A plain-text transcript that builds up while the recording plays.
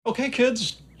Okay,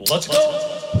 kids, let's go.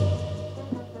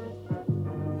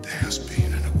 There has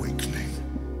been an awakening.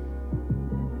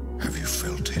 Have you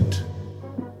felt it?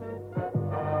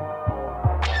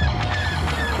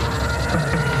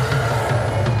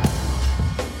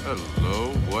 Hello,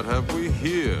 what have we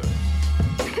here?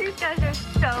 You guys are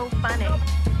so funny.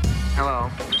 Hello.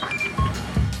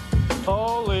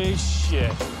 Holy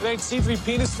shit. It ain't C3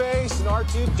 Penis Face and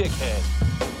R2 Dickhead.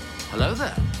 Hello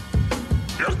there.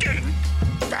 Looking?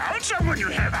 Found someone you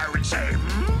have, I would say.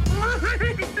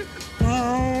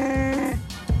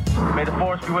 May the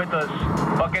force be with us.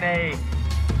 Fucking A.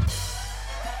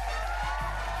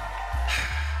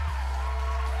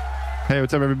 Hey,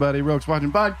 what's up, everybody? Rogues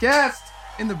Watching Podcast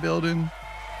in the building.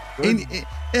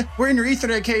 We're in your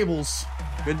Ethernet cables.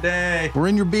 Good day. We're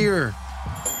in your beer.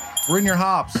 We're in your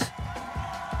hops.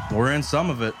 We're in some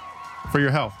of it For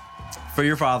your health. for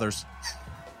your fathers.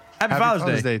 Happy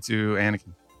Father's Day to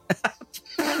Anakin.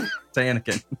 to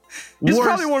Anakin. He's Worst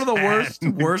probably one of the dad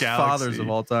in the worst galaxy. fathers of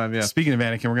all time. Yeah. Speaking of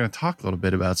Anakin, we're going to talk a little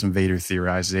bit about some Vader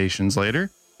theorizations later.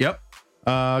 Yep.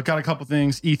 Got a couple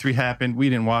things. E3 happened. We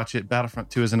didn't watch it. Battlefront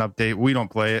 2 is an update. We don't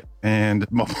play it. And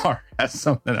Mopar has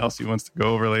something else he wants to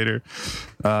go over later.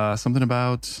 Something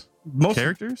about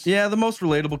characters? Yeah, the most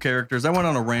relatable characters. I went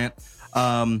on a rant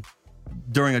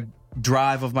during a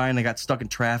drive of mine. I got stuck in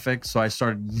traffic, so I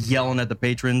started yelling at the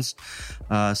patrons.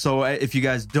 So if you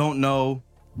guys don't know,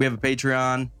 we have a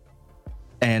Patreon,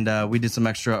 and we did some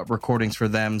extra recordings for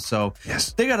them. So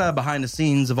Yes. they got a behind the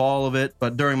scenes of all of it.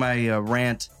 But during my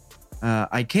rant,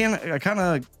 I kind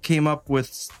of came up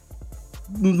with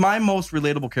my most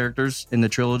relatable characters in the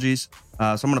trilogies. So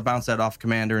I'm going to bounce that off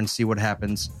Commander and see what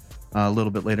happens a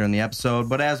little bit later in the episode.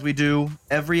 But as we do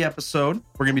every episode,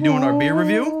 we're going to be doing our beer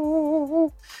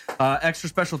review. Extra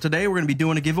special today, we're going to be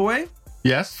doing a giveaway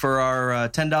Yes. for our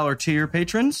 $10 tier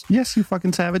patrons. Yes, you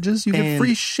fucking savages. You get And-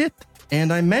 free shit.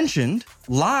 And I mentioned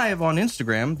live on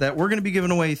Instagram that we're going to be giving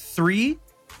away 3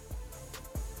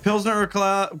 Pilsner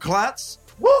Klutz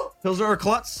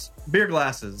beer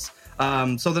glasses.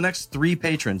 So the next 3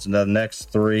 patrons. This That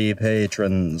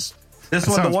one, the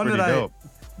sounds one that pretty I... dope.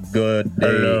 Good day.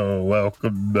 Hello,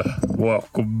 welcome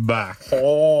back.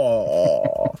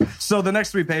 So the next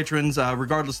 3 patrons,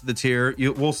 regardless of the tier,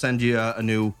 we'll send you a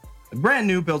brand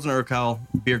new Pilsner Urquell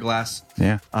beer glass.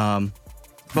 Yeah. But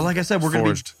like I said, we're going to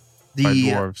Forged be by the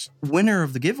dwarves. winner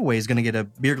of the giveaway is going to get a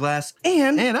beer glass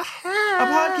and a a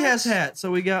podcast hat.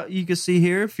 So you can see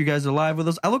here if you guys are live with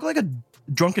us. I look like a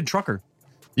drunken trucker.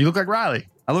 You look like Riley.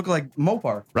 I look like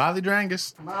Mopar. Riley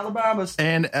Drangus. Alabama's.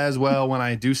 And as well, when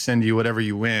I do send you whatever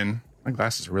you win, my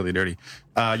glasses are really dirty.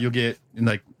 You'll get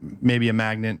like maybe a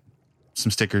magnet,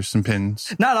 some stickers, some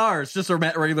pins. Not ours, just a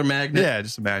regular magnet. Yeah,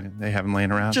 just a magnet. They have them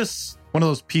laying around. Just one of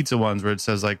those pizza ones where it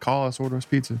says like, call us, order us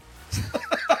pizza.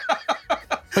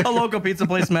 a local pizza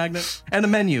place magnet and a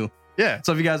menu. Yeah.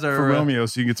 So if you guys are For Romeo,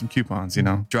 so you get some coupons,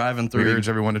 driving We through, urge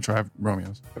everyone to try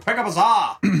Romeo's. pick up a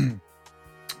za.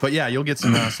 But yeah, you'll get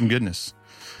some goodness.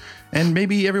 And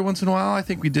maybe every once in a while, I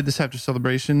think we did this after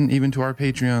celebration, even to our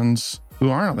Patreons who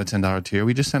aren't on the $10 tier,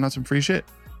 we just sent out some free shit.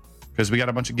 Because we got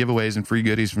a bunch of giveaways and free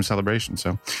goodies from Celebration.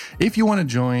 So if you want to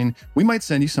join, we might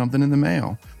send you something in the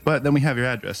mail. But then we have your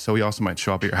address, so we also might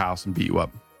show up at your house and beat you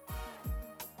up.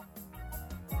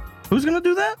 Who's gonna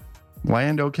do that?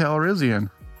 Lando Calrissian.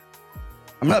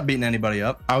 I'm not beating anybody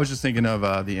up. I was just thinking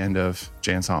of the end of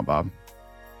Jay and Silent Bob.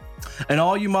 And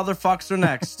all you motherfuckers are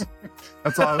next.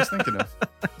 That's all I was thinking of.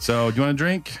 So do you want to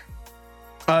drink?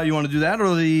 You want to do that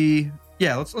or the?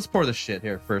 Yeah, let's pour this shit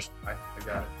here first. I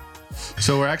got it.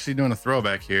 So we're actually doing a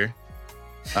throwback here.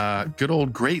 Good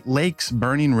old Great Lakes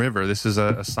Burning River. This is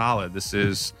a solid. This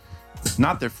is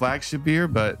not their flagship beer,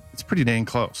 but it's pretty dang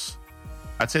close.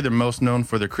 I'd say they're most known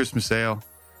for their Christmas ale.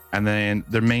 And then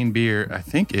their main beer, I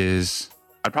think,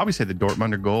 I'd probably say the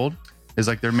Dortmunder Gold is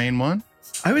like their main one.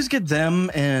 I always get them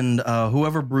and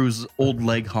whoever brews Old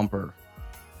Leg Humper.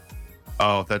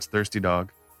 Oh, that's Thirsty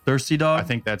Dog. Thirsty Dog? I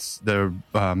think that's the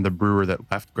brewer that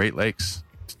left Great Lakes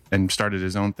and started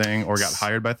his own thing or got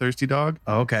hired by Thirsty Dog.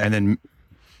 Oh, okay. And then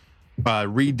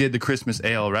redid the Christmas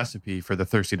ale recipe for the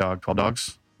Thirsty Dog 12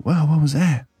 Dogs. Well, what was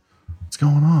that? What's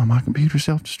going on? My computer's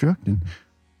self-destructing.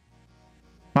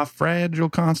 My fragile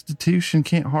constitution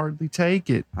can't hardly take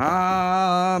it.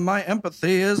 My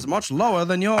empathy is much lower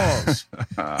than yours.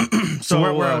 So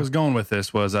where I was going with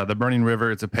this was the Burning River.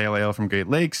 It's a pale ale from Great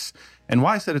Lakes. And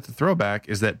why I said it's a throwback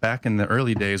is that back in the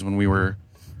early days when we were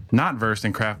not versed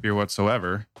in craft beer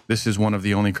whatsoever, this is one of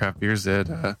the only craft beers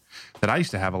that I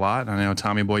used to have a lot. I know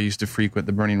Tommy Boy used to frequent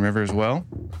the Burning River as well.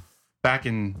 Back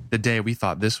in the day, we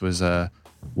thought this was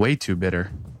way too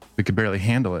bitter. We could barely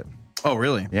handle it. Oh,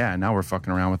 really? Yeah, now we're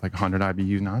fucking around with like 100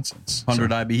 IBU nonsense.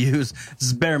 100 IBUs. This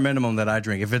is bare minimum that I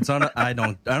drink. If it's on it, I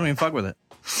don't even fuck with it.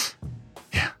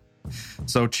 Yeah.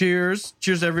 So cheers.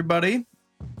 Cheers, everybody.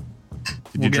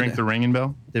 Did you drink the ringing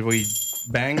bell? Did we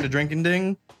bang the drinking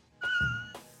ding?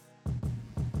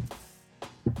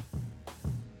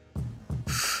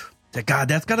 God,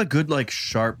 that's got a good, like,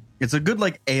 sharp... It's a good,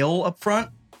 like, ale up front.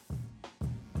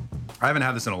 I haven't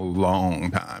had this in a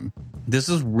long time. This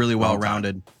is really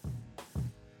well-rounded.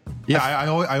 Yeah,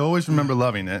 I always remember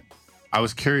loving it. I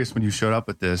was curious when you showed up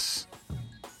with this,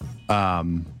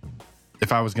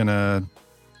 if I was going to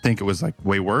think it was, like,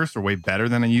 way worse or way better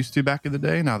than I used to back in the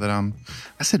day. Now that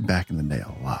I said back in the day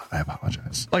a lot. I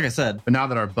apologize. Like I said. But now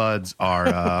that our buds are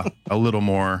a little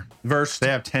more... Versed. They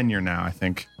have tenure now, I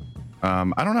think.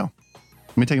 I don't know.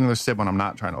 Let me take another sip when I'm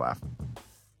not trying to laugh.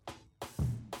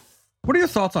 What are your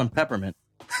thoughts on peppermint?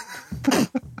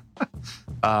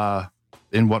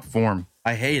 In what form?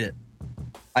 I hate it.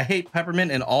 I hate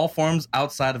peppermint in all forms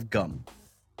outside of gum.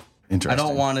 Interesting. I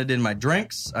don't want it in my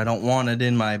drinks. I don't want it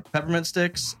in my peppermint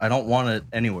sticks. I don't want it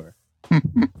anywhere.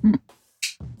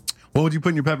 What would you put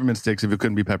in your peppermint sticks if it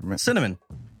couldn't be peppermint? Cinnamon.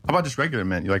 How about just regular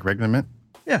mint? You like regular mint?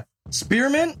 Yeah.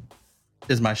 Spearmint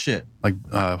is my shit. Like,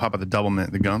 how about the double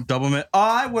mint, the gum? Double mint.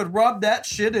 I would rub that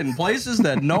shit in places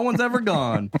that no one's ever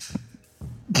gone.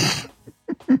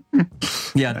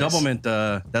 Yeah, nice. Double mint.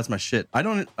 That's my shit.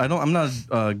 I'm not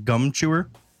a gum chewer,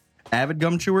 avid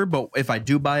gum chewer, but if I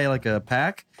do buy like a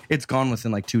pack, it's gone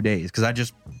within like 2 days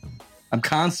because I'm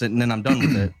constant and then I'm done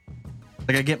with it.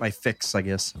 Like I get my fix, I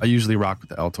guess. I usually rock with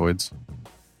the Altoids.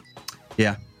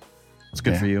 Yeah, it's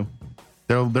good for you.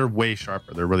 They're way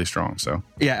sharper. They're really strong. So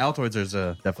yeah, Altoids is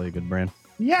definitely a good brand.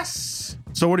 Yes.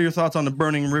 So what are your thoughts on the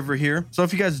Burning River here? So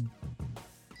if you guys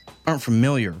aren't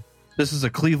familiar, this is a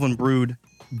Cleveland brewed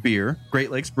beer,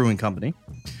 Great Lakes Brewing Company.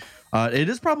 It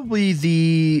is probably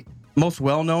the most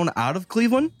well-known out of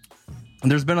Cleveland.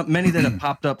 And there's been many that have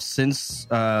popped up since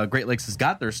Great Lakes has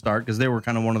got their start because they were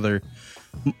kind of one of their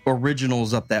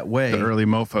originals up that way. The early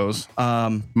mofos.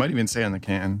 Might even say on the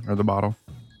can or the bottle.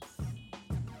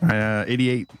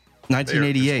 88.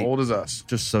 1988. As old as us.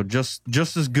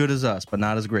 Just as good as us, but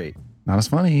not as great. Not as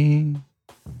funny.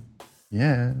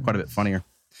 Yeah. Quite a bit funnier.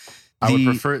 I would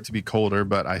prefer it to be colder,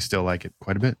 but I still like it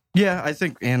quite a bit. Yeah, I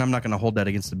think, and I'm not going to hold that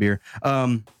against the beer.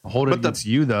 I'll hold it against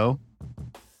you, though.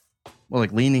 Well,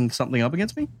 like leaning something up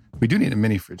against me? We do need a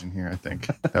mini fridge in here, I think.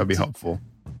 That would be helpful.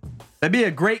 That'd be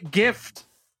a great gift.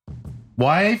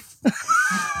 Wife?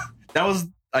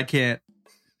 I can't.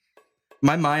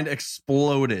 My mind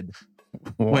exploded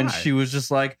when she was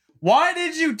just like, why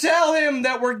did you tell him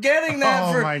that we're getting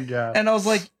that? Oh, my God. And I was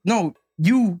like, no,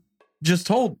 you just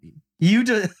told me. You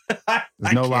just...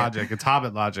 There's no logic. It's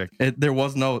Hobbit logic. There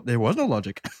was no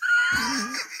logic.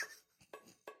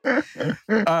 All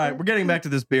right, we're getting back to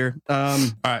this beer. All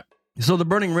right. So the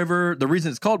Burning River, the reason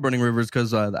it's called Burning River is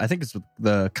because I think it's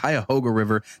the Cuyahoga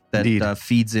River that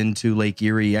feeds into Lake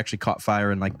Erie. Actually caught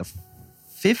fire in like the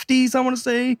 50s, I want to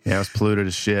say. Yeah, it was polluted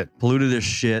as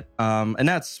shit. And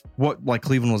that's what like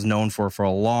Cleveland was known for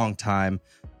a long time.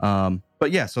 But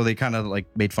yeah, so they kind of like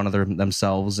made fun of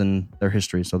themselves and their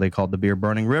history. So they called the beer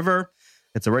Burning River.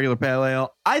 It's a regular pale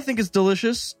ale. I think it's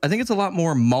delicious. I think it's a lot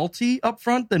more malty up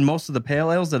front than most of the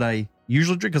pale ales that I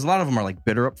usually drink because a lot of them are like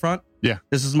bitter up front. Yeah.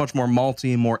 This is much more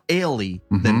malty, more ale-y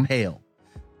than pale.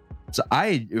 So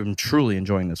I am truly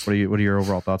enjoying this. What are your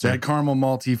overall thoughts? That caramel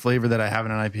malty flavor that I have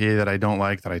in an IPA that I don't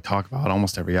like, that I talk about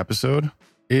almost every episode,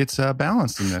 it's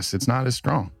balanced in this. It's not as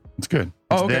strong. It's good.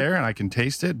 It's there and I can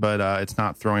taste it, but it's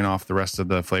not throwing off the rest of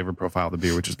the flavor profile of the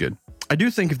beer, which is good. I do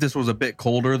think if this was a bit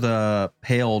colder, the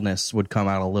paleness would come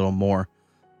out a little more.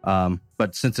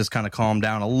 But since it's kind of calmed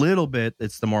down a little bit,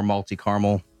 it's the more malty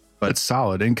caramel. But it's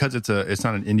solid, and because it's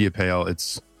not an India Pale,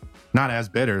 it's not as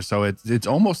bitter, so it's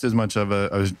almost as much of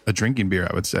a drinking beer,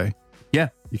 I would say. Yeah,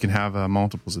 you can have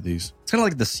multiples of these. It's kind of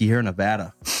like the Sierra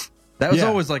Nevada. That was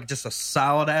always like just a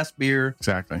solid ass beer.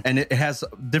 Exactly, and it has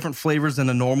different flavors than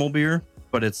a normal beer,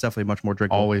 but it's definitely much more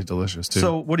drinkable. Always delicious too.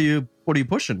 So what are you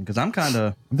pushing? Because I'm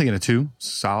thinking a 2.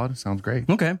 Solid, sounds great.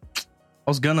 Okay, I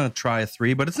was gonna try a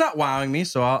 3, but it's not wowing me,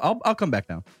 so I'll come back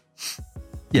down.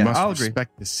 Yeah, I'll agree.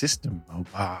 Respect the system.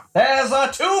 There's a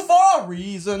 2 for a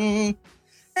reason,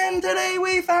 and today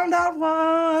we found out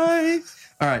why.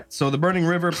 All right, so the Burning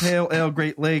River Pale Ale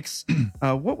Great Lakes.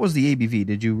 What was the ABV?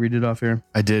 Did you read it off here?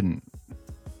 I didn't.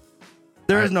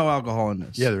 There is no alcohol in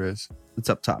this. Yeah, there is. It's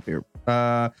up top here.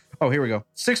 Here we go.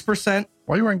 6%.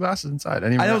 Why are you wearing glasses inside? I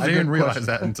didn't realize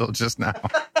that until just now.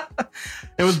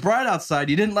 It was bright outside.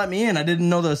 You didn't let me in. I didn't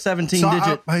know the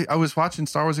 17-digit. I was watching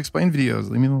Star Wars Explained videos.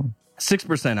 Leave me alone.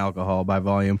 6% alcohol by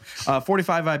volume.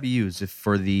 45 IBUs if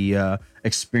for the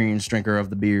experienced drinker of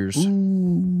the beers.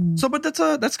 Ooh. So, but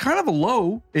that's kind of a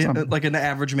low, like an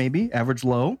average, maybe average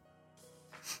low.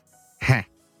 I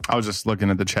was just looking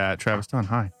at the chat. Travis Dunn,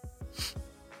 hi.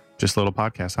 Just a little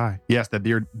podcast, hi. Yes, that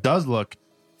beer does look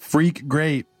freak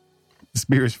great. This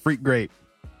beer is freak great.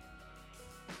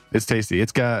 It's tasty.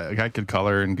 It's got good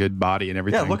color and good body and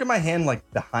everything. Yeah, look at my hand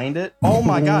like behind it. Oh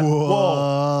my god!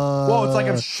 Whoa, it's like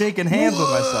I'm shaking hands with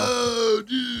myself. Oh,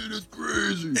 dude, it's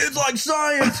crazy. It's like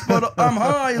science, but I'm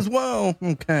high as well.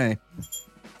 Okay.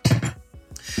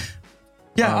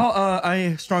 Yeah,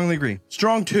 I strongly agree.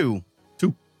 Strong 2.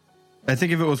 2. I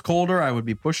think if it was colder, I would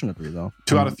be pushing a 3 though.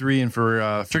 2 out of 3, and for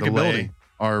drinkability, the lay,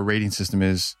 our rating system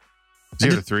is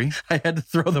 0 to 3. I had to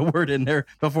throw the word in there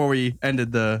before we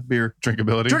ended the beer.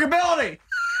 Drinkability. Drinkability.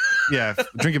 Yeah, if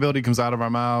drinkability comes out of our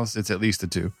mouths, it's at least a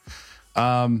 2.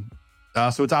 So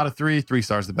it's out of 3. 3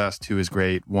 stars the best. 2 is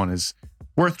great. 1 is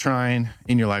worth trying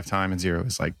in your lifetime, and 0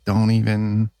 is like, don't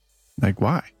even, like,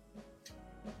 why?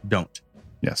 Don't.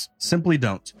 Yes. Simply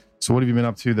don't. So what have you been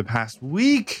up to the past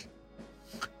week?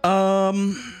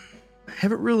 Haven't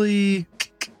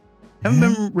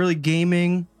been really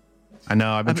gaming. I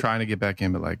know I've been trying to get back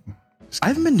in, but like, I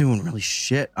haven't been doing really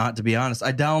shit, to be honest.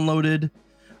 I downloaded,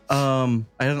 I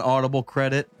had an Audible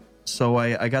credit, so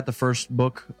I got the first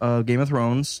book, Game of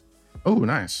Thrones. Oh,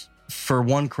 nice. For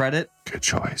 1 credit. Good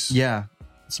choice. Yeah.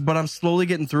 But I'm slowly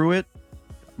getting through it.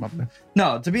 I'm up there.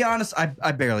 No, to be honest,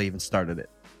 I barely even started it.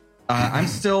 Wait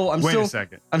a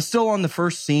second. I'm still on the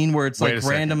first scene where it's like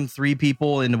random 3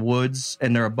 people in the woods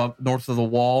and they're north of the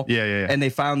wall. Yeah. And they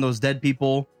found those dead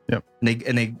people. Yep.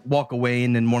 And they walk away,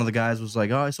 and then one of the guys was like,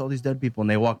 "Oh, I saw these dead people," and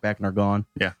they walk back and are gone.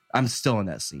 Yeah. I'm still in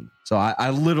that scene, so I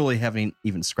literally haven't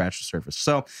even scratched the surface.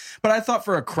 So, but I thought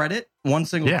for a credit, 1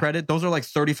 single credit, those are like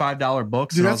 $35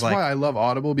 books. Dude, and that's why I love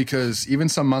Audible, because even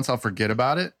some months I'll forget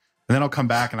about it, and then I'll come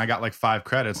back and I got like 5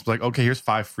 credits. It's like, okay, here's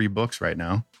 5 free books right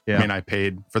now. Yeah. I mean, I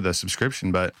paid for the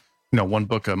subscription, but 1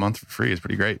 book a month for free is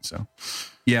pretty great. So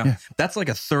yeah. That's like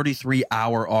a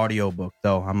 33-hour audio book,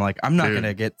 though. I'm like, I'm not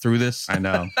gonna get through this. I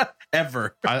know.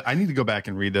 Ever. I need to go back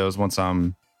and read those once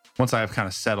I have kind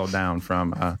of settled down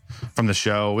from the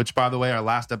show, which, by the way, our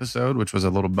last episode, which was a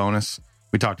little bonus,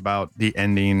 we talked about the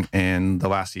ending and the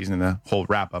last season and the whole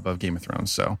wrap up of Game of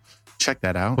Thrones. So check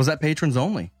that out. Was that patrons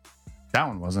only? That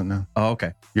one wasn't, no. Oh,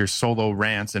 okay. Your solo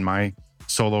rants and my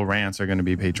solo rants are going to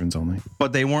be patrons only.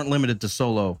 But they weren't limited to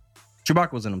solo.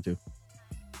 Chewbacca was in them too.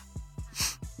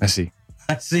 I see.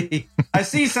 I see,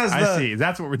 says I see.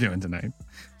 That's what we're doing tonight.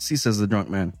 See, says the drunk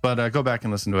man. But go back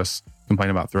and listen to us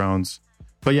complain about Thrones.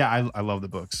 But yeah, I love the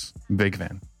books. Big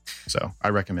fan. So I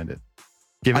recommend it.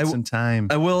 Give it some time.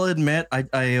 I will admit,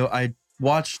 I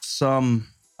watched some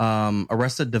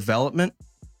Arrested Development.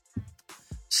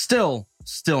 Still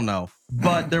no.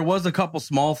 But there was a couple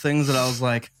small things that I was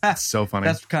like, so funny.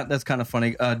 That's kind of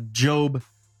funny. Job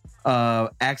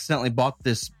accidentally bought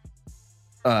this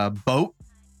boat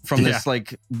from this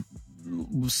like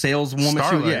saleswoman.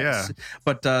 Starla, yeah.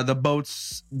 But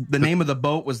the name of the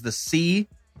boat was the Sea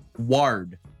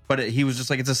Ward. But he was just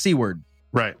like, it's a C word.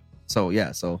 Right. So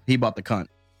yeah, so he bought the cunt.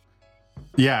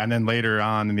 Yeah, and then later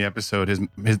on in the episode,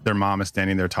 their mom is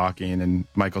standing there talking, and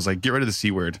Michael's like, "Get rid of the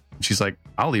C word." And she's like,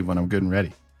 "I'll leave when I'm good and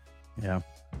ready." Yeah.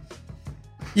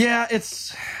 Yeah,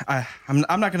 I'm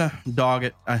not gonna dog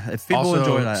it. If people also,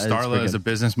 enjoy it, Starla is a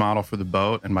business model for the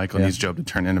boat, and Michael needs Job to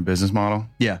turn in a business model.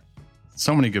 Yeah.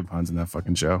 So many good puns in that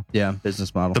fucking show. Yeah,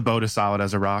 business model. The boat is solid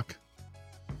as a rock.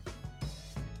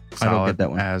 I don't get that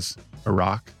one. As a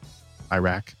rock.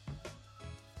 Iraq.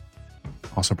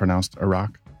 Also pronounced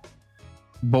Iraq.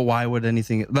 But why would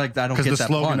anything like I don't get that? Because the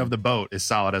slogan pun. of the boat is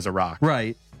solid as a rock.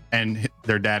 Right. And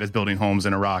their dad is building homes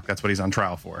in Iraq. That's what he's on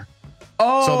trial for.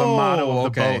 Oh, so the motto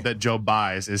of the boat that Joe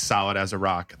buys is solid as a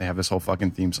rock. They have this whole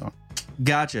fucking theme song.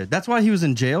 Gotcha. That's why he was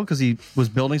in jail, because he was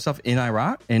building stuff in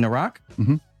Iraq.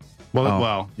 Mm-hmm.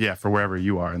 Well, yeah, for wherever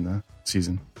you are in the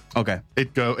season. Okay.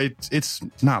 It's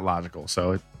not logical,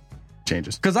 so it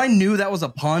changes. Because I knew that was a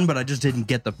pun, but I just didn't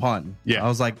get the pun. Yeah. I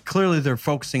was like, clearly they're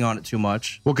focusing on it too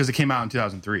much. Well, because it came out in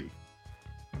 2003.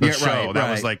 The show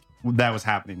that was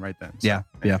happening right then. So,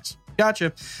 yeah.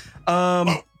 Gotcha.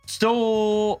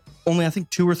 Still only I think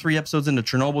 2 or 3 episodes into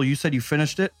Chernobyl. You said you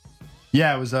finished it.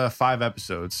 Yeah, it was 5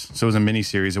 episodes, so it was a mini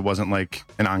series. It wasn't like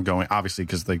an ongoing, obviously,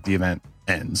 because like the event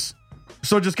ends.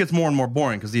 So it just gets more and more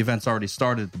boring because the event's already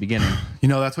started at the beginning.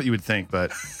 That's what you would think,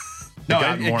 but it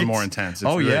got more and more intense.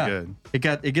 It's really good.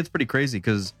 It gets pretty crazy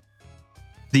because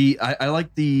I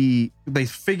like they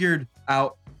figured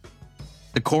out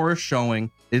the chorus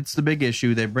showing. It's the big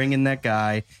issue. They bring in that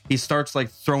guy. He starts like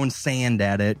throwing sand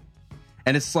at it.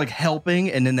 and it's like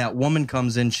helping. And then that woman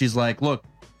comes in. She's like, look,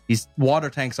 these water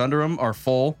tanks under him are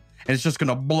full, and it's just going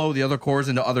to blow the other cores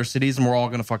into other cities, and we're all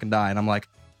going to fucking die. And I'm like,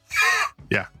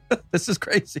 Yeah. this is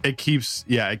crazy. It keeps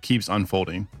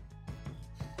unfolding.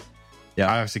 Yeah.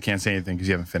 I obviously can't say anything because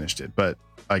you haven't finished it, but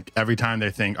like every time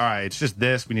they think, all right, it's just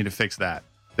this, we need to fix that,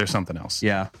 there's something else.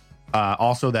 Yeah.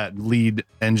 Also, that lead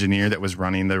engineer that was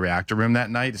running the reactor room that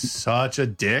night is such a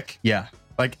dick. Yeah.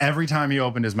 Like every time he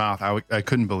opened his mouth, I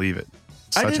couldn't believe it.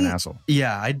 Such an asshole.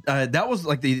 Yeah. That was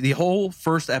like the whole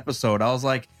first episode. I was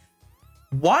like,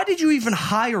 why did you even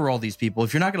hire all these people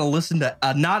if you're not going to listen to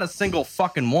not a single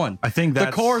fucking one? I think the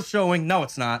that's core is showing. No,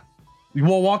 it's not.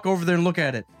 We'll walk over there and look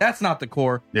at it. That's not the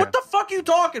core. Yeah. What the fuck are you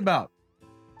talking about?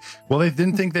 Well, they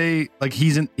didn't think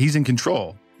he's in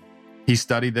control. He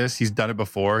studied this. He's done it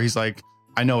before. He's like,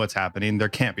 I know what's happening. There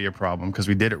can't be a problem because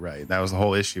we did it right. That was the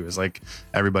whole issue. Is like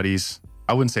everybody's,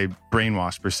 I wouldn't say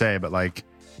brainwashed per se, but like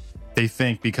they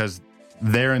think because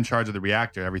they're in charge of the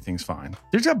reactor, everything's fine.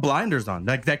 They just got blinders on.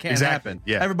 Like that can't Exactly. happen.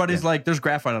 Yeah. Everybody's Yeah. like, there's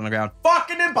graphite on the ground.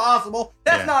 Fucking impossible.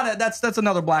 That's Yeah. not it. That's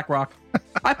another black rock.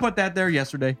 I put that there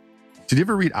yesterday. Did you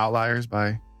ever read Outliers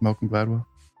by Malcolm Gladwell?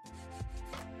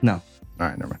 No. All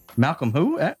right, never mind. Malcolm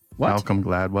who? What? Malcolm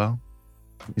Gladwell.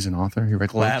 He's an author. He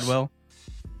writes books. Gladwell.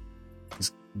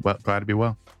 He's glad to be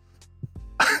well.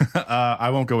 I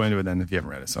won't go into it then if you haven't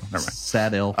read it, so never mind.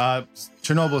 Sad ill.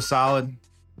 Chernobyl is solid,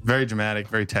 very dramatic,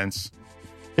 very tense.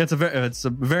 It's a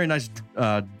very nice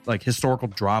like historical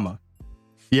drama.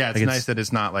 Yeah, it's Like nice that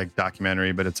it's not like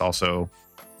documentary, but it's also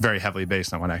very heavily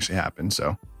based on what actually happened.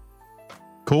 So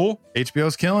Cool.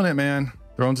 HBO's killing it, man.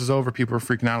 Thrones is over. People are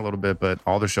freaking out a little bit, but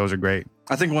all their shows are great.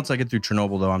 I think once I get through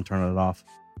Chernobyl, though, I'm turning it off.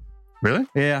 Really?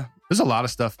 Yeah. There's a lot of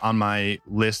stuff on my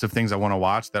list of things I want to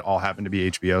watch that all happen to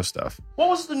be HBO stuff. What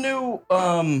was the new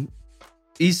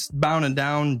Eastbound and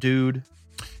Down dude?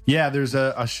 Yeah, there's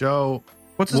a show.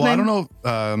 What's his name? I don't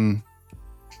know.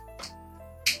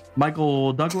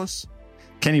 Michael Douglas?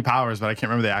 Kenny Powers, but I can't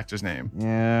remember the actor's name.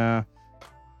 Yeah.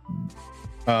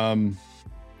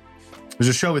 There's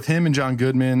a show with him and John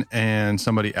Goodman and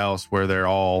somebody else where they're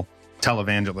all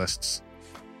televangelists.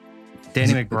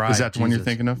 Danny McBride. Is that the one you're Jesus.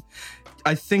 thinking of?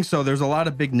 I think so. There's a lot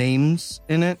of big names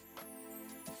in it.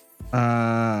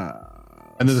 And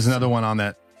there's another one on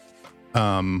that,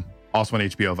 also on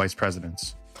HBO, Vice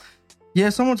Presidents. Yeah,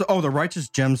 The Righteous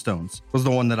Gemstones was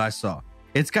the one that I saw.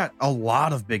 It's got a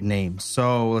lot of big names.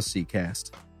 So let's see,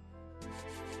 cast.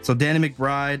 So Danny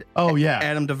McBride. Oh, yeah.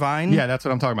 Adam Devine. Yeah, that's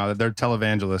what I'm talking about. They're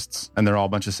televangelists, and they're all a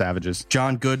bunch of savages.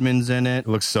 John Goodman's in it. It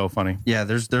looks so funny. Yeah,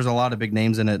 there's a lot of big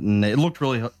names in it, and it looked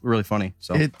really, really funny.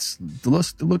 So It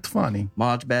looked funny.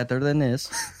 much better than this.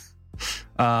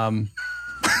 Um,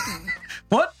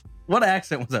 What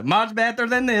accent was that? Much better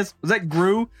than this. Was that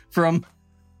Gru from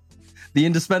The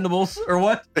Indispendables or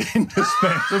what?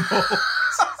 Indispensable.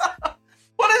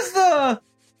 What is the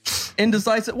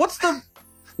indecisive? What's the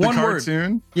The one word?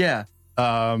 cartoon. Yeah,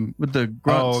 with the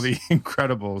grunts. Oh, The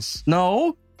Incredibles.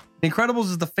 No, The Incredibles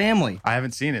is the family. I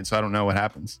haven't seen it, so I don't know what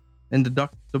happens.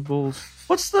 Indeductibles.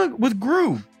 What's the with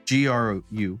Gru? Gru.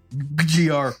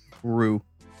 Gru.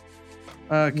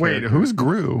 Wait, who's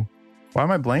Gru? Why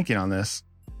am I blanking on this?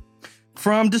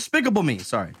 From Despicable Me?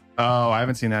 Sorry. Oh, I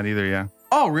haven't seen that either. Yeah,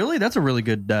 Oh, really? That's a really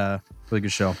good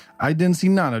show. I didn't see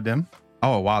none of them.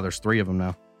 Oh wow, there's 3 of them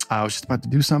now. I was just about to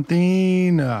do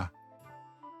something.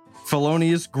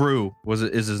 Felonious Gru is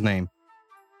his name.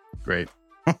 Great.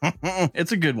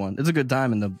 It's a good one. It's a good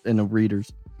time in the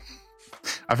readers.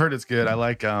 I've heard it's good. I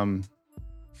like.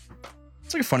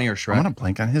 It's like a funnier I'm Shrek. gonna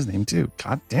blank on his name too.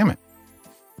 God damn it.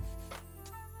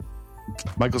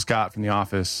 Michael Scott from The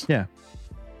Office. Yeah.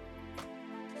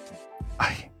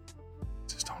 I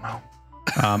just don't know.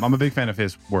 I'm a big fan of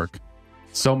his work.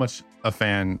 So much a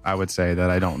fan, I would say, that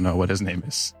I don't know what his name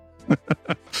is.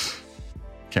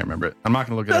 Can't remember it. I'm not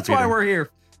going to look it That's up. why we're here.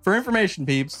 For information,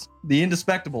 peeps. The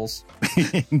Indispectables.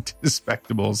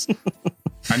 Indispectables.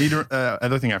 I need to.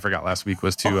 Other thing I forgot last week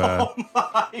was to. Oh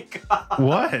my God.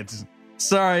 What?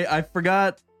 Sorry, I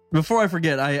forgot. Before I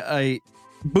forget, I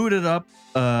booted up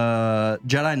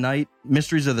Jedi Knight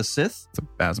Mysteries of the Sith.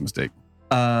 That's a mistake.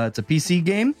 It's a PC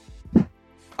game.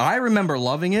 I remember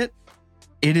loving it.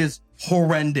 It is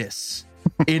horrendous.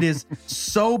 It is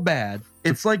so bad.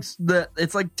 It's like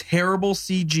terrible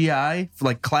CGI,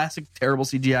 like classic terrible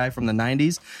CGI from the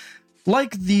 90s.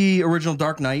 Like the original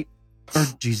Dark Knight or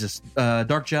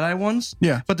Dark Jedi ones.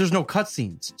 Yeah. But there's no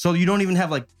cutscenes. So you don't even have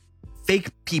like fake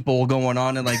people going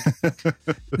on and like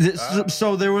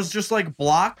so there was just like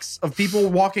blocks of people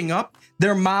walking up.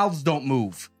 Their mouths don't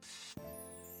move.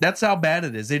 That's how bad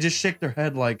it is. They just shake their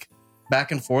head like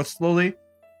back and forth slowly.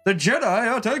 The Jedi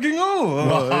are taking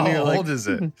over. And you're How old is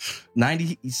it?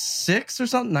 96 or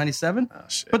something, 97. Oh,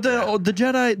 shit. But the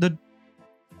Jedi, the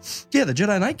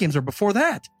Jedi Knight games are before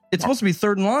that. It's supposed to be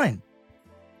third in line.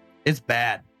 It's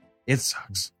bad. It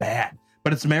sucks bad.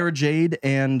 But it's Mara Jade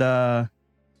and Kyle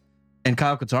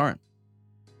Katarn.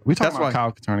 We talking That's about why-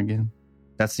 Kyle Katarn again.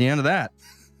 That's the end of that.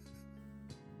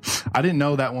 I didn't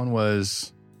know that one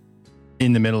was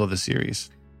in the middle of the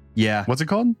series. Yeah. What's it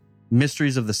called?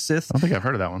 Mysteries of the Sith. I don't think I've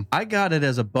heard of that one. I got it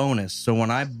as a bonus. So when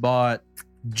I bought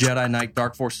Jedi Knight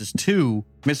Dark Forces 2,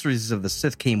 Mysteries of the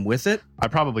Sith came with it. I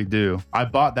probably do. I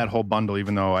bought that whole bundle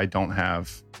even though I don't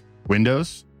have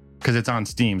Windows because it's on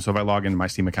Steam. So if I log into my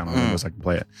Steam account on Windows, I can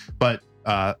play it. But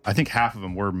I think half of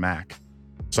them were Mac.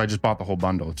 So I just bought the whole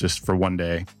bundle just for one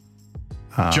day.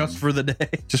 Just for the day.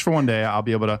 Just for one day, I'll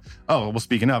be able to. Oh, well,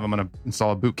 speaking of, I'm going to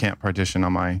install a boot camp partition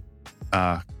on my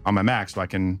Mac so I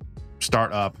can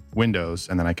start up Windows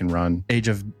and then I can run. Age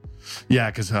of. Yeah,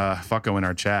 because Fucko in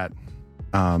our chat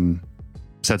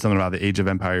said something about the Age of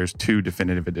Empires 2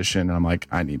 Definitive Edition. And I'm like,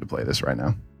 I need to play this right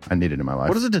now. I need it in my life.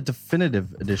 What is it, a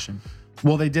definitive edition?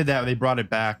 Well, they did that. They brought it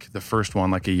back, the first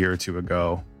one, like a year or two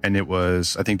ago. And it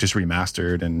was, I think, just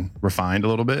remastered and refined a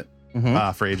little bit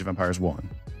for Age of Empires 1.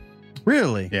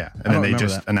 Really? Yeah. I And don't then they remember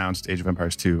just that. announced Age of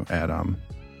Empires 2 at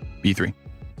E3.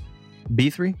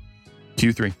 B3?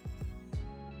 Q3.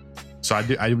 So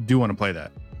I do want to play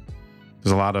that.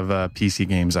 There's a lot of PC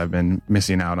games I've been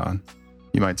missing out on,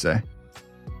 you might say.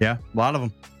 Yeah, a lot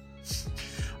of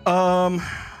them.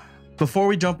 Before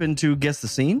we jump into Guess the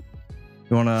Scene,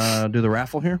 you want to do the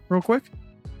raffle here real quick?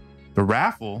 The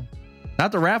raffle?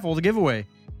 Not the raffle, the giveaway.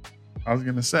 I was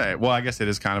going to say, well, I guess it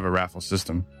is kind of a raffle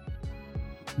system.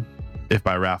 If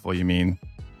by raffle you mean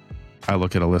I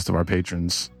look at a list of our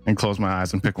patrons and close my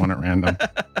eyes and pick one at random.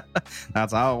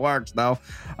 That's how it works, though.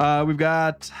 We've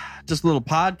got just a little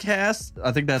podcast.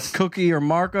 I think that's Cookie or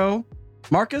Marco.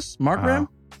 Marcus? Markram?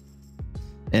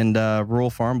 And Rural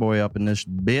Farm Boy up in this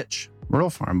bitch. Rural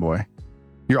Farm Boy.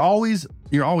 You're always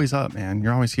up, man.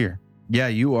 You're always here. Yeah,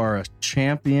 you are a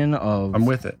champion of... I'm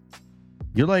with it.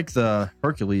 You're like the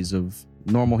Hercules of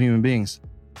normal human beings.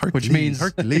 Hercules. Which means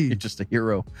Hercules. you're just a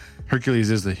hero.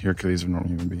 Hercules is the Hercules of normal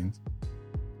human beings.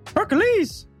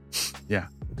 Hercules! Yeah,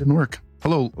 it didn't work.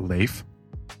 Hello, Leif.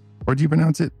 Or do you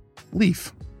pronounce it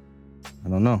Leaf? I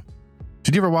don't know.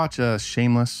 Did you ever watch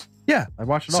Shameless? Yeah, I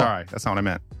watched it all. Sorry, that's not what I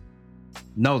meant.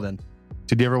 No, then.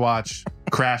 Did you ever watch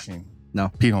Crashing? No.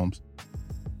 Pete Holmes.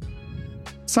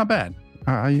 It's not bad.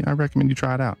 I recommend you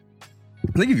try it out.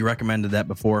 I think you recommended that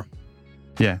before.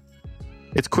 Yeah.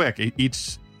 It's quick.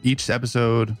 Each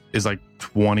episode is like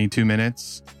 22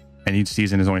 minutes, and each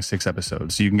season is only 6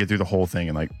 episodes. So you can get through the whole thing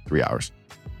in like 3 hours.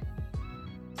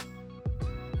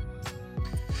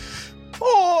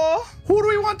 Oh, who do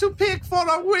we want to pick for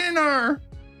a winner?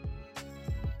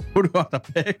 Who do you want to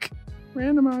pick?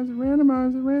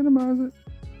 Randomize it.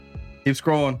 Keep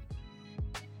scrolling.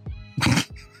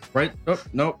 Right? Oh,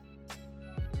 nope.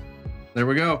 There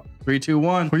we go. 3, 2,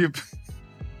 1. Who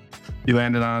you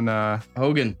landed on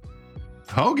Hogan.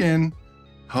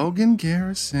 Hogan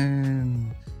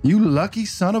Garrison. You lucky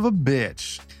son of a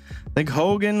bitch. I think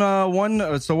Hogan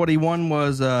won. So what he won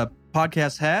was a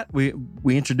podcast hat. We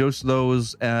introduced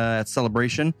those at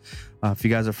Celebration. If you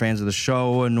guys are fans of the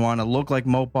show and want to look like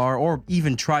Mopar or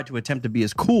even try to attempt to be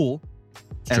as cool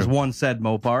as one said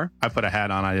Mopar, I put a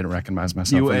hat on. I didn't recognize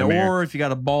myself in the mirror. or if you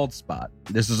got a bald spot,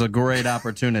 this is a great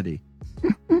opportunity.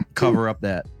 Cover up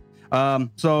that.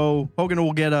 So Hogan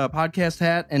will get a podcast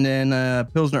hat and then a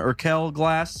Pilsner Urquell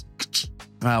glass.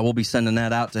 We'll be sending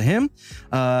that out to him.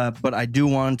 But I do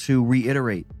want to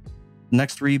reiterate: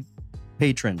 next 3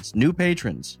 patrons, new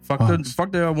patrons, fuck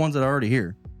the ones that are already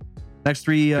here. Next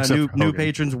 3 new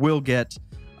patrons will get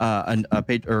a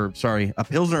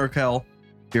Pilsner Urquell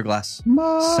beer glass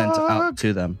sent out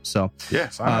to them. So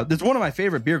yes, it's one of my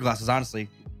favorite beer glasses, honestly.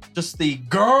 Just the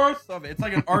girth of it. It's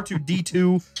like an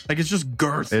R2D2. Like, it's just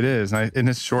girth. it is, and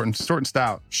it's short and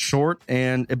stout. Short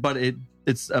but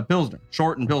it's a Pilsner.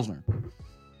 Short and Pilsner.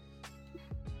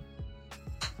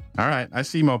 All right, I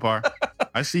see Mopar.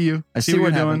 I see you. I see what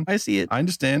what you're happened. doing. I see it. I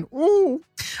understand. Ooh.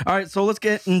 All right, so let's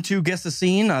get into Guess the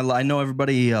Scene. I know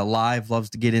everybody live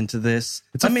loves to get into this.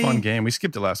 It's a fun game. We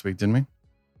skipped it last week, didn't we?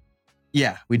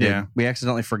 Yeah, we did. Yeah. We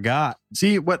accidentally forgot.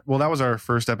 See what? Well, that was our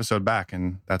first episode back,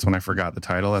 and that's when I forgot the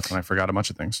title. That's when I forgot a bunch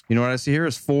of things. You know what I see here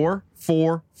is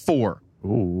 444. Ooh.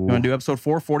 You want to do episode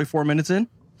 4, 44 minutes in?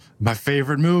 My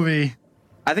favorite movie.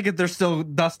 I think they're still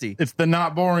dusty. It's the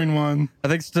not boring one. I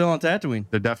think it's still on Tatooine.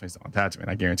 They're definitely still on Tatooine.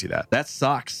 I guarantee that. That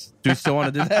sucks. Do you still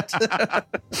want to do that?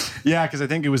 Yeah, because I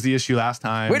think it was the issue last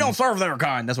time. We don't serve their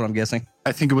kind. That's what I'm guessing.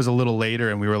 I think it was a little later,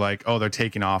 and we were like, "Oh, they're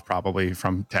taking off probably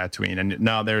from Tatooine," and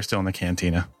no, they're still in the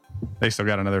cantina. They still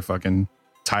got another fucking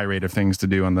tirade of things to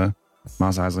do on the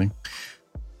Mos Eisley.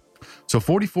 So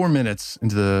 44 minutes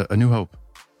into A New Hope.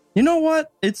 You know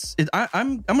what?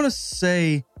 I'm gonna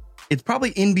say it's probably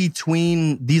in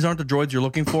between. These aren't the droids you're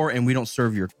looking for, and we don't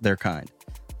serve their kind,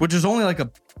 which is only I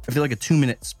feel like a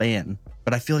 2-minute span,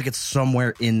 but I feel like it's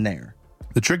somewhere in there.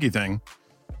 The tricky thing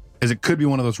is it could be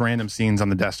one of those random scenes on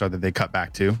the Death Star that they cut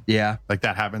back to. Yeah, like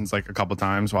that happens like a couple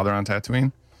times while they're on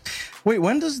Tatooine. Wait,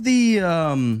 when does the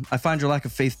I find your lack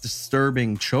of faith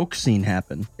disturbing choke scene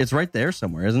happen? It's right there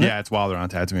somewhere, isn't it? Yeah, it's while they're on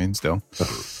Tatooine still.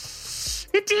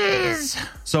 It is.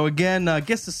 So again,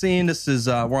 guess the scene. This is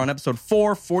we're on episode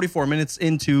 4, 44 minutes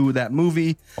into that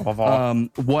movie.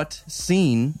 What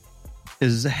scene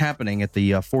is happening at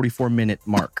the 44-minute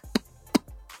mark?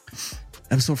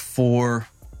 Episode 4.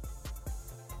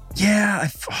 Yeah,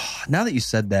 now that you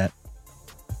said that,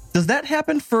 does that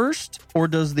happen first, or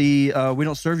does the we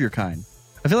don't serve your kind?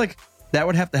 I feel like that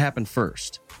would have to happen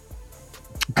first.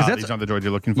 Because these aren't the droids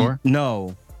you're looking for?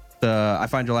 No. I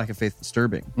find your lack of faith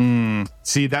disturbing.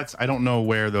 See, I don't know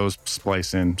where those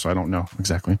splice in, so I don't know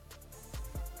exactly.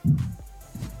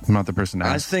 I'm not the person to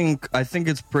ask. I think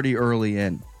it's pretty early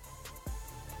in.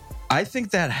 I think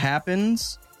that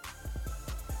happens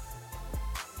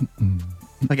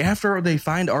like after they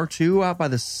find R2 out by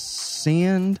the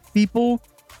sand people,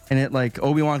 and it like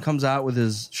Obi-Wan comes out with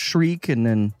his shriek and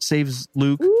then saves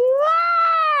Luke.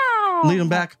 Wow! Lead him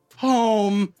back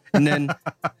home. And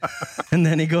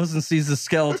then he goes and sees the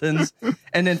skeletons.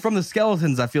 And then from the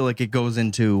skeletons, I feel like it goes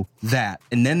into that.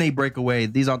 And then they break away.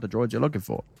 These aren't the droids you're looking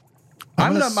for.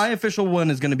 My official one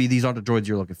is going to be these aren't the droids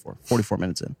you're looking for. 44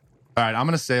 minutes in. All right, I'm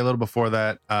going to say a little before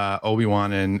that,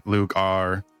 Obi-Wan and Luke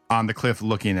are on the cliff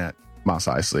looking at Mos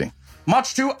Eisley.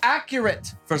 Much too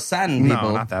accurate for sand people.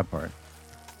 No, not that part.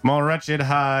 More wretched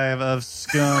hive of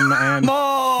scum and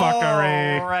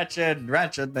fuckery.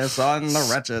 Wretchedness on the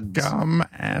wretched. Scum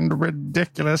and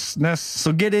ridiculousness.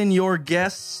 So get in your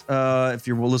guess if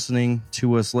you're listening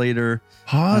to us later.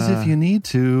 Pause if you need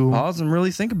to. Pause and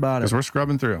really think about it. Because we're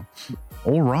scrubbing through.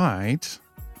 All right.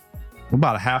 We're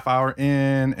about a half hour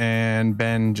in, and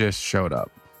Ben just showed up.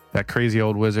 That crazy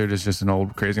old wizard is just an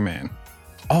old crazy man.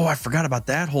 Oh, I forgot about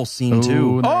that whole scene,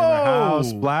 too. In the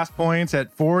house. Blast points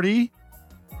at 40.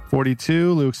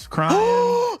 42. Luke's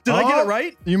crying. Did I get it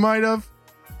right? You might have.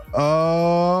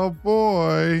 Oh,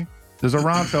 boy. There's a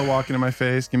Ronto walking in my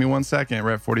face. Give me 1 second.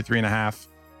 We're at 43 and a half.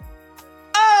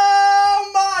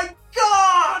 Oh, my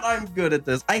God. I'm good at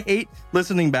this. I hate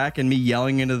listening back and me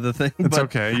yelling into the thing. It's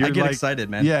okay. I get excited,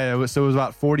 man. Yeah. So it was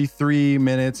about 43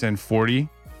 minutes and 40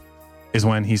 is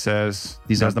when he says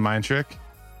he does the mind trick.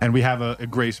 And we have a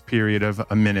grace period of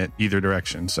a minute either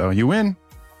direction. So you win.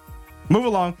 Move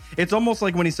along. It's almost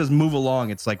like when he says move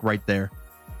along, it's like right there.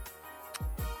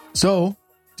 So,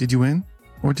 did you win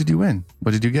or did you win?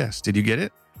 What did you guess? Did you get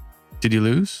it? Did you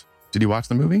lose? Did you watch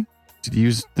the movie? Did you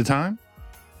use the time?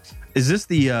 Is this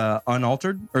the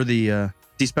unaltered or the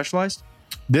despecialized?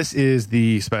 This is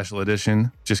the special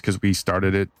edition just because we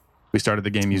started it. We started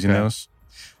the game using those.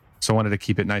 So I wanted to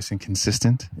keep it nice and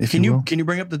consistent. Can you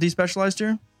bring up the despecialized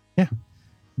here? Yeah.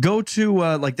 Go to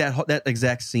like that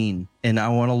exact scene, and I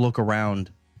want to look around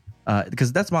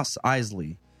because that's Mos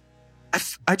Eisley.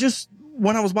 I just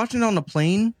when I was watching it on the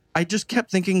plane, I just kept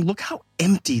thinking, look how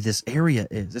empty this area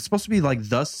is. It's supposed to be like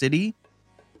the city.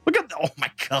 Look at oh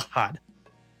my God.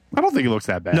 I don't think it looks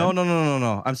that bad. No.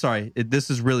 I'm sorry. This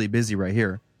is really busy right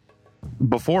here.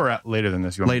 Before or later than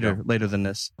this? Later than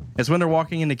this. It's when they're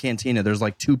walking into Cantina. There's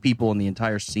like 2 people in the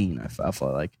entire scene. I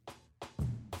feel like.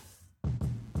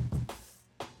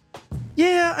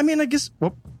 Yeah, I mean, I guess.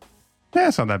 Whoop. Yeah,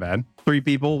 it's not that bad. 3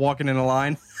 people walking in a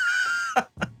line.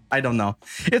 I don't know.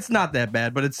 It's not that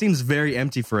bad, but it seems very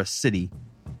empty for a city.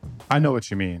 I know what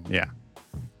you mean. Yeah,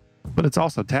 but it's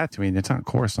also Tatooine. It's not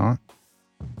Coruscant.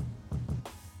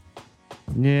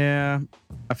 Yeah,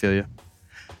 I feel you.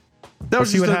 We'll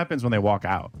see what happens when they walk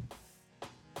out.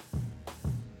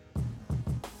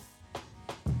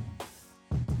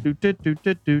 Yeah,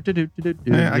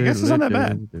 I guess it's not that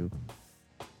bad.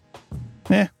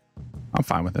 Yeah, I'm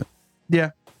fine with it. Yeah.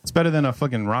 It's better than a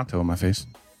fucking Ronto in my face.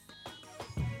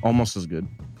 Almost as good.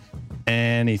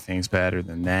 Anything's better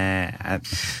than that.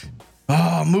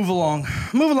 Oh, move along.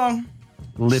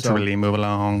 Literally move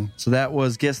along. So that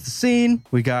was Guess the Scene.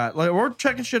 We got, like, we're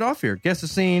checking shit off here. Guess the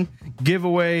Scene,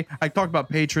 giveaway. I talked about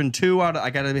Patron 2 out of, I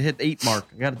got to hit 8 mark.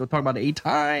 I got to talk about it 8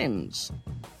 times.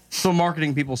 So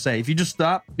marketing people say, if you just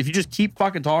keep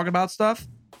fucking talking about stuff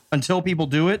until people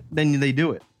do it, then they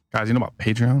do it. Guys, you know about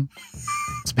Patreon?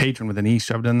 It's patron with an E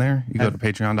shoved in there. You go to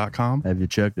patreon.com. Have you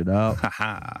checked it out?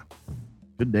 Haha.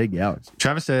 Good day, Galaxy.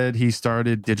 Travis said he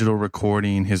started digital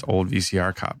recording his old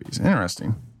VCR copies.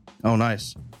 Interesting. Oh,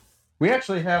 nice. We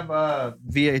actually have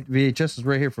VHSs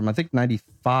right here from, I think,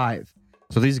 95.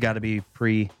 So these got to be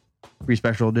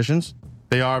pre-special editions.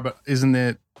 They are, but isn't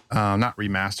it not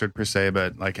remastered per se,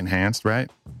 but like enhanced, right?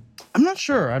 I'm not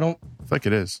sure. I feel like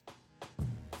it is.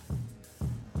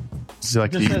 It's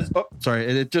like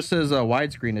it just says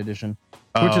widescreen edition,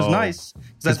 which is nice.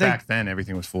 Because back then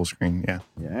everything was full screen. Yeah.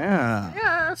 Yeah.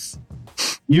 Yes.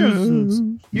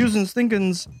 Using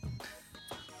stinkins.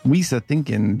 We said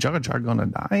thinking Jar Jar gonna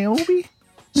die, Obi.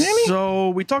 Maybe? So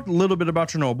we talked a little bit about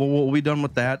Chernobyl. We'll be done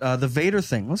with that. The Vader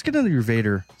thing. Let's get into your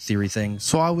Vader theory things.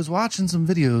 So I was watching some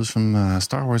videos from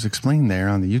Star Wars Explained there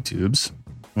on the YouTubes.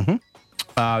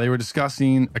 Mm-hmm. They were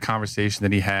discussing a conversation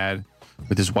that he had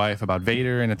with his wife about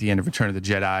Vader, and at the end of Return of the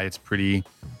Jedi, it's pretty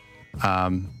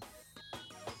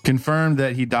confirmed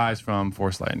that he dies from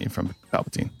Force lightning from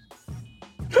Palpatine.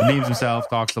 He beams himself,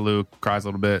 talks to Luke, cries a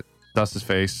little bit, dusts his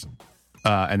face,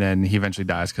 and then he eventually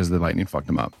dies because the lightning fucked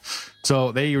him up.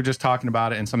 So they were just talking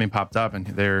about it, and something popped up, and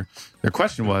their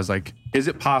question was like, is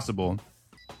it possible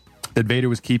that Vader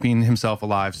was keeping himself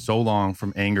alive so long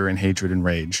from anger and hatred and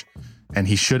rage, and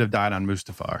he should have died on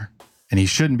Mustafar? And he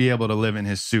shouldn't be able to live in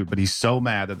his suit, but he's so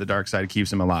mad that the dark side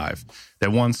keeps him alive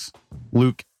that once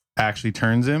Luke actually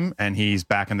turns him and he's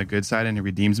back on the good side and he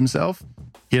redeems himself,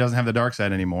 he doesn't have the dark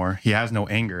side anymore. He has no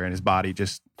anger and his body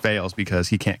just fails because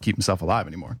he can't keep himself alive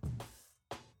anymore.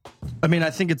 I mean, I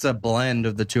think it's a blend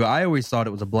of the two. I always thought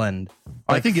it was a blend.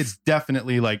 I think it's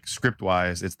definitely like script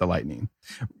wise, it's the lightning.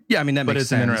 Yeah, I mean, that makes sense. But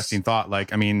it's an interesting thought.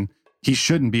 Like, I mean, he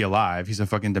shouldn't be alive. He's a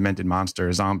fucking demented monster,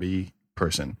 a zombie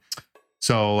person.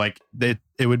 So, like, it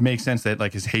would make sense that,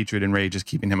 like, his hatred and rage is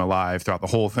keeping him alive throughout the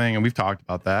whole thing. And we've talked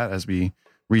about that as we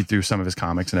read through some of his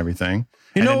comics and everything.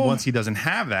 And then once he doesn't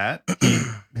have that,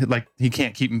 he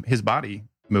can't keep his body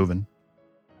moving.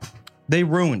 They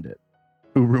ruined it.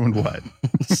 Who ruined what?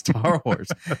 Star Wars.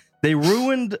 They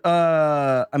ruined,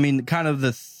 kind of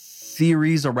the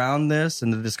theories around this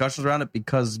and the discussions around it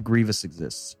because Grievous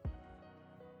exists.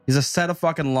 He's a set of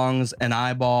fucking lungs, an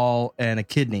eyeball, and a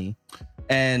kidney.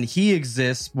 And he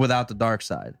exists without the dark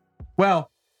side. Well,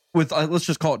 with let's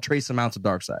just call it trace amounts of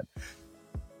dark side.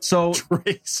 So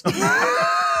trace.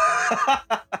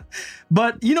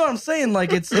 But you know what I'm saying?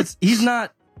 Like it's he's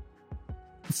not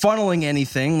funneling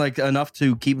anything like enough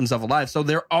to keep himself alive. So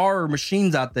there are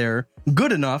machines out there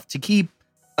good enough to keep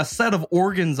a set of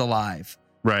organs alive.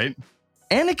 Right.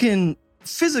 Anakin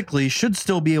physically should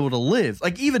still be able to live.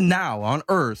 Like even now on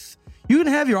Earth, you can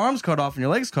have your arms cut off and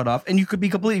your legs cut off, and you could be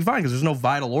completely fine because there's no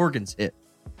vital organs hit.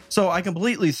 So I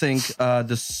completely think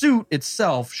the suit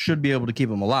itself should be able to keep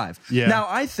him alive. Yeah. Now,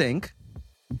 I think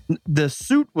the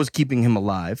suit was keeping him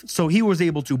alive, so he was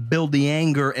able to build the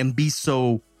anger and be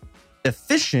so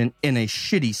efficient in a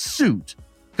shitty suit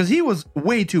because he was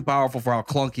way too powerful for how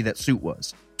clunky that suit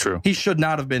was. True. He should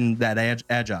not have been that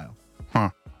agile.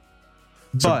 Huh.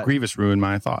 But so Grievous ruined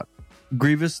my thought.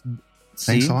 Grievous.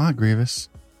 Thanks a lot, Grievous.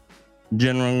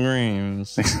 General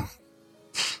Grievous.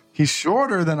 He's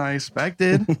shorter than I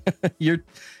expected. You're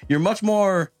much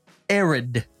more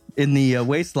arid in the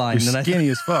waistline. You're skinny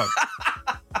as fuck.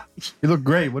 You look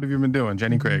great. What have you been doing,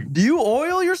 Jenny Craig? Do you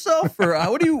oil yourself, or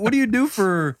what do you do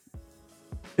for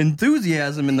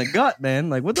enthusiasm in the gut, man?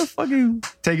 Like, what the fuck are you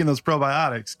taking those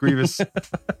probiotics, Grievous?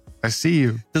 I see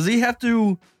you. Does he have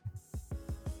to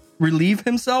relieve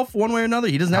himself one way or another?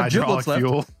 He doesn't have giblets left.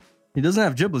 Fuel. He doesn't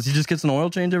have giblets. He just gets an oil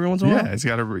change every once in a while? Yeah, he's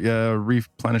got to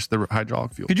replenish the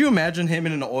hydraulic fuel. Could you imagine him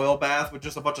in an oil bath with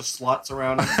just a bunch of sluts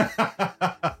around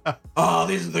him? Oh,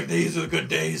 these are the good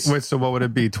days. Wait, so what would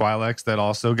it be? Twi'leks that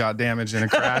also got damaged in a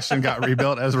crash and got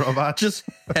rebuilt as robots? Just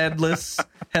headless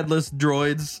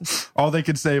droids. All they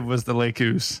could save was the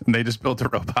Lekus, and they just built a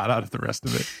robot out of the rest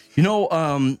of it. You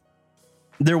know,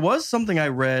 there was something I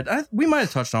read. We might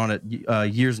have touched on it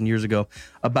years and years ago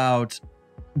about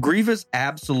Grievous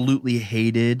absolutely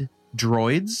hated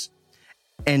droids,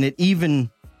 and it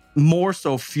even more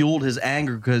so fueled his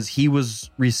anger because he was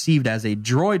received as a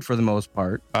droid for the most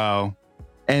part. Oh.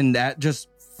 And that just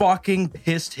fucking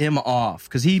pissed him off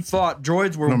because he thought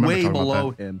droids were way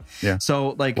below him. Yeah.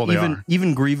 So like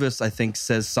even Grievous, I think,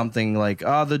 says something like,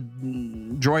 the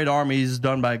droid army is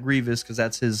done by Grievous because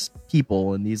that's his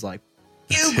people. And he's like,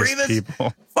 you, His Grievous.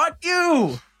 people. Fuck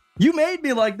you. You made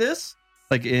me like this.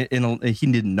 Like he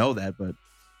didn't know that, but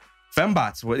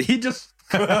fembots. What he just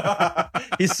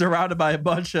he's surrounded by a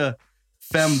bunch of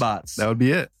fembots. That would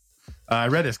be it. I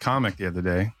read his comic the other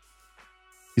day.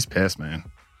 He's pissed, man.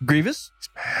 Grievous. He's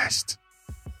pissed.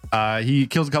 He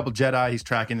kills a couple Jedi. He's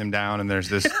tracking them down, and there's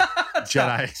this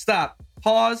Jedi. Stop.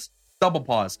 Pause. Double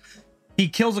pause. He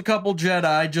kills a couple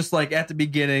Jedi just like at the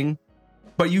beginning,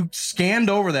 but you scanned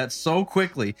over that so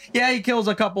quickly. Yeah, he kills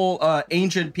a couple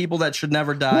ancient people that should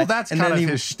never die. Well, that's kind of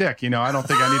his shtick. You know, I don't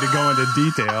think I need to go into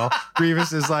detail.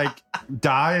 Grievous is like,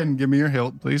 die and give me your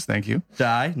hilt, please. Thank you.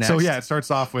 Die. Next. So yeah, it starts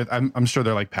off with, I'm sure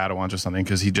they're like Padawans or something,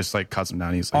 because he just like cuts them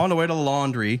down easily. On the way to the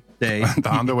laundry day.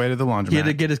 On the way to the laundromat. He had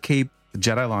to get his cape the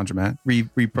Jedi laundromat.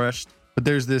 refreshed. But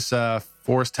there's this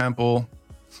forest temple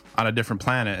on a different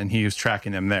planet, and he was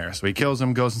tracking them there. So he kills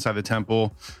them, goes inside the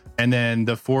temple, and then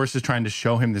the force is trying to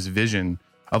show him this vision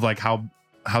of like how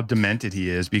demented he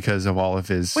is because of all of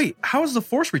his. Wait, how is the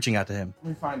force reaching out to him? Let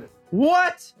me find it.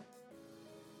 What?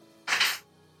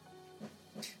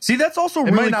 See, that's also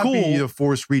It really might not cool. be the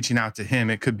force reaching out to him.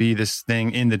 It could be this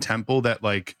thing in the temple that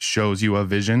like shows you a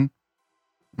vision.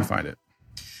 Let me find it.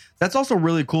 That's also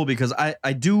really cool because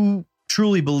I do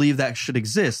truly believe that should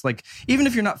exist. Like, even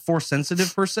if you're not force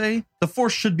sensitive per se, the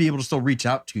force should be able to still reach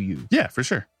out to you. Yeah, for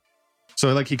sure.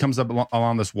 So like he comes up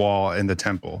along this wall in the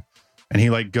temple, and he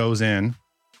like goes in.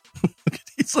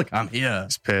 He's like, I'm here.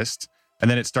 He's pissed, and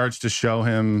then it starts to show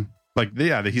him like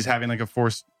that he's having like a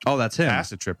force Oh, that's him.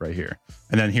 acid trip right here,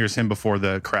 and then here's him before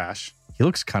the crash. He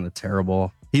looks kind of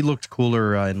terrible. He looked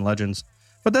cooler in Legends,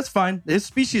 but that's fine. His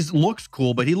species looks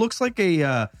cool, but he looks like he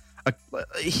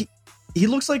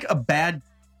looks like a bad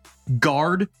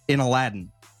guard in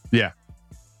Aladdin. Yeah,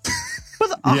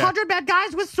 With 100 bad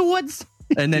guys with swords.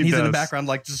 And then He he's in the does. background,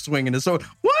 like just swinging his sword.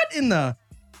 What in the?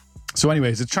 So,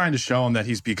 anyways, it's trying to show him that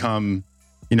he's become,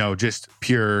 just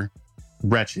pure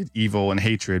wretched evil and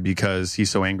hatred because he's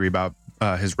so angry about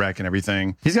his wreck and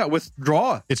everything. He's got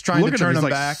withdrawal. It's trying Look to at turn He's him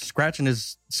like back. scratching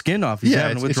his skin off. He's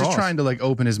having It's withdrawals. just trying to like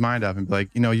open his mind up and be like,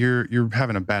 you're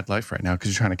having a bad life right now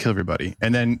because you're trying to kill everybody.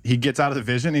 And then he gets out of the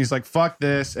vision and he's like, fuck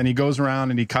this. And he goes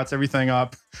around and he cuts everything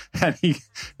up and he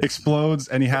explodes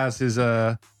and he has his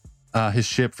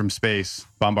ship from space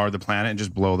bombard the planet and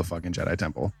just blow the fucking Jedi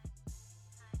temple.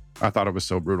 I thought it was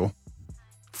so brutal.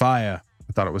 Fire.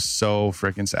 I thought it was so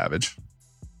freaking savage.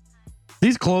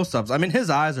 These close-ups. I mean,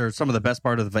 his eyes are some of the best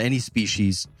part of any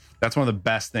species. That's one of the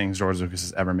best things George Lucas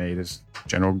has ever made is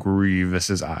General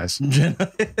Grievous's eyes.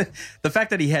 The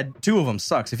fact that he had 2 of them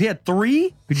sucks. If he had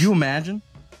 3, could you imagine?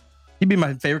 He'd be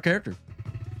my favorite character.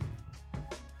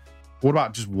 What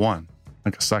about just one?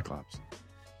 Like a Cyclops?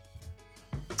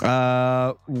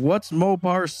 What's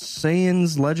Mopar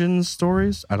Saiyans Legends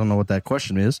stories? I don't know what that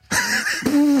question is.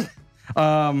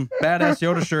 Badass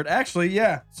Yoda shirt. Actually,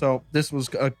 yeah. So this was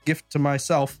a gift to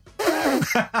myself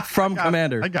from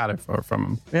Commander. I got it from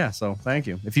him. Yeah, so thank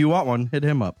you. If you want one, hit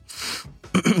him up.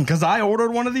 Because I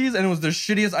ordered one of these and it was the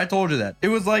shittiest. I told you that. It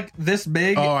was like this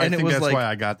big. Oh, I and think it was that's like, why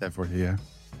I got that for you. Yeah.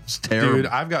 it's terrible. Dude,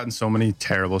 I've gotten so many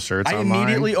terrible shirts I online.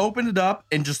 immediately opened it up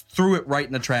and just threw it right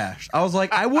in the trash. I was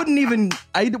like, I wouldn't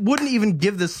even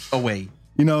give this away.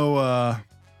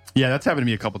 Yeah, that's happened to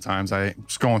me a couple times. I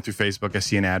was scrolling through Facebook, I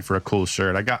see an ad for a cool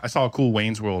shirt. I saw a cool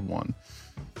Wayne's World one.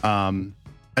 And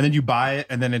then you buy it,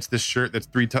 and then it's this shirt that's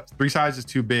three sizes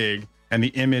too big, and the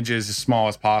image is as small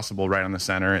as possible right on the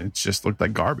center, and it just looked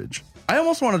like garbage. I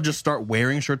almost want to just start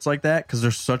wearing shirts like that because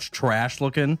they're such trash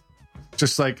looking.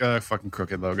 Just like a fucking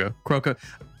crooked logo. Croco.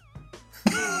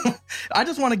 I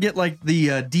just want to get like the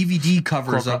DVD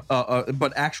covers,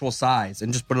 but actual size,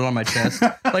 and just put it on my chest,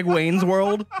 like Wayne's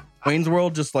World. Wayne's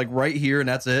World, just like right here, and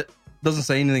that's it. Doesn't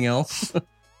say anything else.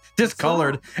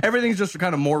 Discolored. Everything's just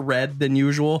kind of more red than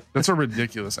usual. That's a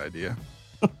ridiculous idea.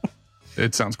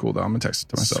 It sounds cool though. I'm gonna text it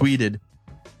to myself. Sweeted.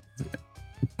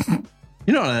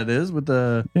 You know what that is with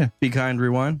the Be Kind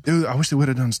Rewind. Dude, I wish they would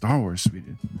have done Star Wars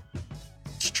Sweeted.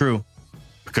 It's true.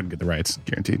 I couldn't get the rights,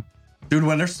 guaranteed. Dude,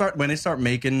 when they start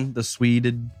making the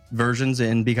sweeted versions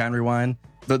in Be Kind Rewind,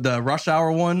 the Rush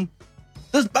Hour one,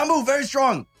 this bamboo very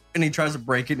strong, and he tries to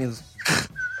break it, and he's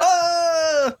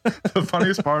ah! The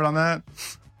funniest part on that,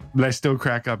 but I still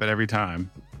crack up at every time.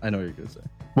 I know what you're gonna say.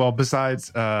 Well, besides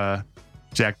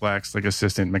Jack Black's like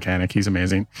assistant mechanic, he's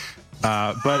amazing.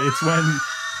 But it's when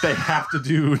they have to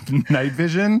do night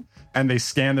vision and they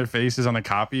scan their faces on the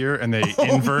copier and they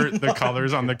invert the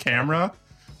colors on the camera.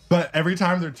 But every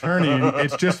time they're turning,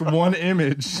 it's just one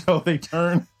image. So they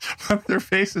turn, but their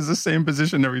face is the same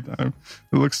position every time.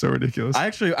 It looks so ridiculous.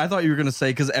 I thought you were gonna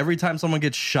say because every time someone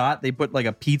gets shot, they put like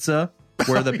a pizza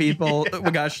where the people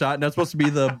got shot, and that's supposed to be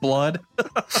the blood.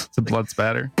 It's a blood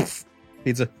spatter.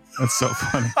 Pizza. That's so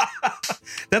funny.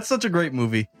 That's such a great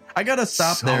movie. I gotta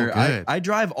stop So there. good. I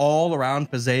drive all around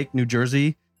Passaic, New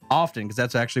Jersey, often because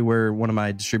that's actually where one of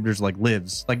my distributors like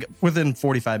lives, like within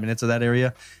 45 minutes of that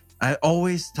area. I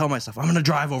always tell myself I'm gonna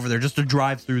drive over there just to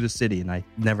drive through the city, and I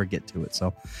never get to it.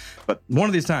 So, but one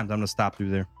of these times I'm gonna stop through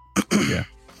there. Yeah.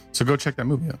 So go check that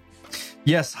movie out.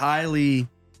 Yes, highly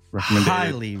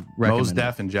recommended. Mos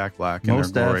Def and Jack Black in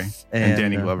Mos their glory. Def And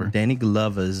Danny Glover. Danny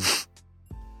Glover's.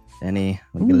 Danny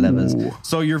Glover's. Ooh.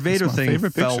 So your Vader That's my thing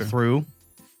favorite fell picture. through.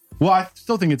 Well, I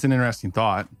still think it's an interesting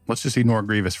thought. Let's just ignore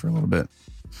Grievous for a little bit.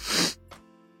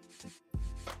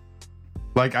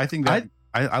 Like, I think that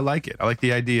I like it. I like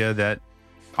the idea that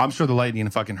I'm sure the lightning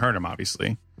fucking hurt him,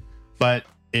 obviously. But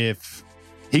if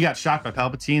he got shot by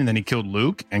Palpatine and then he killed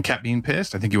Luke and kept being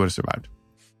pissed, I think he would have survived.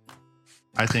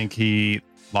 I think he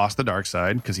lost the dark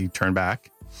side because he turned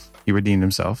back. He redeemed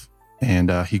himself.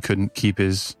 And he couldn't keep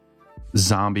his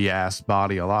zombie-ass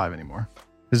body alive anymore.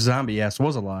 His zombie ass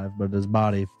was alive, but his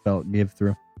body gave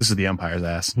through. This is the Empire's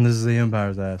ass. This is the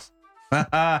Empire's ass.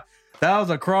 That was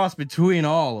a cross between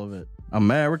all of it.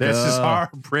 America. This is our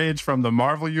bridge from the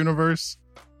Marvel universe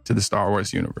to the Star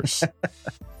Wars universe.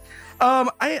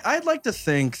 I'd like to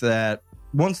think that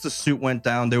once the suit went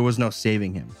down, there was no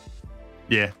saving him.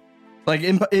 Yeah. Like,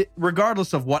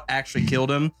 regardless of what actually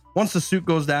killed him, once the suit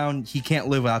goes down, he can't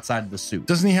live outside of the suit.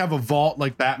 Doesn't he have a vault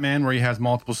like Batman where he has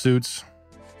multiple suits?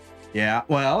 Yeah.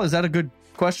 Well, is that a good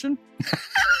question?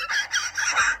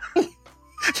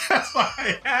 That's why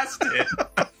I asked it.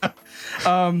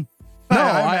 No,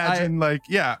 I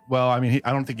imagine well, I mean,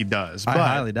 I don't think he does. I But,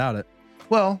 highly doubt it.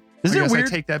 well, Is I it guess weird? I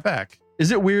take that back.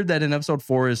 Is it weird that in episode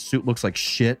 4 his suit looks like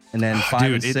shit, and then 5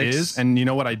 Dude, and 6? it is. And you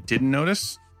know what I didn't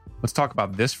notice? Let's talk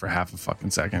about this for half a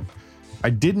fucking second. I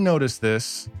didn't notice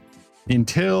this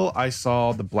until I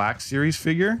saw the Black Series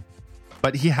figure,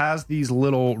 but he has these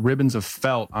little ribbons of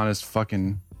felt on his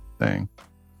fucking thing.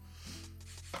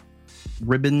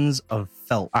 Ribbons of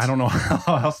felt. I don't know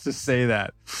how else to say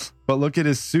that, but look at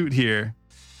his suit here,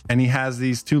 and he has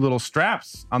these two little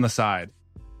straps on the side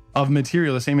of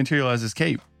material, the same material as his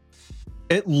cape.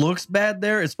 It looks bad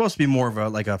there. It's supposed to be more of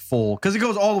a full, because it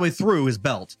goes all the way through his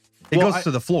belt. It Well, goes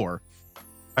to the floor,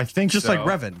 I think just so. like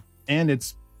Revan. And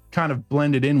it's kind of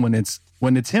blended in when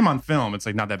it's him on film. It's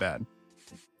like not that bad,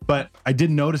 but I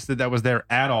didn't notice that was there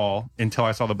at all until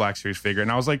I saw the Black Series figure,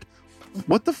 and I was like,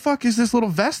 "What the fuck is this little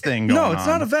vest thing going on?" No, it's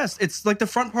not a vest. It's like the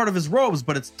front part of his robes,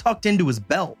 but it's tucked into his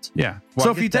belt. Yeah. Well, So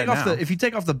I if you get take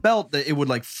that off now. the belt, it would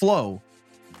like flow.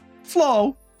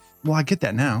 well, I get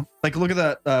that now. Like look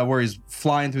at that where he's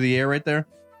flying through the air right there.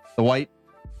 The white.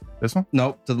 This one.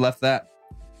 Nope, to the left. That.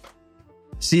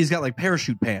 See, he's got like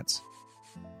parachute pants.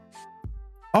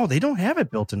 Oh, they don't have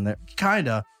it built in there.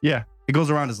 Kinda. Yeah, It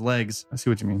goes around his legs. I see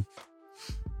what you mean.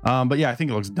 But yeah, I think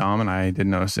it looks dumb, and I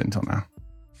didn't notice it until now.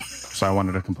 So I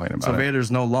wanted to complain about So it. Vader's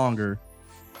no longer.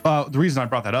 The reason I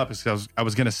brought that up is because I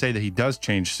was going to say that he does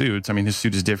change suits. I mean, his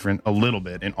suit is different a little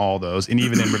bit in all those, and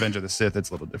even in Revenge of the Sith, it's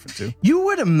a little different too. You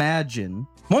would imagine.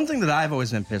 One thing that I've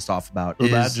always been pissed off about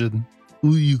is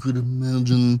you could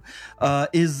imagine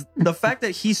is the fact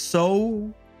that he's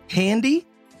so handy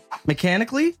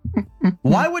mechanically.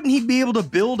 Why wouldn't he be able to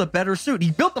build a better suit?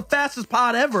 He built the fastest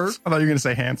pod ever. I thought you were going to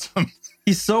say handsome.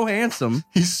 He's so handsome.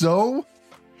 He's so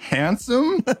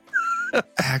handsome.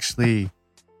 Actually,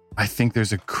 I think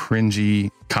there's a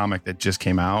cringy comic that just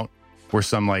came out where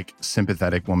some like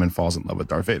sympathetic woman falls in love with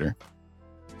Darth Vader.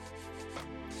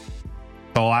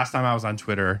 The last time I was on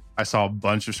Twitter, I saw a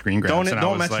bunch of screen grabs. and I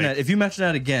Don't was mention like, that. If you mention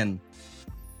that again,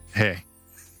 Hey,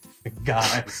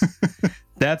 guys,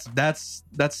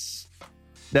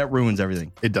 that ruins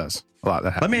everything. it does a lot.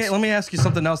 That happens. Let me ask you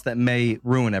something else that may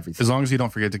ruin everything. As long as you don't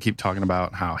forget to keep talking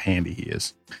about how handy he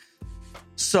is.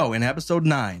 So in episode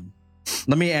 9,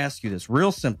 let me ask you this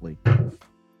real simply.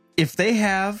 If they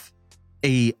have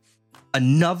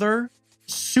another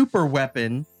super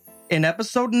weapon in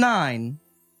episode 9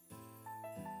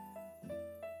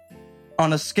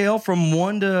 on a scale from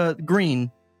 1 to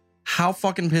green, how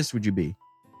fucking pissed would you be?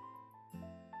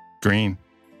 Green.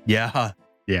 Yeah.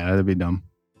 Yeah, that'd be dumb.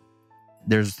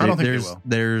 There's I don't think they will.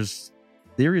 There's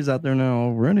theories out there now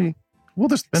already. Well,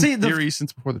 there's been See, theories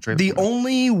since before the trailer. The came out.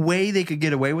 only way they could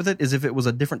get away with it is if it was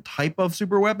a different type of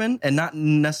super weapon and not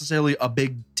necessarily a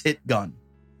big tit gun.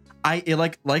 Like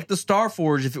the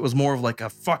Starforge, if it was more of like a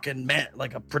fucking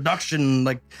like a production,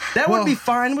 like that would be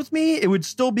fine with me. It would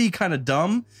still be kind of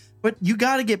dumb, but you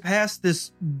got to get past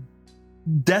this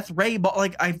death ray. But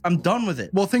like I'm done with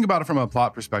it. Well, think about it from a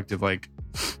plot perspective. Like,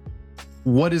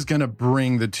 what is going to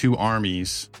bring the two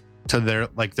armies to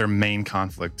their main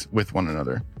conflict with one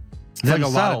another. Like a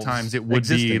lot of times it would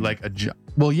be like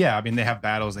well, yeah, I mean they have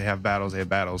battles,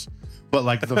 but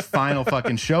like the final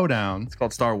fucking showdown. It's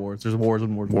called Star Wars. There's wars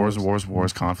and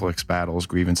wars, conflicts, battles,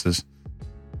 grievances.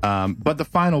 But the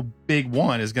final big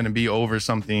one is going to be over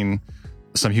some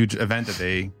huge event that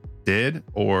they did,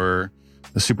 or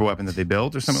the super weapon that they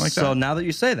built, or something like that. So now that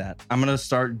you say that, I'm going to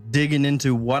start digging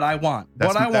into what I want.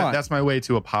 That's my way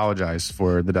to apologize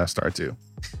for the Death Star too.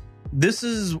 This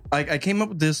is I came up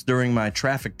with this during my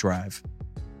traffic drive.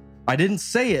 I didn't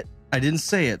say it.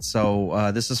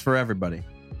 So this is for everybody.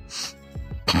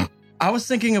 I was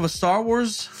thinking of a Star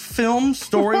Wars film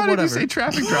story. Why whatever. Did you say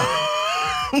traffic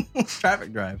drive?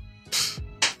 Traffic drive.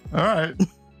 All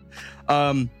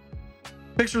right.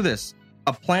 Picture this: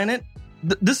 a planet.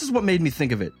 This is what made me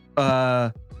think of it.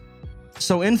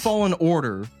 So in Fallen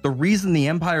Order, the reason the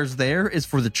Empire's there is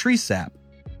for the tree sap.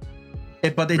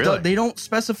 But they don't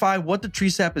specify what the tree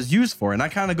sap is used for. And I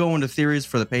kind of go into theories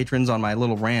for the patrons on my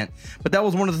little rant. But that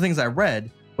was one of the things I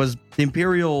read was the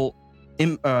Imperial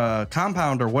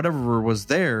compound or whatever was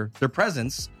there. Their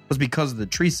presence was because of the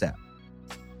tree sap.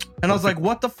 And I was like,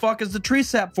 what the fuck is the tree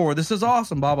sap for? This is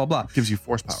awesome, blah, blah, blah. Gives you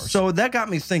force powers. So that got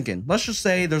me thinking. Let's just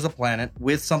say there's a planet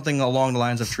with something along the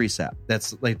lines of tree sap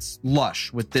that's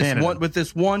lush with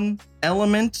this one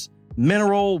element,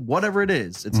 mineral, whatever it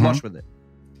is. It's lush with it.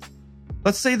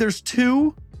 Let's say there's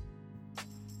two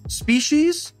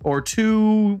species or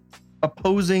two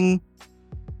opposing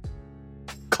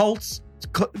cultures,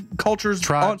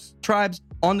 tribes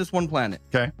on this one planet.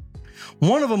 Okay.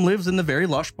 One of them lives in the very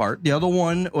lush part. The other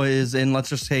one is in, let's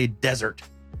just say, desert.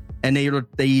 And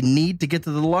they need to get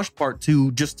to the lush part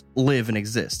to just live and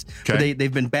exist. Okay. But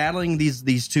they've been battling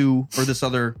these two or this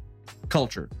other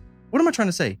culture. What am I trying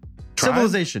to say? Tribe?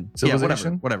 Civilization. Yeah,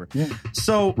 whatever. Yeah.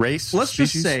 So race. Let's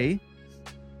species? just say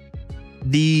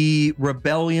the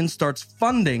rebellion starts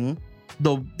funding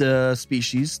the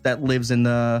species that lives in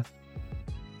the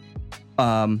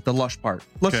lush part.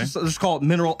 Let's just call it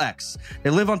Mineral X. They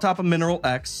live on top of Mineral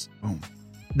X. Boom.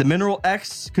 The Mineral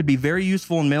X could be very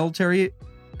useful in military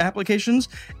applications,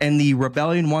 and the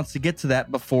rebellion wants to get to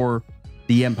that before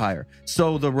the Empire.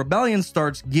 So the rebellion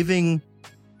starts giving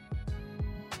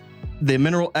the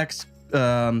Mineral X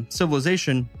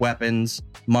civilization weapons,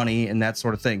 money, and that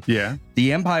sort of thing. Yeah.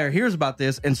 The Empire hears about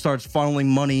this and starts funneling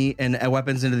money and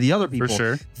weapons into the other people. For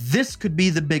sure. This could be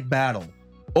the big battle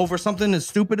over something as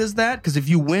stupid as that, because if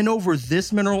you win over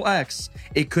this Mineral X,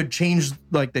 it could change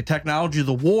like the technology of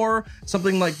the war,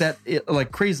 something like that,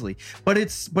 like crazily. But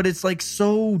it's like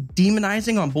so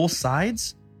demonizing on both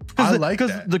sides. I like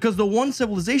that. Because the one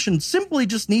civilization simply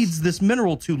just needs this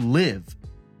mineral to live.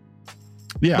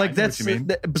 Yeah, like that's what you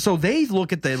mean. So they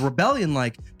look at the rebellion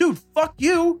like, dude, fuck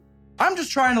you. I'm just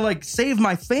trying to like save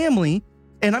my family,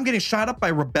 and I'm getting shot up by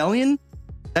rebellion,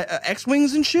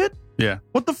 X-wings and shit. Yeah.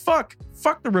 What the fuck?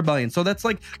 Fuck the rebellion. So that's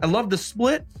like, I love the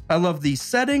split. I love the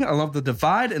setting. I love the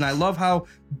divide, and I love how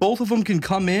both of them can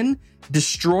come in,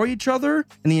 destroy each other,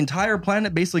 and the entire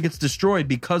planet basically gets destroyed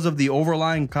because of the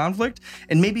overlying conflict.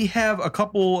 And maybe have a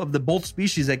couple of the both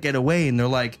species that get away, and they're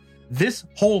like, this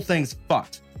whole thing's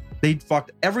fucked. They fucked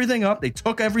everything up. They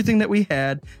took everything that we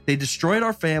had. They destroyed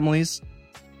our families.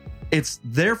 It's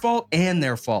their fault and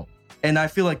their fault. And I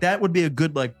feel like that would be a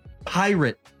good like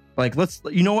pirate. Like,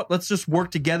 you know what? Let's just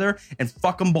work together and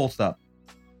fuck them both up.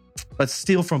 Let's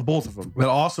steal from both of them. But it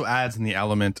also adds in the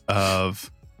element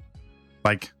of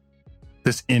like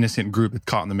this innocent group that's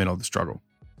caught in the middle of the struggle.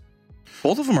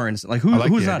 Both of them are innocent. Like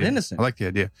who's not innocent? I like the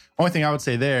idea. Only thing I would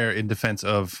say there in defense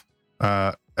of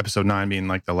Episode 9 being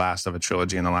like the last of a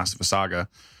trilogy and the last of a saga,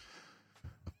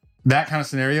 that kind of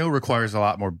scenario requires a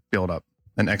lot more build up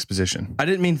and exposition. I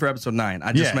didn't mean for Episode 9.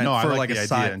 I just meant for like a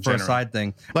side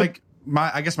thing. Like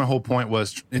I guess my whole point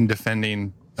was in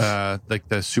defending like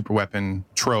the super weapon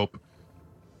trope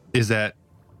is that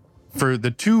for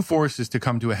the two forces to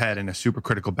come to a head in a super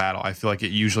critical battle, I feel like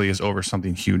it usually is over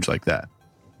something huge like that.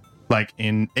 Like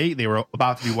in 8, they were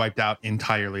about to be wiped out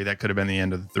entirely. That could have been the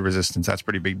end of the Resistance. That's a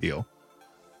pretty big deal.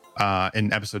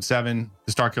 In Episode 7,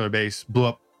 the Starkiller base blew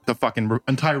up the fucking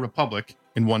entire Republic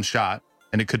in one shot,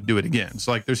 and it could do it again.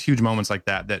 So like, there's huge moments like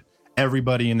that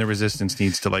everybody in the Resistance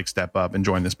needs to like step up and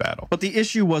join this battle. But the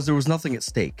issue was there was nothing at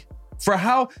stake. It's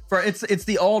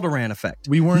the Alderaan effect.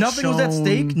 Nothing was at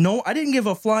stake. No, I didn't give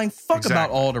a flying fuck about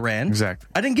Alderaan. Exactly.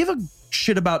 I didn't give a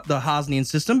shit about the Hosnian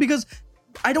system because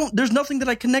there's nothing that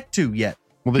I connect to yet.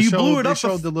 Well, they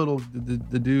showed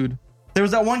the dude. There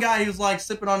was that one guy who was like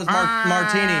sipping on his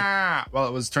martini. Well,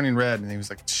 it was turning red, and he was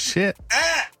like, "Shit,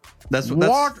 that's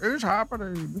what is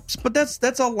happening?" But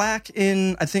that's a lack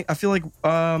in. I feel like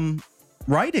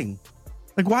writing.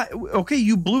 Like, why? Okay,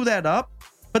 you blew that up,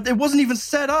 but it wasn't even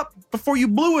set up before you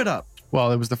blew it up.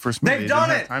 Well, it was the first movie. They've They didn't done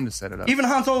have it. time to set it up. Even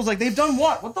Han Solo's like, they've done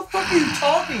what? What the fuck are you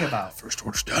talking about? First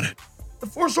Order's done it. The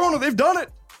Force Order, they've done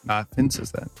it. Finn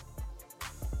says that.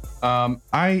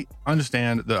 I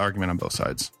understand the argument on both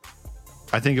sides.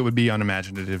 I think it would be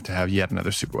unimaginative to have yet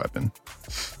another super weapon.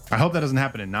 I hope that doesn't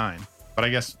happen in 9, but I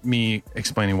guess me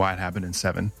explaining why it happened in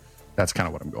 7, that's kind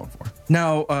of what I'm going for.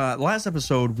 Now, last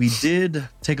episode, we did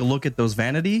take a look at those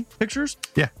vanity pictures.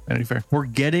 Yeah, Vanity Fair. We're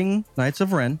getting Knights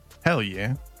of Ren. Hell yeah.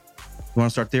 You want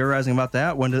to start theorizing about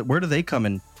that? Where do they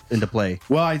come into play?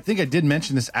 Well, I think I did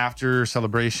mention this after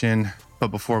Celebration, but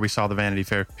before we saw the Vanity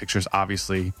Fair pictures,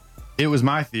 obviously, it was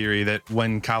my theory that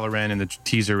when Kylo Ren in the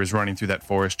teaser is running through that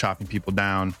forest, chopping people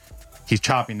down, he's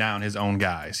chopping down his own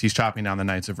guys. He's chopping down the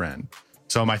Knights of Ren.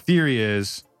 So my theory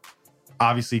is,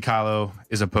 obviously, Kylo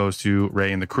is opposed to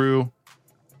Rey and the crew,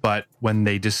 but when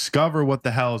they discover what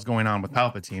the hell is going on with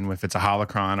Palpatine, if it's a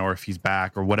holocron or if he's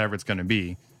back or whatever it's going to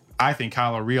be, I think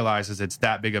Kylo realizes it's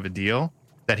that big of a deal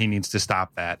that he needs to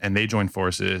stop that, and they join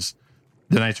forces.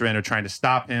 The Knights of Ren are trying to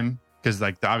stop him because,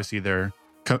 like, obviously they're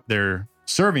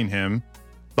serving him,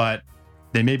 but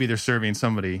they're serving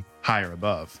somebody higher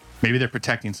above. Maybe they're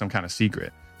protecting some kind of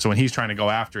secret. So when he's trying to go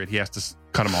after it, he has to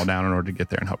cut them all down in order to get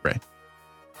there and help Rey.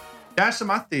 That's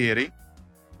my theory.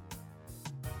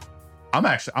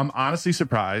 I'm honestly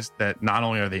surprised that not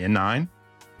only are they in 9,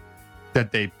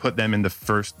 that they put them in the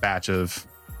first batch of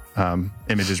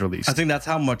images released. I think that's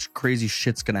how much crazy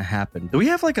shit's going to happen. Do we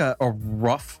have like a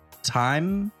rough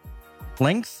time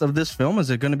length of this film? Is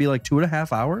it going to be like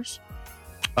 2.5 hours?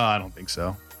 I don't think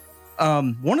so.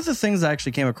 One of the things I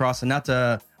actually came across, and not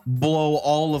to blow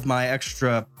all of my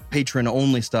extra patron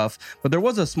only stuff, but there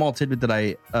was a small tidbit that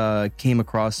I came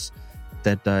across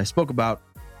that I spoke about.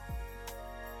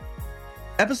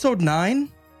 Episode 9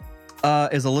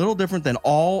 is a little different than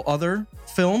all other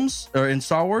films or in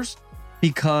Star Wars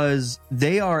because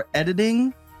they are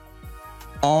editing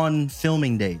on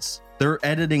filming days. They're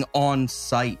editing on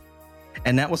site.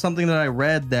 And that was something that I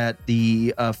read that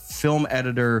the film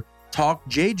editor talked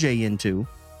JJ into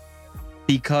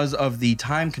because of the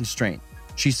time constraint.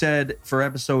 She said for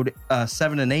episode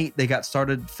 7 and 8, they got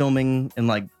started filming in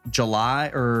like July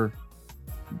or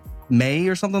May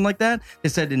or something like that. They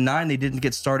said in 9, they didn't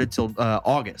get started till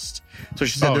August. So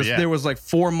she said there was like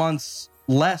 4 months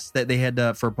less that they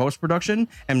had for post-production.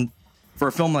 And for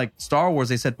a film like Star Wars,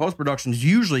 they said post-production is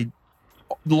usually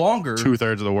longer.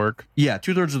 2/3 of the work. Yeah,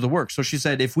 2/3 of the work. So she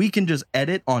said if we can just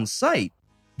edit on site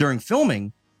during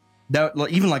filming, that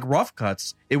even like rough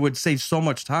cuts, it would save so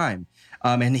much time.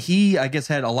 And he, I guess,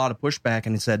 had a lot of pushback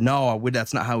and he said, no,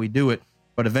 that's not how we do it.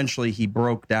 But eventually he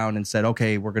broke down and said,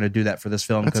 okay, we're going to do that for this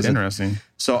film. That's interesting.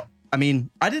 So, I mean,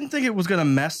 I didn't think it was going to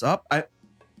mess up. Let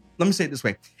me say it this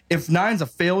way. If 9's a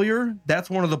failure, that's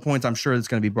one of the points I'm sure it's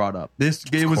going to be brought up.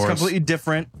 It was completely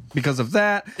different because of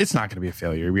that. It's not going to be a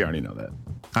failure. We already know that.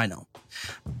 I know.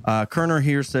 Kerner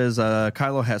here says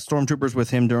Kylo has stormtroopers with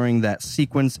him during that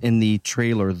sequence in the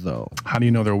trailer, though. How do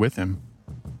you know they're with him?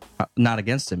 Not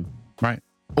against him. Right.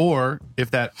 Or if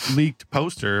that leaked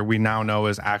poster we now know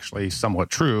is actually somewhat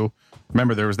true,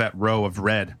 remember there was that row of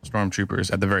red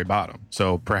stormtroopers at the very bottom.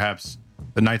 So perhaps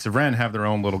the Knights of Ren have their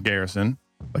own little garrison,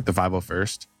 like the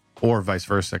 501st, or vice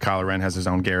versa. Kylo Ren has his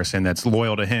own garrison that's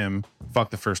loyal to him.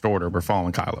 Fuck the First Order. We're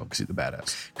following Kylo because he's the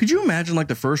badass. Could you imagine like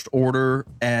the First Order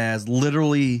as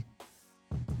literally...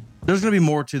 There's going to be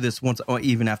more to this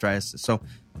even after I ask this. So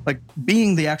like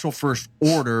being the actual First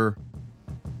Order...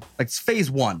 Like it's phase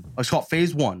 1. Let's call it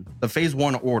phase 1. The phase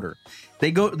 1 order.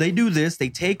 They do this, they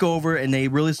take over, and they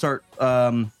really start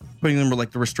putting them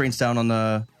like the restraints down on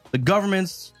the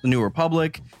governments, the New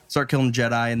Republic, start killing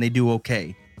Jedi, and they do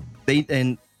okay.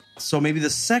 So maybe the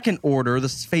second order,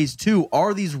 this phase 2,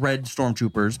 are these red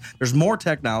stormtroopers. There's more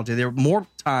technology, there's more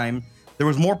time, there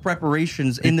was more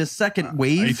preparations in this second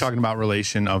wave. Are you talking about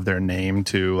relation of their name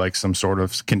to like some sort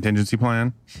of contingency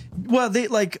plan? Well, they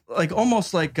like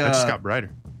almost like I just got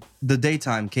brighter. The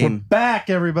daytime came. We're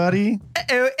back, everybody.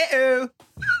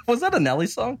 Was that a Nelly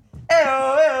song?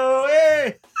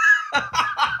 Hey.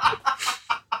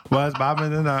 Was Bob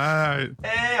in the night?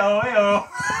 Hey.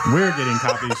 We're getting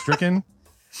copy stricken.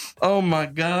 Oh my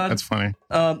god, that's funny.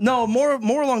 No, more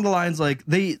along the lines like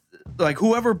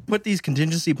whoever put these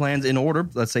contingency plans in order.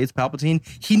 Let's say it's Palpatine.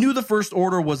 He knew the First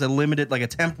Order was a limited, like a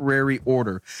temporary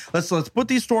order. Let's put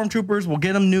these stormtroopers. We'll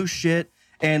get them new shit.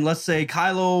 And let's say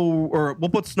Kylo, or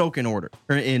we'll put Snoke in order,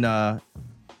 or in power.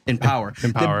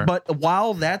 In power. But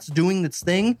while that's doing its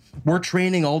thing, we're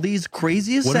training all these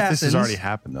crazy assassins. What if this has already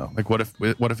happened though? Like, what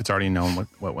if it's already known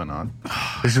what went on?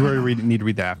 This is where we need to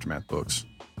read the Aftermath books.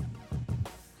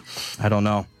 I don't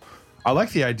know. I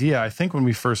like the idea. I think when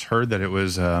we first heard that it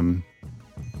was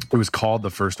called the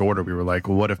First Order, we were like,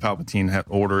 well, what if Palpatine had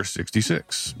Order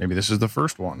 66? Maybe this is the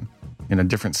first one in a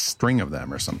different string of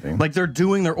them or something. Like they're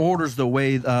doing their orders the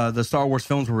way the Star Wars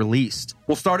films were released.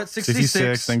 We'll start at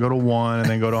 66. Then go to 1, and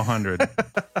then go to 100,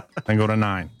 then go to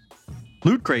 9.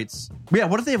 Loot crates. Yeah,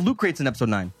 what if they have loot crates in episode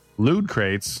 9? Loot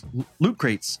crates. Loot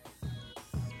crates.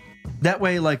 That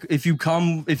way, like if you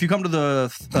come to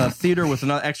the theater with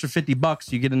another extra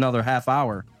 $50, you get another half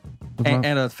hour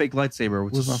and a fake lightsaber.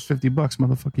 Which It was is about $50,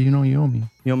 motherfucker. You know you owe me.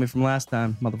 you owe me from last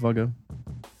time, motherfucker.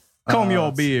 Comb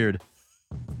your beard.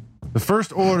 The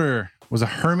First Order was a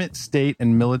hermit state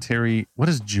and military. What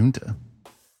is junta?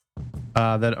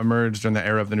 That emerged during the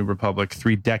era of the New Republic,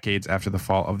 3 decades after the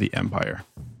fall of the Empire.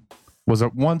 Was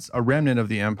once a remnant of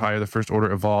the Empire, the First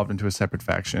Order evolved into a separate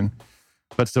faction,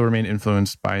 but still remained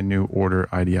influenced by New Order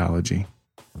ideology.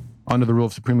 Under the rule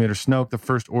of Supreme Leader Snoke, the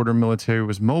First Order military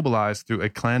was mobilized through a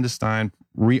clandestine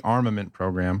rearmament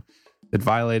program that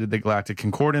violated the Galactic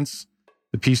Concordance,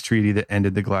 the peace treaty that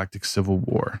ended the Galactic Civil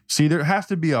War. See, there has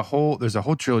to be there's a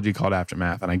whole trilogy called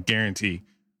Aftermath, and I guarantee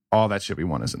all that shit we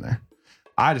want is in there.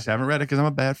 I just haven't read it because I'm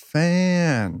a bad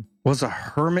fan. Was a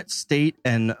hermit state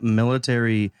and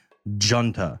military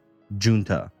junta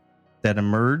that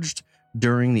emerged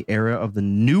during the era of the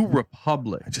New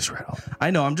Republic. I just read all that.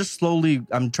 I know. I'm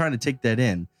trying to take that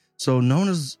in. So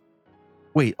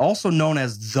also known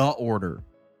as the Order.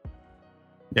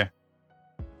 Yeah.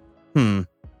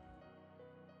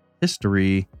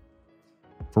 History.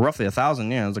 For roughly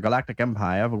 1,000 years, the Galactic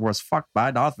Empire was fucked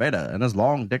by Darth Vader and his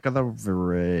long dick of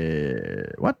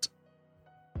the... What?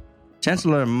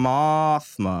 Chancellor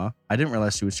Mothma. I didn't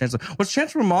realize she was Chancellor. Was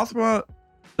Chancellor Mothma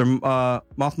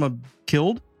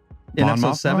killed in Mon episode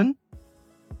Mothma? 7?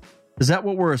 Is that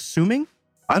what we're assuming?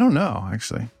 I don't know,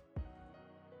 actually.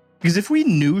 Because if we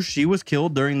knew she was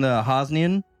killed during the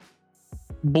Hosnian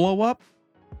blow up,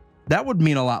 that would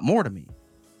mean a lot more to me.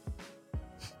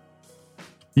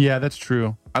 Yeah, that's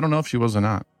true. I don't know if she was or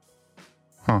not.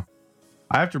 Huh.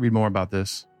 I have to read more about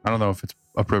this. I don't know if it's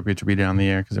appropriate to read it on the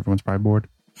air because everyone's probably bored.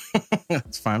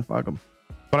 That's fine. Fuck them.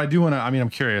 But I do want to, I'm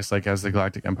curious, like as the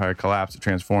Galactic Empire collapsed, it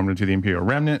transformed into the Imperial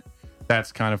Remnant.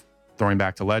 That's kind of throwing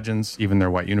back to Legends. Even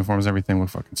their white uniforms, everything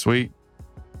was fucking sweet.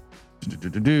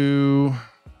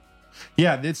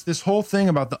 Yeah, it's this whole thing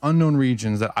about the unknown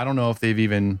regions that I don't know if they've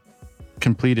even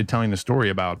completed telling the story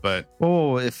about, but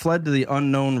it fled to the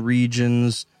unknown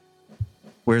regions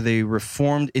where they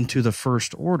reformed into the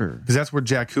First Order. because that's where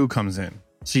Jakku comes in.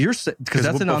 So you're because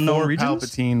that's an unknown region.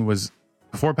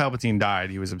 Before Palpatine died,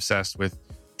 he was obsessed with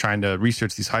trying to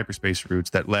research these hyperspace routes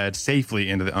that led safely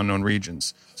into the unknown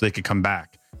regions so they could come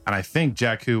back. And I think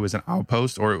Jakku was an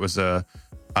outpost, or it was a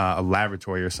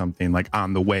laboratory or something, like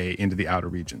on the way into the outer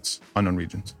regions, unknown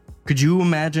regions. Could you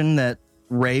imagine that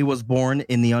Rey was born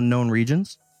in the unknown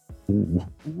regions?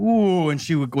 Ooh, and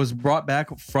she was brought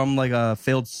back from like a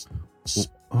failed.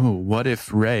 Oh, what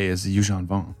if Rey is Yuuzhan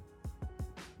Vong?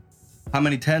 How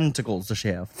many tentacles does she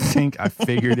have? I think I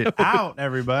figured it out,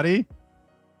 everybody.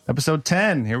 Episode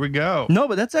 10. Here we go. No,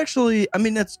 but that's actually,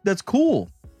 that's cool.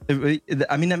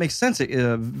 That makes sense.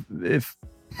 If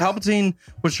Palpatine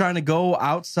was trying to go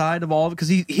outside of all of it, because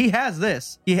he has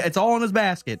this. It's all in his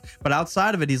basket. But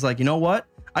outside of it, he's like, you know what?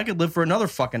 I could live for another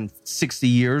fucking 60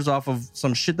 years off of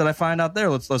some shit that I find out there.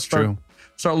 Let's start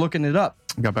looking it up.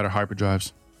 Got better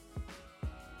hyperdrives.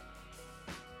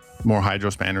 More hydro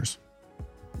spanners.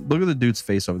 Look at the dude's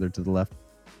face over there to the left.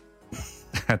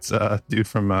 That's a dude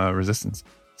from Resistance.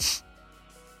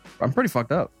 I'm pretty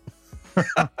fucked up.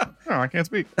 Oh, I can't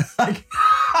speak.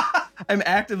 I'm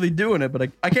actively doing it,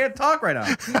 but I can't talk right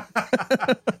now.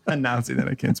 Announcing that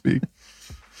I can't speak.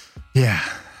 Yeah,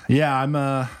 I'm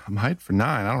hyped for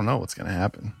 9. I don't know what's gonna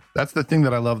happen. That's the thing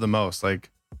that I love the most. Like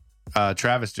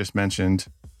Travis just mentioned,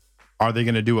 are they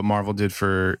gonna do what Marvel did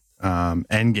for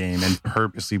Endgame and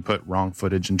purposely put wrong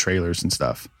footage in trailers and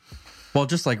stuff? Well,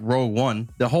 just like Rogue One,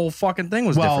 the whole fucking thing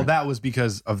was different. That was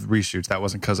because of reshoots. That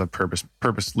wasn't because of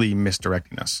purposely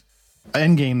misdirecting us.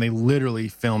 Endgame, they literally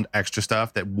filmed extra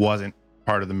stuff that wasn't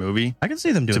part of the movie. I can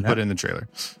see them doing to put in the trailer.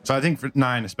 So I think for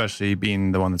 9, especially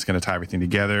being the one that's going to tie everything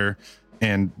together,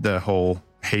 and the whole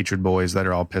hatred boys that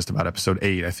are all pissed about episode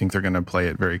 8, I think they're going to play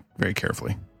it very, very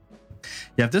carefully.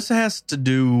 Yeah, if this has to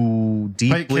do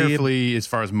deeply, Play it carefully as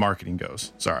far as marketing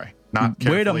goes. Sorry, not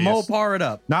carefully. Way to Mopar it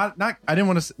up. Not. I didn't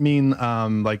want to mean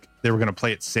like they were going to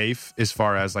play it safe as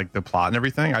far as like the plot and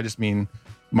everything. I just mean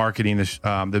marketing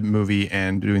the movie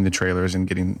and doing the trailers and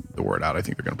getting the word out. I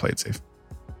think they're going to play it safe.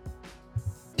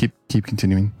 Keep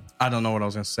continuing. I don't know what I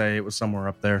was going to say. It was somewhere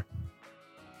up there.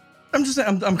 I'm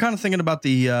kind of thinking about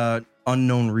the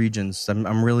unknown regions.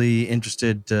 I'm really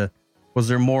interested to. Was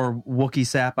there more Wookiee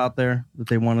sap out there that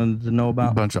they wanted to know A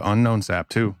about? bunch of unknown sap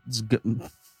too. It's good.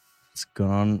 It's good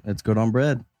on. It's good on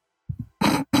bread.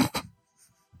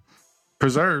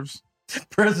 Preserves.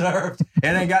 Preserved. It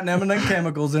ain't got none of them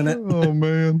chemicals in it. Oh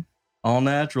man. All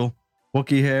natural.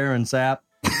 Wookiee hair and sap.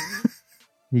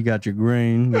 You got your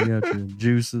grain. You got your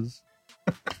juices.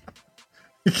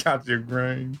 You got your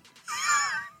grain.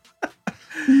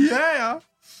 Yeah.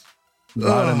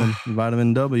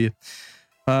 Vitamin W.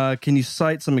 Can you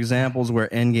cite some examples where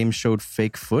Endgame showed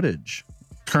fake footage?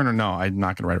 Kerner, no, I'm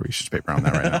not going to write a research paper on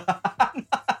that right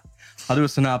now. I'll do a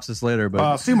synopsis later,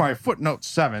 but See my footnote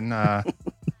 7. no,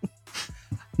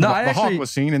 The I Hulk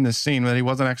was seen in this scene that he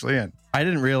wasn't actually in. I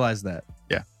didn't realize that.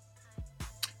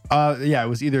 Yeah, it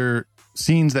was either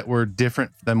scenes that were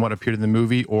different than what appeared in the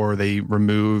movie, or they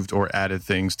removed or added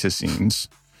things to scenes.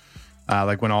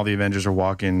 Like when all the Avengers are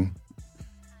walking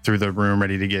through the room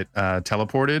ready to get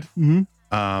teleported. Mm-hmm.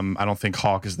 I don't think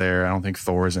Hulk is there. I don't think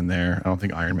Thor is in there. I don't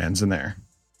think Iron Man's in there.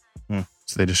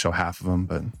 So they just show half of them,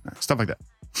 but stuff like that.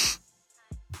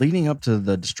 Leading up to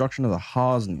the destruction of the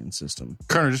Hosnian system.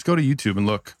 Kerner, just go to YouTube and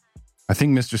look. I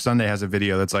think Mr. Sunday has a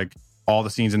video that's like all the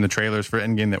scenes in the trailers for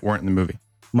Endgame that weren't in the movie.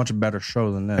 Much better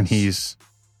show than this.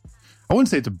 And I wouldn't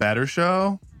say it's a better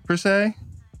show per se.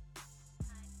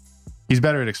 He's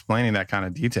better at explaining that kind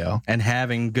of detail. and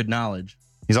having good knowledge.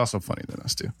 He's also funnier than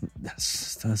us too.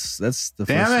 That's the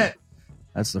Damn first, it.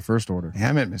 That's the first order.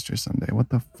 Damn it, Mr. Sunday. What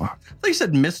the fuck? I thought you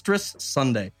said Mistress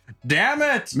Sunday. Damn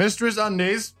it, Mistress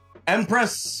Undays.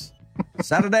 Empress.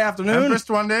 Saturday afternoon. Empress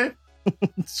one day.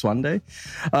 Sunday.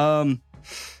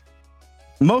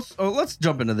 Let's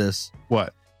jump into this.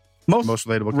 What? Most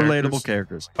relatable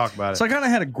characters. Talk about it. So I kind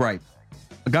of had a gripe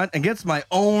against my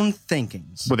own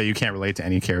thinkings. Well, that you can't relate to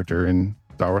any character in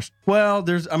Star Wars. Well, I'm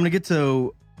going to get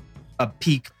to a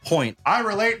peak point. I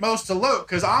relate most to Luke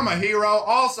because I'm a hero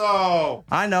also.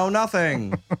 I know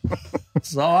nothing.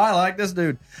 So I like this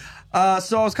dude.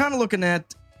 So I was kind of looking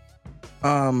at,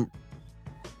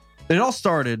 it all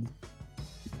started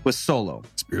with Solo.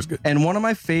 Spear's good. And one of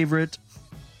my favorite,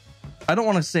 I don't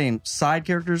want to say side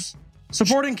characters,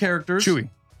 supporting characters. Chewie.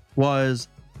 Was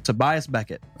Tobias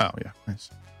Beckett. Oh, yeah. Nice.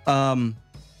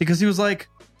 Because he was like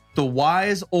the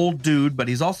wise old dude, but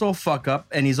he's also a fuck up,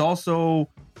 and he's also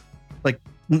like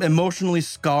emotionally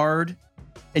scarred,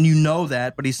 and you know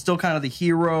that, but he's still kind of the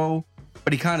hero,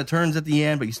 but he kind of turns at the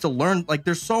end, but you still learn, like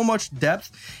there's so much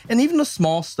depth, and even the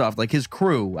small stuff, like his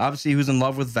crew, obviously he was in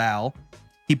love with Val.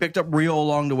 He picked up Rio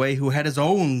along the way, who had his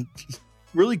own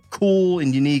really cool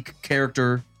and unique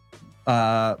character,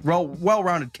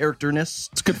 well-rounded characterness.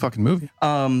 It's a good fucking movie.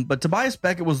 But Tobias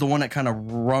Beckett was the one that kind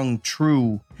of rung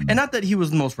true. And not that he was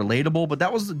the most relatable, but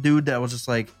that was the dude that was just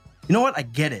like, you know what? I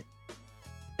get it.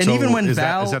 And So even when is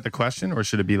Val... is that the question, or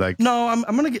should it be like... No, I'm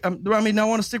going to get... I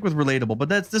want to stick with relatable, but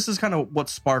this is kind of what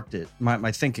sparked it,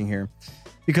 my thinking here.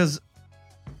 Because,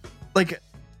 like,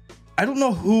 I don't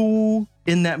know who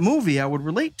in that movie I would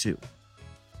relate to.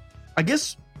 I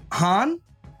guess Han...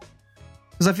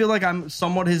 Because I feel like I'm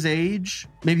somewhat his age.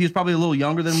 Maybe he's probably a little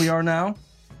younger than we are now.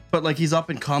 But like he's up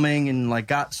and coming and like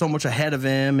got so much ahead of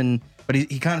him. But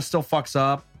he kind of still fucks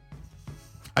up.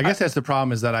 I guess that's the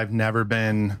problem, is that I've never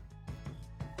been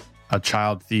a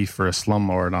child thief or a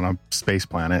slumlord on a space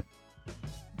planet.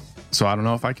 So I don't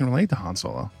know if I can relate to Han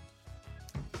Solo.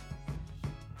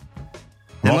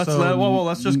 And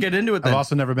let's just get into it then. I've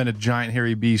also never been a giant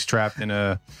hairy beast trapped in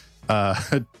a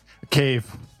cave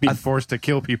being forced to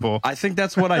kill people. I think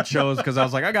that's what I chose because I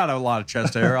was like, I got a lot of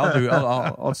chest hair.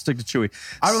 I'll stick to Chewie.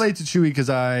 I relate to Chewie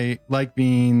because I like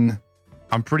I'm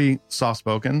pretty soft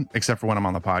spoken, except for when I'm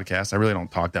on the podcast. I really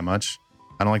don't talk that much.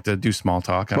 I don't like to do small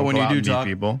talk. I don't when go you out do and meet talk-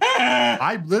 people.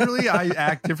 I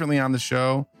act differently on the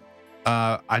show.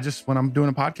 When I'm doing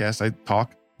a podcast, I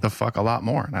talk the fuck a lot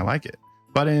more, and I like it.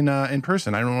 But in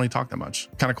person, I don't really talk that much.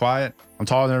 Kind of quiet. I'm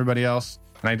taller than everybody else,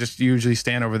 and I just usually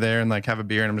stand over there and like have a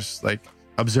beer, and I'm just like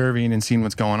observing and seeing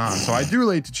what's going on. So I do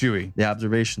relate to Chewie. The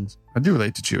observations. I do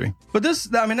relate to Chewie. But that's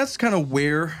kind of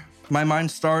where my mind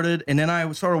started. And then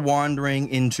I started wandering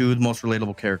into the most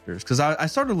relatable characters. Because I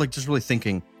started like just really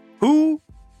thinking, who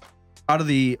out of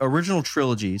the original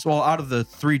trilogies, well, out of the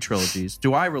 3 trilogies,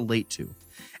 do I relate to?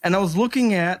 And I was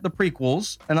looking at the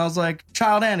prequels and I was like,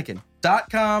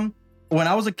 ChildAnakin.com. When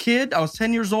I was a kid, I was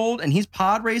 10 years old and he's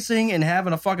pod racing and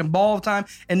having a fucking ball of time.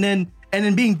 And then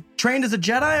being trained as a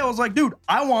Jedi, I was like, dude,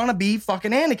 I want to be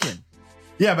fucking Anakin.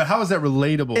 Yeah, but how is that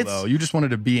relatable, though? You just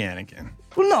wanted to be Anakin.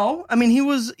 Well, no. I mean,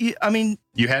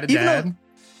 you had a dad.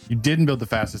 You didn't build the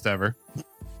fastest ever.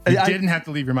 You didn't have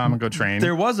to leave your mom and go train.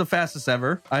 There was a fastest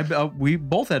ever. We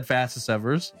both had fastest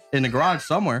evers in the garage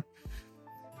somewhere.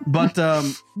 But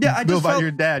yeah, I Bill, just about felt,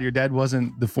 your dad. Your dad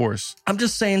wasn't the Force. I'm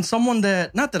just saying someone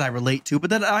that not that I relate to, but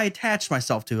that I attach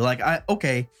myself to. Like I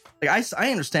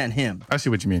understand him, I see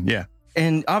what you mean. Yeah.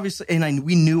 and obviously,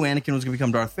 we knew Anakin was going to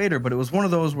become Darth Vader, but it was one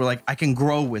of those where like I can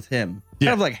grow with him, Yeah.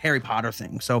 kind of like Harry Potter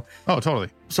thing. So Oh, totally.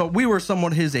 we were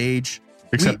somewhat his age.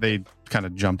 Except they kind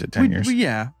of jumped it 10 years.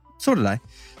 Yeah, so did I.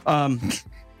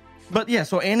 But yeah,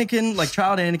 so Anakin, like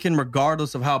child Anakin,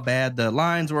 regardless of how bad the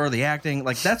lines were, the acting,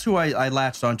 like that's who I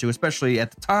latched onto, especially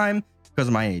at the time because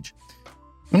of my age.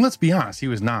 And let's be honest, he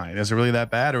was 9. Is it really that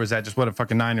bad, or is that just what a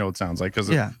fucking 9-year-old sounds like? Because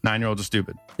Yeah. 9-year-olds are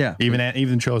stupid. Yeah, Even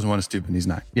the chosen one is stupid. He's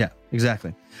 9. yeah,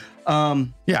 exactly. Yeah,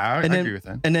 I then, agree with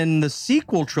that. And then the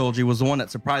sequel trilogy was the one that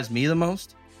surprised me the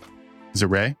most. Is it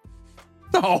Ray?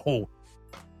 No,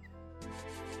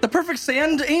 the perfect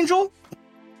sand angel.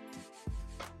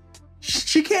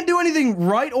 She can't do anything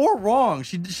right or wrong.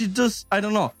 She just, I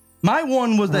don't know. My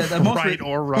one was the most Right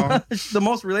or wrong? the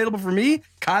most relatable for me,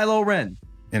 Kylo Ren,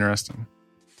 Interesting.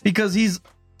 because he's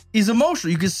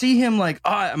emotional. You can see him like,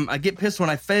 I get pissed when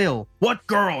I fail. What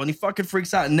girl? And he fucking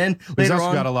freaks out. And then He's later also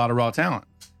on, got a lot of raw talent.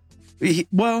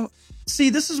 well, see,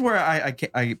 this is where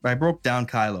I broke down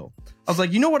Kylo. I was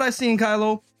like, you know what I see in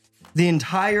Kylo? The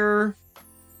entire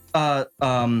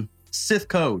Sith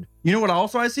code. You know what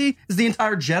also I see is the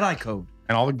entire Jedi code.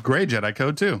 And all the gray Jedi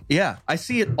code, too. Yeah, I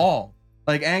see it all.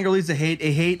 Like anger leads to hate. I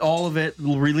hate all of it.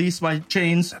 Release my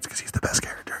chains. That's because he's the best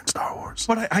character in Star Wars.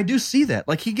 But I do see that.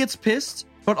 Like he gets pissed,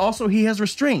 but also he has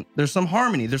restraint. There's some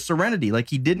harmony. There's serenity. Like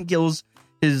he didn't kill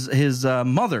his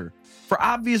mother for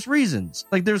obvious reasons.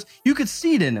 Like you could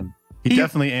see it in him. He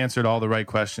definitely answered all the right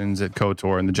questions at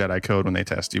KOTOR and the Jedi Code when they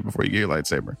test you before you get your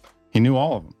lightsaber. He knew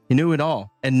all of them. He knew it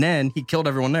all. And then he killed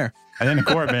everyone there. And then in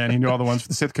Court, man, he knew all the ones for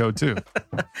the Sith Code, too.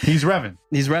 He's Revan.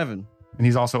 He's Revan. And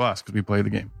he's also us because we play the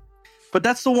game. But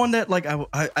that's the one that like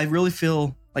I really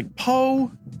feel like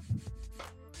Poe.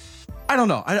 I don't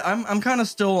know. I'm kind of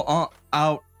still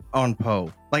out on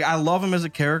Poe. Like I love him as a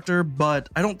character, but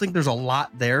I don't think there's a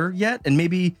lot there yet. And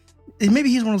maybe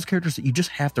he's one of those characters that you just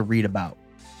have to read about.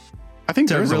 I think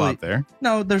there's really- a lot there.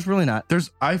 No, there's really not.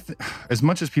 As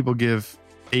much as people give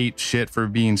 8 shit for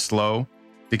being slow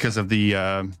because of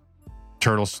the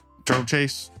turtle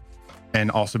chase and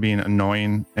also being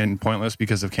annoying and pointless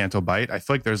because of Canto Bight, I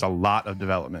feel like there's a lot of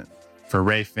development for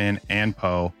Rey, Finn, and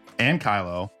Poe and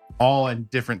Kylo, all at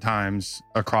different times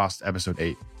across episode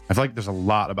 8. I feel like there's a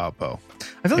lot about Poe.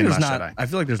 I feel like in there's Last not. Jedi. I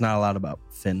feel like there's not a lot about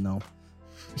Finn though.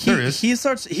 There is.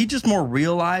 He just more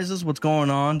realizes what's going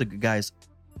on. The good guys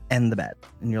and the bad,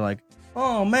 and you're like,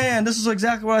 oh man, this is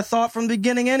exactly what I thought from the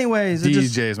beginning. Anyways,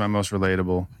 DJ is my most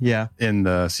relatable yeah, in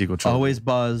the sequel trilogy. always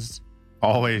buzzed.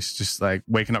 Always just like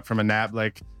waking up from a nap,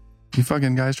 like, you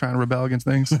fucking guys trying to rebel against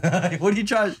things? What do you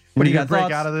try? What When do you you got? break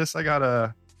Thoughts? out of this, I got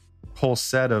a whole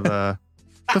set of the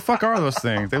fuck are those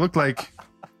things? They look like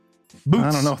Boots.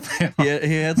 I don't know. What they are.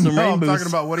 He had some No, rain I'm boots. talking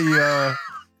about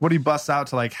what he busts out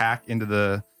to like hack into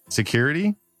the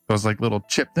security. Those like little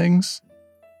chip things.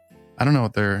 I don't know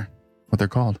what they're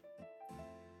called,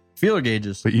 feeler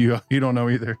gauges. but you don't know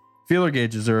either. Feeler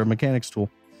gauges are a mechanics tool.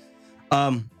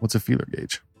 What's a feeler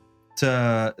gauge?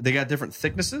 They got different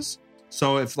thicknesses.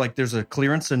 So if like there's a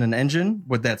clearance in an engine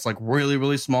that's like really,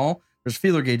 really small, there's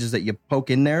feeler gauges that you poke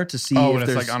in there to see Oh, if and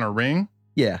it's there's like on a ring.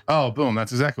 yeah. Oh, boom!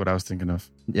 That's exactly what I was thinking of.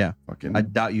 Yeah. Fucking I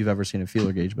doubt you've ever seen a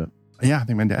feeler gauge, but yeah, I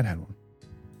think my dad had one.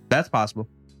 that's possible.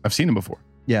 I've seen him before.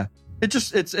 Yeah.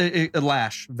 It's a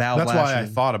lash valve. That's why I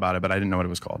lashing. thought about it, but I didn't know what it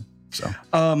was called. So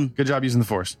good job using the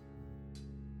Force.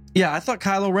 Yeah, I thought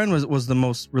Kylo Ren was the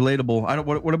most relatable.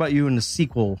 What about you in the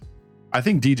sequel? I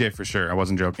think DJ for sure. I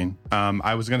wasn't joking.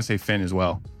 I was gonna say Finn as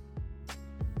well.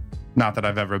 Not that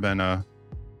I've ever been a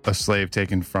slave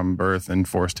taken from birth and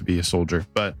forced to be a soldier,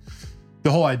 but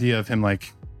the whole idea of him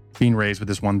like being raised with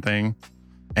this one thing,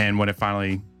 and when it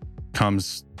finally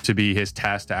comes to be his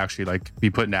test to actually like be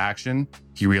put into action,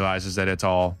 he realizes that it's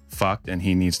all fucked and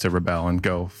he needs to rebel and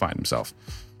go find himself.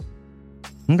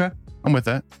 Okay. I'm with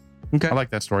that. Okay. I like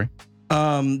that story.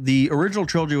 The original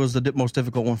trilogy was the most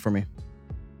difficult one for me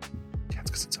Yeah, it's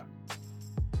because it sucked.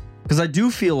 because I do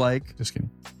feel like Just kidding.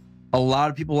 a lot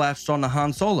of people latched on to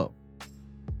Han Solo.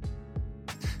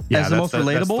 Yeah, As the most that's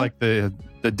relatable? like the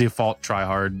default try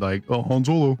hard, like, oh, Han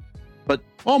Solo. But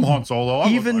I'm Han Solo. I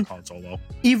Even- look like Han Solo.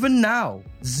 even now,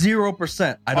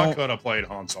 0%. I I don't. could have played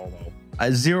Han Solo.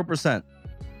 0%.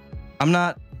 I'm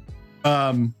not.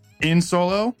 In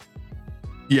Solo,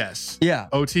 yes. Yeah,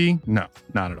 OT, no,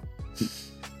 not at all.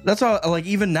 that's why. Like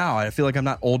even now, I feel like I'm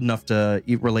not old enough to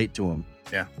relate to him.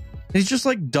 Yeah. He's just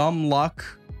like dumb luck,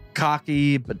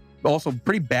 cocky, but also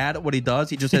pretty bad at what he does.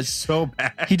 He just He's has so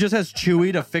bad. he just has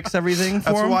Chewie to fix everything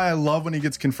for That's him. why I love when he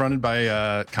gets confronted by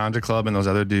Conja Club and those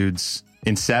other dudes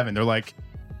in 7. They're like,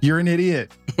 "You're an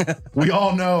idiot. We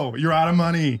all know you're out of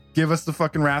money. Give us the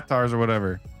fucking Rathars or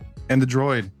whatever, and the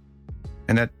droid,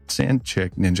 and that sand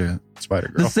chick ninja spider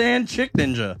The girl." Sand Chick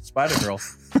Ninja, Spider Girl.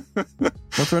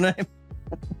 What's her name?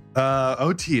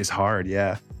 OT is hard.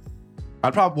 Yeah,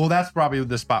 that's probably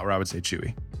the spot where I would say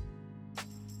Chewie.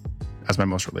 That's my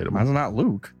most relatable. Mine's not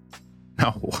Luke.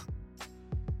 No.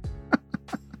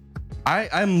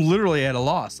 I'm literally at a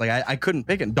loss. Like I couldn't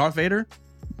pick it. Darth Vader.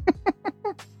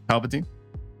 Palpatine.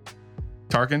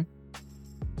 Tarkin.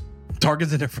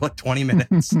 Tarkin's in there for like 20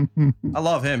 minutes. I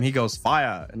love him. He goes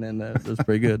fire, and then that's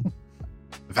pretty good.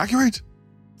 Evacuate.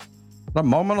 The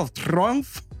moment of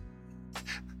triumph.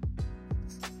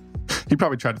 He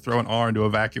probably tried to throw an R into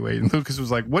evacuate, and Lucas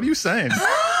was like, "What are you saying?"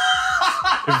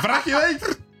 Evacuate.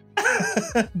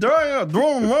 Dude,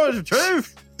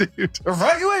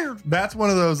 evacuate. That's one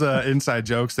of those inside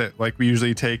jokes that like we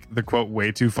usually take the quote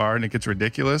way too far and it gets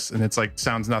ridiculous and it's like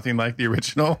sounds nothing like the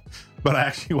original. But I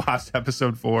actually watched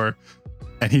episode 4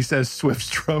 and he says swift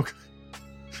stroke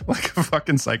like a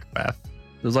fucking psychopath.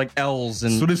 There's like L's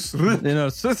and swift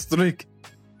streak.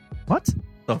 What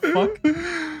the fuck?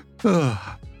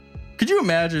 Could you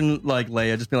imagine like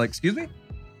Leia just being like, "Excuse me?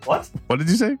 What? What did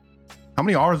you say? How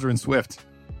many R's are in Swift?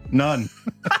 None."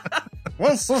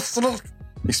 What?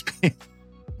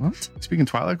 What? Speaking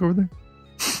Twi'lek over there?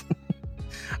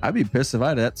 I'd be pissed if I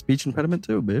had that speech impediment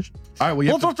too, bitch. All right, well,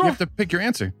 you have to pick your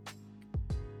answer.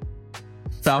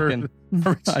 Falcon.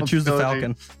 I choose the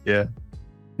Falcon. Yeah.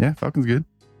 Yeah, Falcon's good.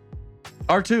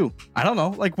 R2. I don't know.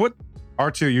 Like what?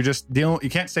 R2, you're just dealing, you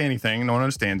can't say anything. No one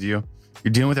understands you.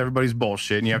 You're dealing with everybody's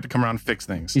bullshit and you have to come around and fix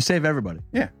things. You save everybody.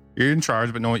 Yeah. You're in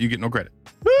charge, but you get no credit.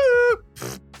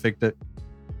 Fixed it.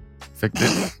 Fixed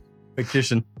it.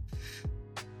 Fictitious.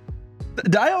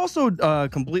 I also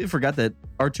completely forgot that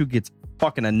R2 gets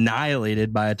fucking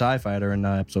annihilated by a TIE fighter in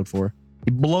episode 4.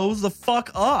 He blows the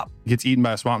fuck up. He gets eaten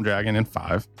by a swamp dragon in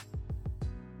 5.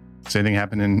 Same thing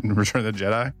happened in Return of the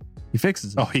Jedi. He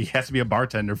fixes it. Oh, he has to be a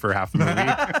bartender for half the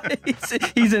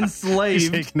movie. he's enslaved. He's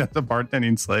taking up the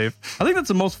bartending slave. I think that's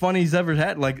the most fun he's ever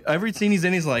had. Like every scene he's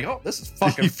in, he's like, "Oh, this is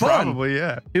fucking fun." Probably,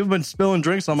 yeah. He's been spilling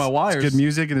drinks on my wires. It's good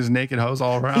music and his naked hose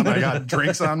all around. I got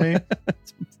drinks on me.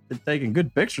 Been taking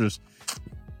good pictures.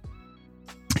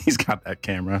 He's got that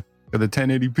camera. Got the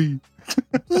 1080p.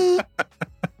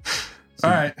 All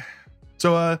right.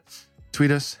 So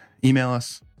tweet us, email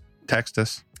us, text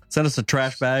us. Send us a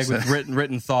trash bag with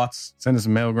written thoughts. Send us a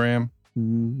mailgram.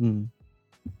 Mm-hmm.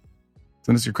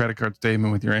 Send us your credit card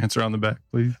statement with your answer on the back,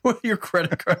 please. What your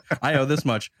credit card? I owe this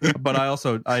much, but I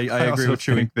also I agree also with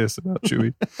Chewie. think this about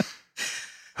Chewie.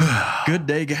 Good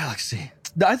Day Galaxy.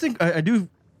 I think I do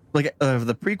like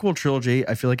the prequel trilogy.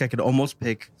 I feel like I could almost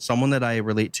pick someone that I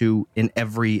relate to in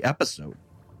every episode.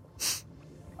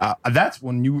 That's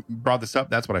when you brought this up.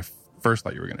 That's what I first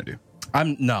thought you were going to do. I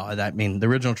mean the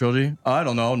original trilogy. I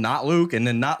don't know, not Luke, and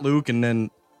then not Luke, and then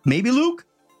maybe Luke.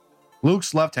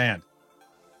 Luke's left hand.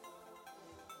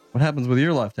 What happens with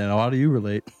your left hand? How do you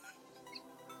relate?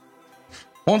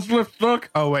 One slip stuck.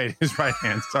 Oh wait, his right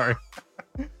hand. Sorry,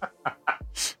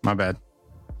 my bad.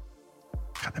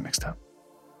 Got that mixed up.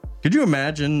 Could you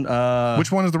imagine?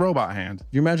 Which one is the robot hand? Could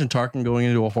you imagine Tarkin going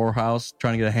into a whorehouse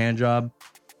trying to get a hand job?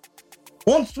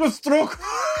 One swift stroke.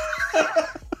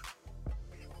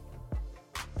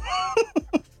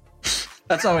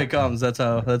 That's how he comes. That's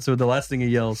what the last thing he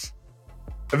yells.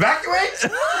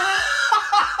 Evacuate!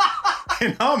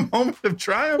 In our moment of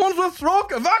triumph. One swift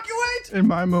stroke. Evacuate. In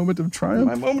my moment of triumph.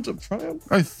 My moment of triumph.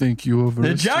 I think you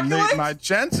overestimate Ejaculate? my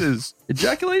chances.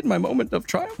 Ejaculate in my moment of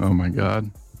triumph. Oh my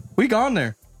god. We gone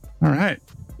there. All right.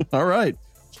 All right.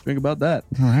 Let's think about that.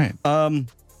 All right.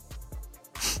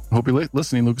 Hope you're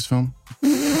listening, Lucasfilm.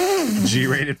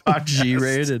 G-rated podcast.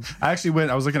 G-rated.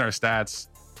 I was looking at our stats,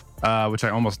 which I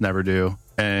almost never do.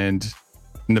 And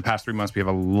in the past 3 months, we have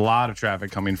a lot of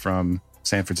traffic coming from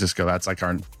San Francisco. That's like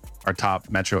our top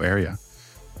metro area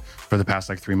for the past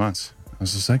like 3 months. I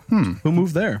was just like, Who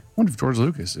moved there? I wonder if George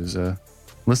Lucas is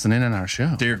listening in on our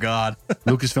show. Dear God.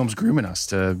 Lucasfilm's grooming us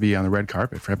to be on the red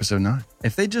carpet for episode 9.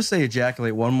 If they just say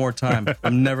ejaculate one more time,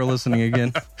 I'm never listening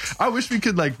again. I wish we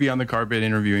could like be on the carpet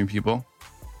interviewing people.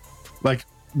 Like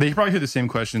they probably hear the same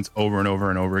questions over and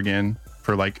over and over again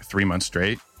for like 3 months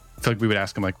straight. I feel like we would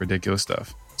ask them like ridiculous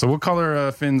stuff. So what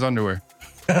color Finn's underwear?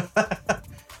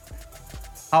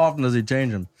 How often does he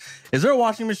change them? Is there a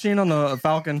washing machine on the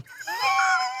Falcon?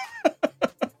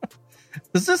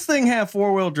 Does this thing have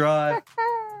 4-wheel drive?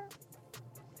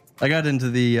 I got into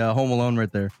the Home Alone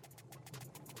right there.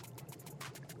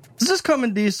 Does this come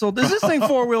in diesel? Does this thing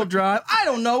 4-wheel drive? I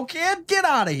don't know, kid. Get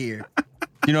out of here.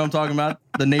 You know what I'm talking about?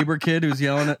 The neighbor kid who's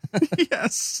yelling it.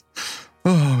 Yes.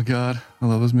 Oh God, I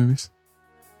love those movies.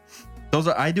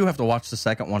 I do have to watch the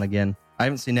second one again. I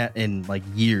haven't seen that in like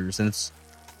years, and it's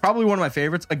probably one of my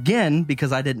favorites. Again,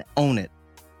 because I didn't own it.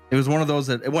 It was one of those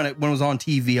that when it was on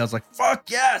TV, I was like,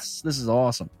 "Fuck yes, this is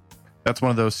awesome." That's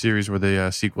one of those series where the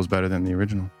sequel's better than the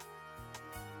original,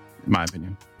 in my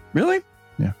opinion. Really?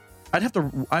 Yeah. I'd have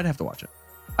to watch it.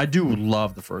 I do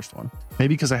love the first one.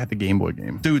 Maybe because I had the Game Boy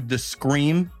game. Dude, the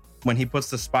scream when he puts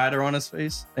the spider on his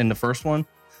face in the first one.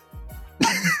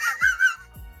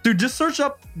 Dude, just search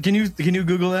up. Can you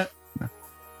Google that? No.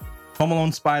 Home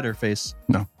Alone spider face.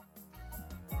 No.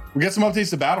 We got some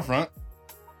updates to Battlefront.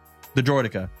 The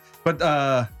Droideka.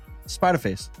 But spider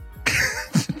face.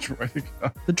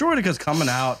 Droideka. The Droideka's coming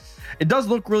out. It does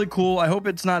look really cool. I hope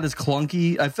it's not as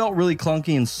clunky. I felt really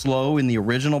clunky and slow in the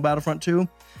original Battlefront 2.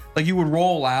 Like you would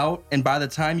roll out, and by the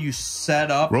time you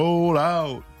set up, Roll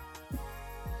out.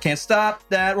 can't stop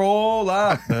that roll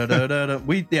out.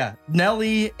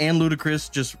 Nelly and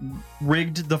Ludacris just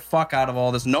rigged the fuck out of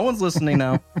all this. No one's listening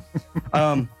now.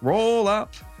 Roll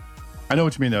out. I know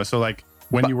what you mean though. So like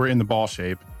when you were in the ball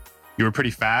shape, you were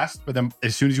pretty fast, but then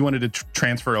as soon as you wanted to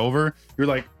transfer over, you're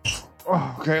like,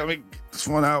 oh, okay, let me get this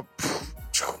one out.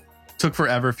 Took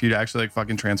forever for you to actually like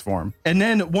fucking transform. And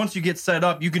then once you get set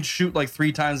up, you can shoot like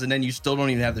 3 times, and then you still don't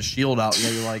even have the shield out. You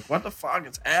know, you're like, what the fuck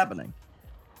is happening?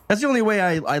 That's the only way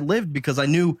I lived, because I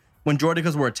knew when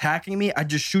Droidekas were attacking me, I'd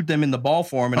just shoot them in the ball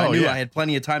form, and I knew I had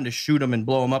plenty of time to shoot them and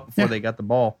blow them up before they got the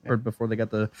ball, or before they got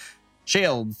the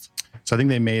shields. So I think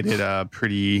they made it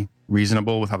pretty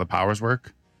reasonable with how the powers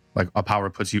work. Like a power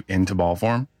puts you into ball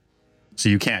form, so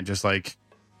you can't just like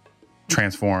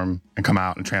transform and come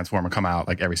out and transform and come out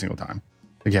like every single time.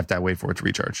 Like you have to wait for it to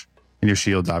recharge. And your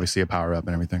shield's obviously a power up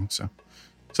and everything. So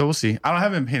we'll see. I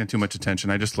haven't been paying too much attention.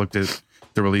 I just looked at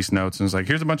the release notes and was like,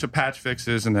 here's a bunch of patch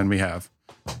fixes, and then we have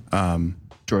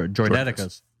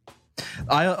Droidekas.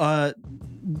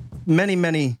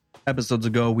 Many episodes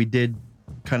ago, we did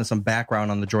kind of some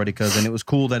background on the Droidekas, and it was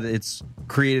cool that it's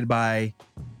created by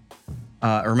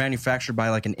or manufactured by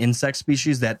like an insect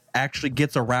species that actually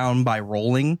gets around by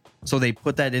rolling. So they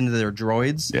put that into their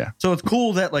droids. Yeah. So it's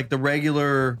cool that like the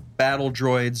regular battle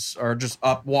droids are just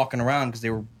up walking around because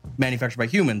they were manufactured by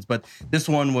humans. But this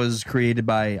one was created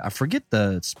by, I forget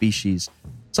the species,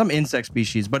 some insect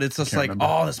species. But it's just like,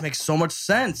 oh, this makes so much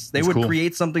sense. They would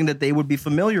create something that they would be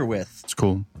familiar with. It's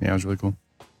cool. Yeah, it was really cool.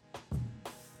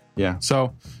 Yeah.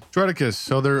 So Droidekas,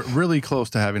 so they're really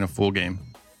close to having a full game.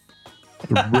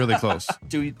 They're really close.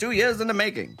 2 years in the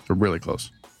making. They're really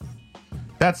close.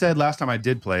 That said, last time I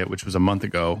did play it, which was a month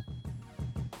ago,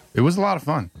 it was a lot of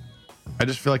fun. I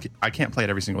just feel like I can't play it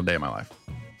every single day of my life.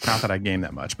 Not that I game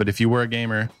that much, but if you were a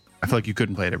gamer, I feel like you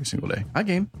couldn't play it every single day. I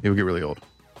game. It would get really old.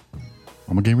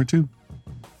 I'm a gamer too.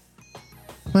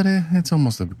 But it's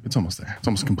almost there. It's almost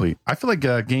complete. I feel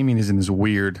like gaming is in this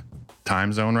weird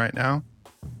time zone right now.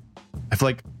 I feel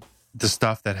like the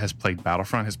stuff that has played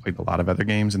Battlefront has played a lot of other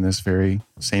games in this very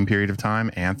same period of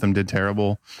time. Anthem did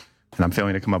terrible, and I'm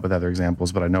failing to come up with other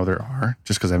examples, but I know there are,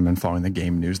 just because I haven't been following the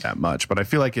game news that much. But I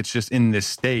feel like it's just in this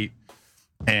state,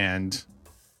 and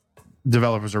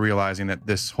developers are realizing that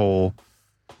this whole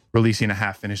releasing a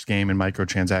half-finished game and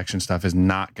microtransaction stuff is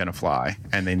not going to fly,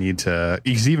 and they need to,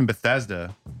 because even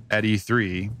Bethesda at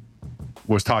E3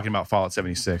 was talking about Fallout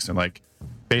 76 and like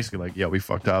basically like, yo, we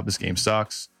fucked up, this game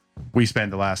sucks, we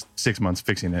spent the last 6 months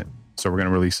fixing it, so we're going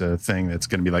to release a thing that's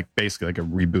going to be like basically like a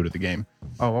reboot of the game.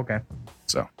 Oh, okay.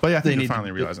 So, but yeah, I think they're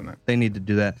finally realizing that. They need to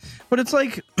do that. But it's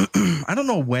like, I don't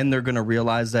know when they're going to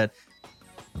realize that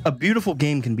a beautiful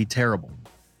game can be terrible.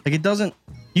 Like it doesn't,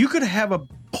 you could have a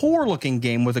poor looking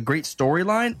game with a great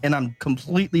storyline, and I'm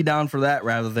completely down for that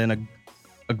rather than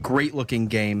a great looking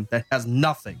game that has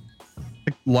nothing.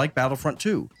 Like Battlefront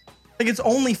 2. Like it's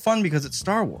only fun because it's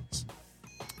Star Wars.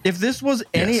 If this was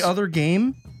any other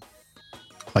game,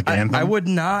 like Anthem, I would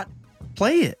not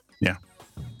play it. Yeah.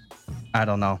 I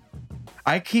don't know.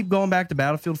 I keep going back to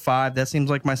Battlefield 5. That seems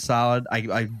like my solid.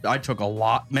 I took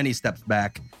many steps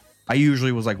back. I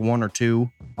usually was like 1 or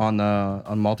 2 on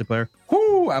multiplayer.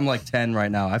 Whoo, I'm like 10 right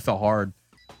now. I felt hard.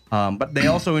 But they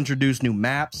also introduced new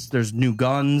maps. There's new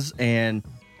guns, and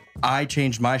I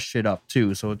changed my shit up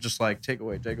too. So it's just like take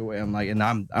away. I'm like, and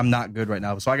I'm not good right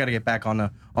now. So I got to get back on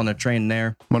the train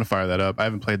there. I'm gonna fire that up. I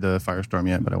haven't played the Firestorm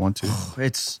yet, but I want to.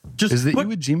 It's just is the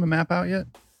Iwo Jima map out yet?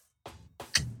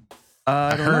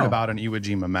 I heard about an Iwo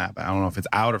Jima map. I don't know if it's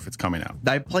out or if it's coming out.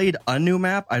 I played a new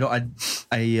map. I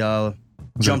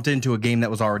jumped into a game that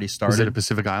was already started. Was it a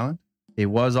Pacific Island? It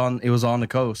was on the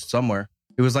coast somewhere.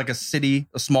 It was like a city,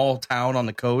 a small town on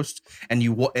the coast, and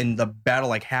the battle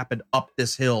like happened up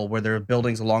this hill where there are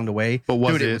buildings along the way. But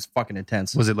it was fucking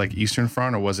intense. Was it like Eastern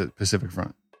Front or was it Pacific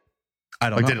Front? I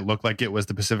don't know. Did it look like it was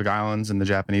the Pacific Islands and the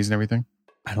Japanese and everything?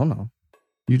 I don't know.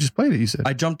 You just played it, you said.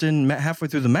 I jumped in halfway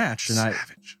through the match and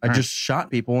I just shot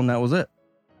people and that was it.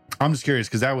 I'm just curious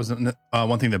because that was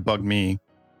one thing that bugged me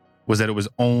was that it was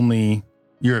only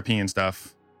European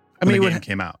stuff. I mean, the game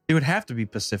came out. It would have to be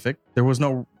Pacific. There was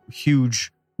no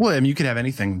huge. Well, I mean, you could have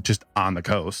anything just on the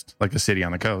coast, like a city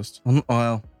on the coast.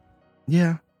 Well,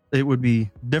 yeah, it would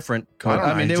be different.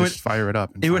 I mean, they would fire it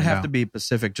up. It would have to be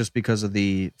Pacific just because of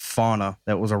the fauna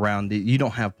that was around. You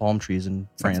don't have palm trees in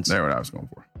France. That's what I was going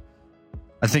for.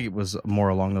 I think it was more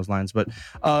along those lines, but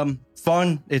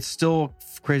fun. It's still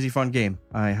a crazy fun game.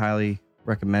 I highly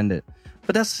recommend it.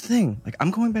 But that's the thing. Like,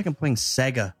 I'm going back and playing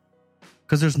Sega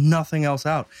because there's nothing else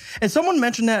out. And someone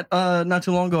mentioned that not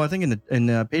too long ago, I think in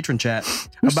the patron chat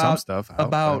about stuff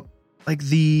like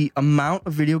the amount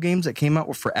of video games that came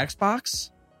out for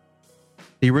Xbox,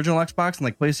 the original Xbox and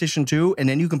like PlayStation 2, and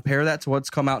then you compare that to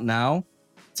what's come out now.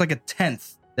 It's like a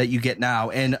 10th that you get now,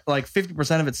 and like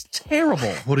 50% of it's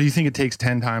terrible. Well, do you think it takes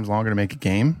 10 times longer to make a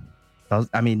game?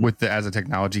 I mean, as the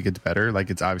technology gets better, like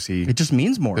it's obviously it just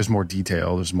means more. There's more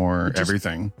detail. There's more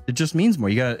everything. It just means more.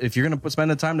 If you're gonna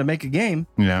spend the time to make a game.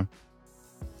 Yeah.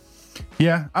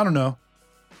 I don't know.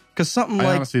 Because I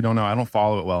honestly don't know. I don't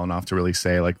follow it well enough to really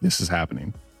say like this is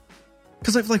happening.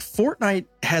 Because I feel like Fortnite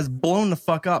has blown the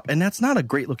fuck up, and that's not a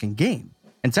great looking game.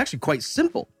 And it's actually quite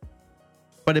simple.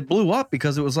 But it blew up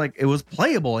because it was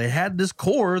playable. It had this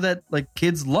core that like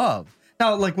kids love.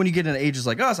 Now, like when you get into ages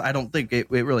like us, I don't think it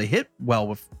really hit well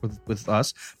with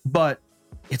us. But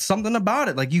it's something about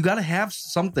it. Like you got to have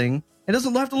something. It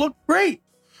doesn't have to look great.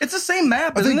 It's the same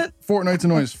map, isn't it? Fortnite's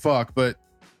annoying as fuck, but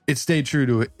it stayed true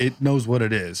to it. It knows what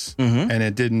it is, and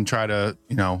it didn't try to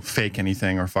fake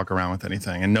anything or fuck around with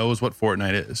anything. And knows what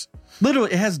Fortnite is.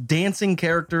 Literally, it has dancing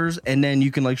characters, and then you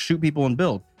can like shoot people and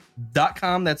build.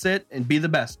 .com, that's it, and be the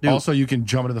best. Dude. Also, you can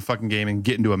jump into the fucking game and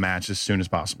get into a match as soon as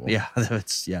possible. Yeah,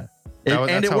 that's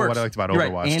that's what I liked about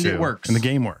Overwatch and too. It works, and the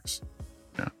game works.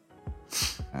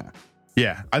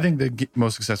 Yeah, I think the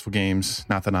most successful games.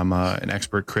 Not that I'm an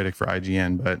expert critic for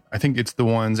IGN, but I think it's the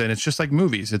ones, and it's just like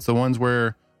movies. It's the ones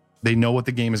where they know what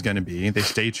the game is going to be. They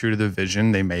stay true to the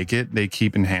vision. They make it. They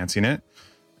keep enhancing it,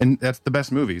 and that's the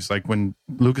best movies. Like when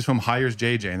Lucasfilm hires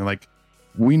JJ, and they're like,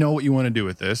 "We know what you want to do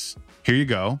with this. Here you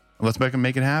go. Let's make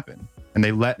it happen." And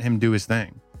they let him do his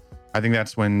thing. I think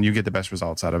that's when you get the best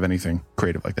results out of anything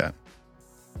creative like that.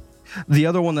 The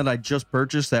other one that I just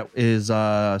purchased that is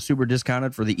super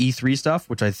discounted for the E3 stuff,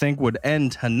 which I think would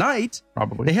end tonight.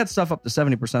 Probably. They had stuff up to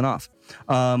 70% off.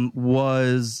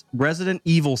 Was Resident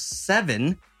Evil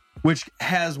 7, which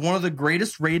has one of the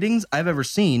greatest ratings I've ever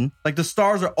seen. Like the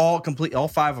stars are all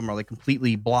 5 of them are like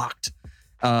completely blocked.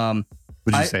 Would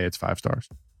you say it's 5 stars?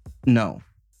 No.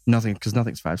 Nothing, because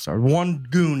nothing's 5 stars. One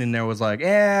goon in there was like,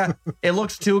 it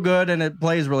looks too good and it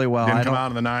plays really well. Didn't come out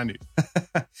in the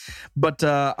 90s. But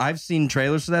I've seen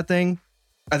trailers for that thing.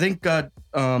 I think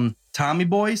Tommy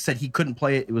Boy said he couldn't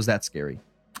play it. It was that scary.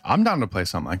 I'm down to play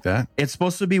something like that. It's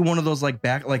supposed to be one of those like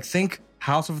think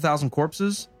House of a Thousand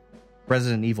Corpses,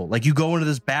 Resident Evil. Like you go into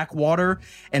this backwater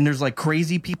and there's like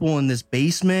crazy people in this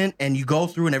basement and you go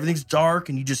through and everything's dark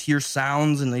and you just hear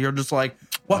sounds and you're just like,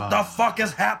 what the fuck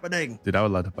is happening? Dude, I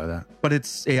would love to play that. But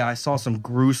I saw some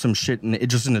gruesome shit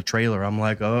just in the trailer. I'm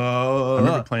like, oh. I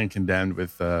remember playing Condemned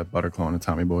with Butterclaw and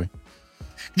Tommy Boy.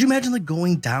 Could you imagine like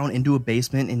going down into a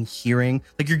basement and hearing,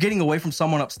 like you're getting away from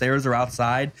someone upstairs or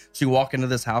outside. So you walk into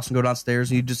this house and go downstairs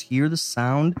and you just hear the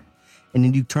sound. And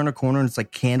then you turn a corner and it's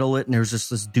like candlelit and there's just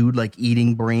this dude like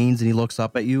eating brains and he looks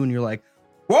up at you and you're like,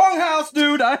 wrong house,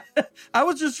 dude. I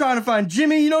was just trying to find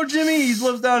Jimmy. You know Jimmy? He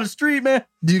lives down the street, man.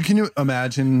 Dude, can you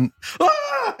imagine?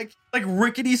 Like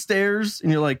rickety stairs.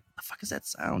 And you're like, what the fuck is that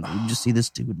sound? And you just see this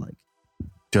dude like.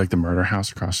 Do you like the murder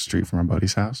house across the street from our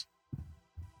buddy's house?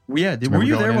 Yeah. Were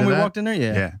you there when we walked in there?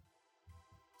 Yeah. Yeah.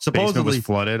 Supposedly basement was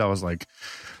flooded. I was like,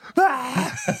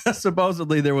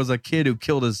 supposedly there was a kid who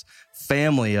killed his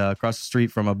family across the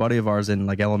street from a buddy of ours in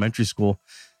like elementary school.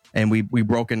 And we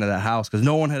broke into that house because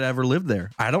no one had ever lived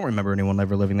there. I don't remember anyone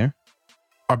ever living there.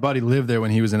 Our buddy lived there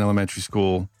when he was in elementary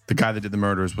school. The guy that did the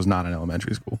murders was not in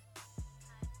elementary school.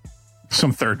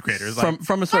 Some third graders.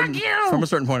 From a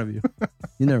certain point of view.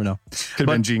 You never know. Could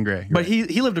have been Jean Grey. But right.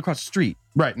 He lived across the street.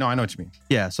 Right. No, I know what you mean.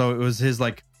 Yeah. So it was his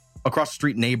like across the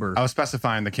street neighbor. I was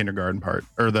specifying the kindergarten part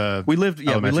or the we lived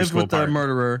with the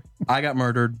murderer. I got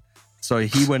murdered. So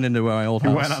he went into my old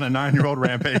house. He went on a 9-year-old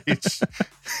rampage.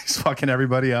 He's fucking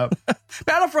everybody up.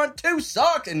 Battlefront 2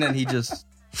 sucked. And then he just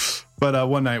But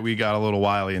one night we got a little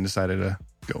wily and decided to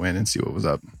go in and see what was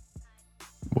up.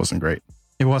 It wasn't great.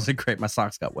 It wasn't great. My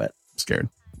socks got wet I'm scared.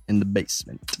 in the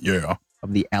basement Yeah.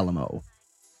 of the Alamo.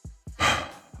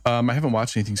 I haven't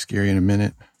watched anything scary in a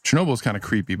minute. Chernobyl's kind of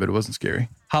creepy, but it wasn't scary.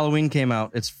 Halloween came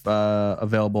out. It's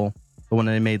available. The one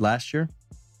that they made last year.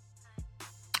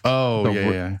 Oh, the,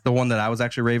 yeah. The one that I was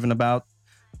actually raving about.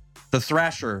 The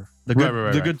Thrasher. The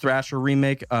good Thrasher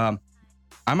remake.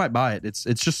 I might buy it. It's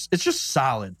just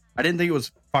solid. I didn't think it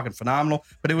was fucking phenomenal,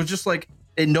 but it was just like,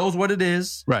 it knows what it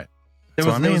is. Right. There So,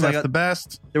 was, I mean, there was that's like the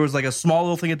best. there was like a small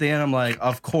little thing at the end. I'm like,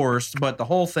 of course, but the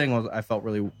whole thing was, I felt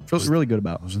really good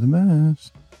about. Those are the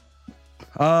best.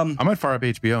 I I might fire up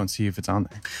HBO and see if it's on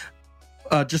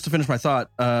there. just to finish my thought,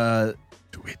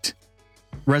 Do it.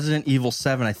 Resident Evil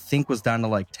 7, I think, was down to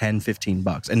like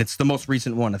 $10-15, and it's the most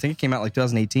recent one. I think it came out like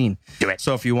 2018. Do it.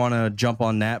 So if you want to jump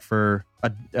on that for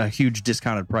a huge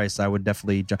discounted price, I would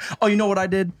definitely jump. Oh, you know what I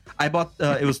did? I bought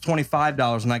it was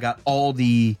 $25, and I got all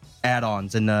the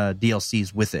add-ons and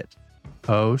DLCs with it.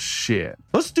 Oh, shit.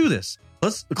 Let's do this.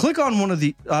 Let's click on one of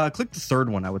the click the third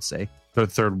one. I would say The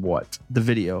third what? the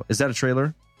video. Is that a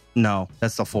trailer? No,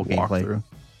 that's the full gameplay. Walkthrough.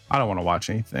 I don't want to watch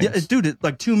anything. Yeah, dude, it's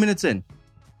like 2 minutes in.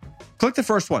 Click the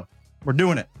first one. We're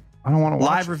doing it. I don't want to watch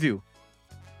Live review.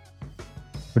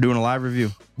 We're doing a live review.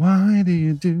 Why do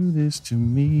you do this to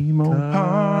me, Mopar?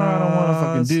 I don't want to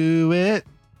fucking do it.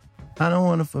 I don't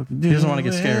want to fucking do it. He doesn't want to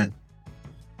get scared.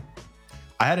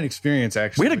 I had an experience,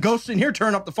 actually. We had a ghost in here.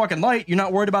 Turn up the fucking light. You're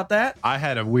not worried about that? I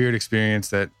had a weird experience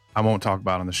that I won't talk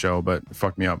about on the show, but it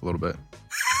fucked me up a little bit.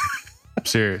 I'm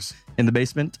serious. In the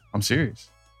basement? I'm serious.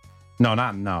 No,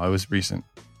 it was recent.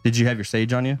 Did you have your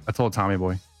sage on you? I told Tommy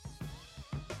Boy.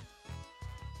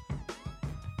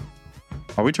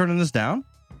 Are we turning this down?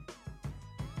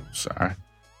 Sorry.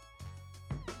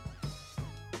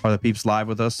 Are the peeps live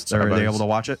with us? Sorry, Are they buddies. able to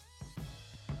watch it?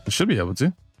 I should be able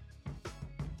to.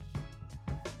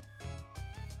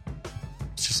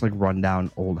 It's just like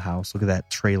rundown old house. Look at that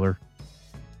trailer.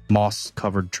 Moss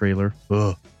covered trailer.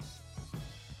 Ugh.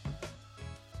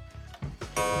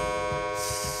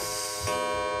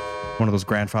 One of those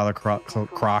grandfather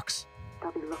Crocs.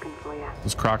 They'll be looking for you.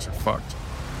 Those Crocs are fucked.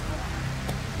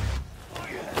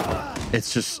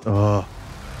 It's just, ugh.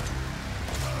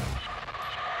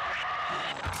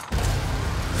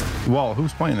 Well,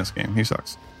 who's playing this game? He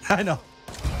sucks. I know.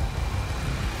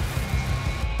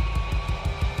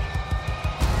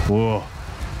 Whoa.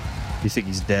 You think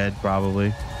he's dead?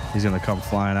 Probably. He's gonna come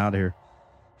flying out of here.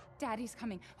 Daddy's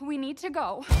coming. We need to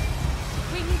go.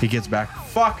 He gets back.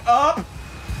 Fuck up!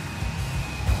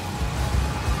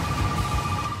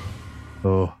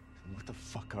 Oh. What the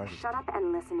fuck are they? Shut up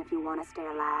and listen if you want to stay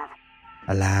alive.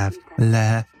 Alive.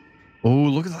 Alive. Oh,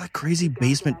 look at that crazy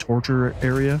basement torture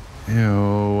area.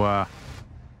 Ew.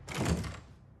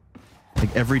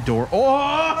 Like every door.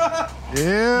 Oh! Ew.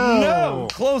 No!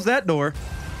 Close that door.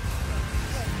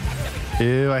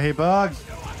 Ew, I hate bugs.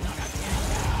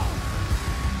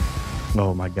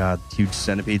 Oh my god, huge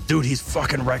centipede. Dude, he's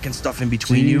fucking wrecking stuff in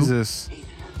between Jesus. you.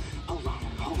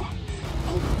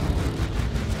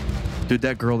 Dude,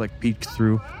 that girl that peeked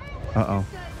through. Uh-oh.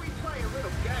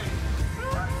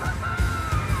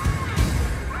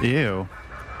 Ew.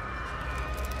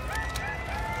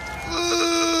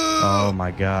 Oh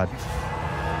my god.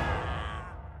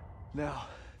 Now,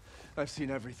 I've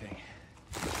seen everything.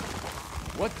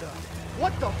 What the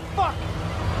fuck?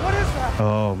 What is that?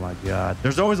 Oh my god.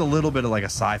 There's always a little bit of like a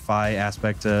sci-fi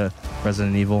aspect to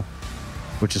Resident Evil,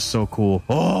 which is so cool.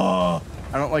 Oh,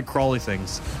 I don't like crawly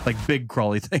things, like big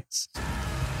crawly things.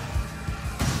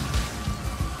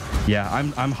 Yeah,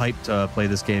 I'm hyped to play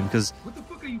this game because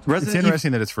It's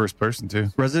interesting that it's first person too.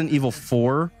 Resident Evil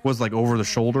 4 was like over the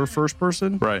shoulder first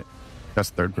person. Right. That's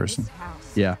third person. This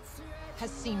house Yeah. has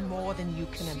seen more than you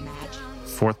can imagine.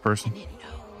 Fourth person.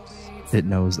 It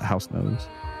knows. The house knows.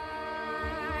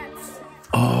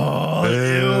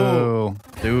 Ew.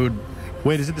 Dude,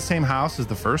 Wait, is it the same house as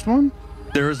the first one?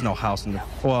 there is no house in the...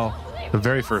 Well, The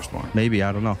very first one. maybe.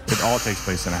 I don't know. It all takes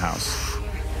place in a house.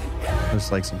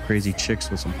 There's like some crazy chicks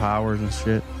with some powers and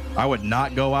shit. I would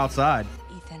not go outside.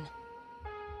 Ethan,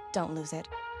 don't lose it.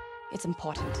 It's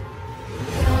important.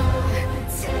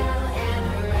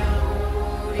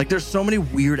 Like, there's so many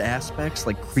weird aspects,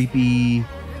 like creepy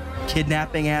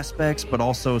kidnapping aspects, but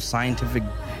also scientific,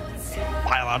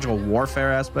 biological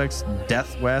warfare aspects,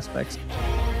 death aspects.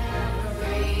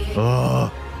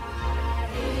 Ugh.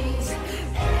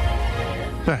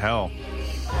 What the hell?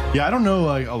 Yeah, I don't know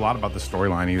like a lot about the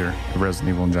storyline either. Of Resident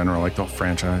Evil in general, like the whole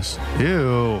franchise.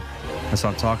 Ew. That's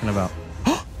what I'm talking about.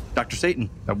 Dr. Satan.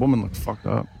 That woman looked fucked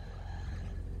up.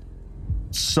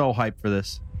 So hyped for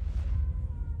this.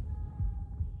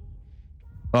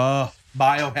 Oh,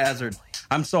 Biohazard.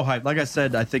 I'm so hyped. Like I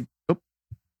said, I think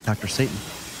Dr. Satan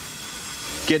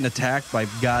getting attacked by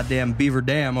goddamn Beaver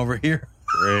Dam over here.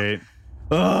 Great.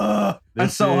 I'm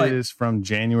This so hyped. is from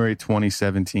January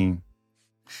 2017.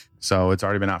 So it's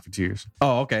already been out for 2 years.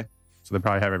 Oh, okay. So they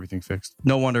probably have everything fixed.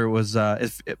 No wonder it was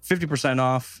 50%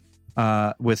 off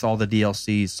with all the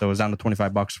DLCs. So it was down to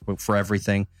 $25 for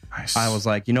everything. Nice. I was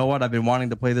like, you know what? I've been wanting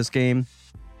to play this game.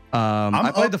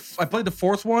 I played the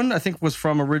fourth one. I think was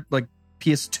from like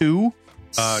PS2.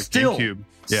 GameCube.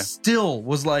 Yeah. Still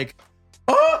was like,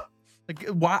 oh, like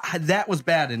why that was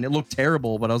bad and it looked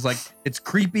terrible. But I was like, it's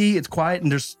creepy, it's quiet,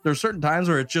 and there's certain times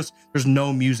where it's just there's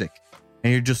no music,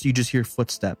 and you just hear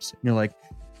footsteps, and you're like,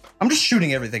 I'm just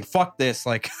shooting everything. Fuck this.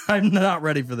 Like I'm not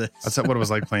ready for this. That's what it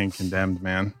was like playing Condemned,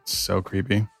 man. So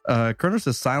creepy. Kerner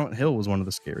says Silent Hill was one of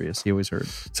the scariest he always heard.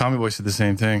 Tommy Boy said the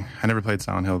same thing. I never played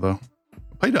Silent Hill though.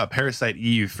 I played Parasite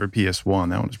Eve for PS1.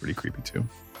 That one was pretty creepy too.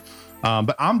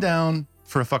 But I'm down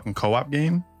for a fucking co-op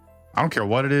game. I don't care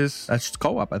what it is. That's just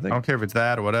co-op, I think. I don't care if it's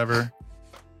that or whatever.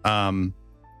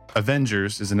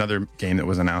 Avengers is another game that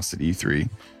was announced at E3,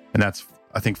 and that's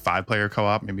I think 5-player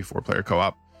co-op, maybe 4-player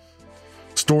co-op,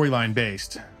 storyline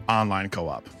based online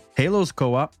co-op. Halo's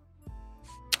co-op.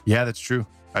 Yeah, that's true.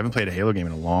 I haven't played a Halo game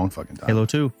in a long fucking time. Halo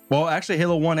 2. Well, actually,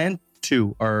 Halo 1 and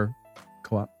 2 are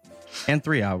co-op, and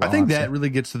 3. I think that really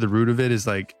gets to the root of it. Is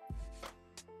like,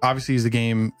 obviously, is the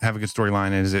game have a good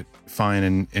storyline? Is it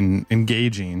fun and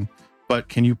engaging? But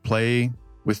can you play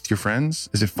with your friends?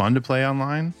 Is it fun to play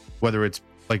online? Whether it's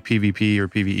like PvP or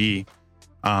PvE.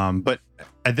 But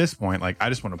at this point, like I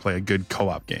just want to play a good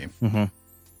co-op game. Mm-hmm.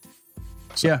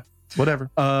 So, yeah. Whatever.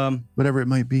 Whatever it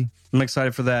might be. I'm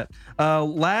excited for that.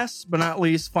 Last but not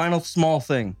least, final small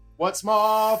thing. What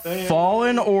small thing?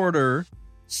 Fallen Order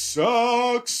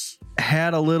sucks.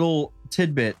 Had a little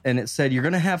tidbit, and it said you're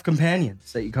going to have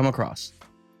companions that you come across.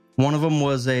 One of them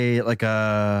was it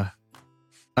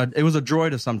was a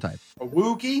droid of some type. A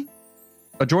Wookiee?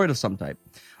 A droid of some type.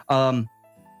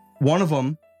 One of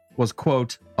them was,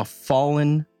 quote, a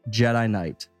fallen Jedi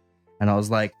Knight. And I was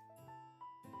like,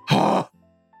 huh?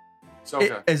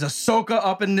 Is Ahsoka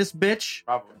up in this bitch?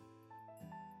 Probably.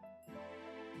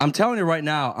 I'm telling you right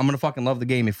now, I'm going to fucking love the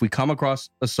game. If we come across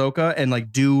Ahsoka and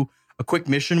like do a quick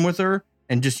mission with her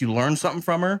and just you learn something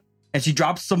from her and she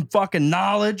drops some fucking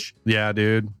knowledge. Yeah,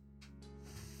 dude.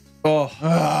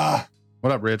 Oh.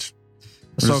 What up, Rich?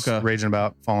 Ahsoka. Just raging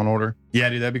about Fallen Order. Yeah,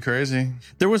 dude, that'd be crazy.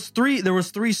 There was three. It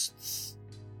was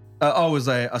a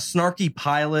snarky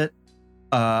pilot,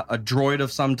 a droid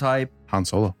of some type, Han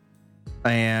Solo,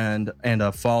 and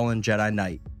a fallen Jedi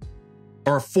Knight,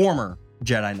 or a former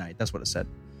Jedi Knight. That's what it said.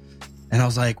 And I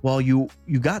was like, well, you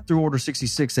got through Order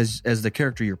 66 as the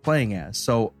character you're playing as.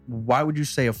 So why would you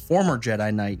say a former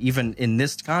Jedi Knight, even in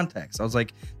this context? I was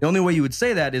like, the only way you would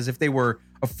say that is if they were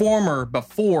a former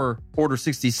before Order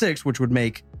 66, which would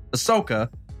make Ahsoka.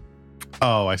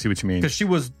 Oh, I see what you mean. Because you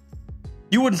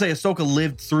wouldn't say Ahsoka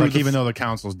lived through. Like, even though the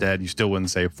Council's dead, you still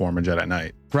wouldn't say former Jedi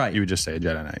Knight. Right. You would just say a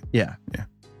Jedi Knight. Yeah. Yeah.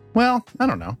 Well, I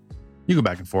don't know. You go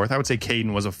back and forth. I would say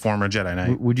Caden was a former Jedi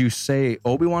Knight. Would you say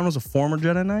Obi-Wan was a former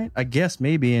Jedi Knight? I guess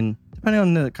maybe, and depending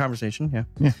on the conversation, yeah.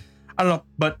 Yeah. I don't know,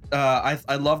 but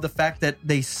I love the fact that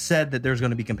they said that there's going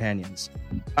to be companions.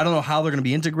 I don't know how they're going to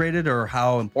be integrated or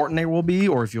how important they will be,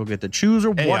 or if you'll get to choose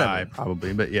or AI, whatever.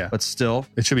 probably, but yeah. But still,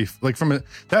 it should be like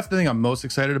that's the thing I'm most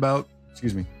excited about.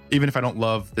 Excuse me. Even if I don't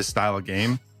love this style of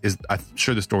game, is I'm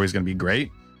sure the story is going to be great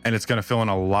and it's going to fill in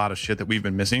a lot of shit that we've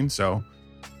been missing. So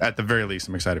at the very least,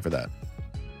 I'm excited for that.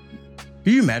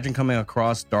 Can you imagine coming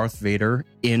across Darth Vader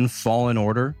in Fallen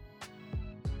Order?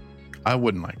 I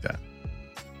wouldn't like that.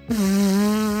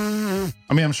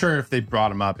 I mean, I'm sure if they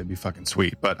brought him up, it'd be fucking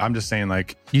sweet. But I'm just saying,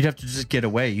 like, you'd have to just get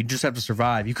away. You'd just have to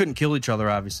survive. You couldn't kill each other,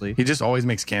 obviously. He just always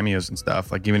makes cameos and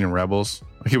stuff, like even in Rebels.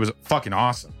 Like, it was fucking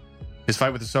awesome. His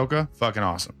fight with Ahsoka, fucking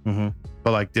awesome. Mm-hmm.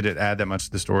 But like, did it add that much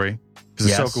to the story?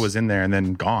 Because Ahsoka was in there and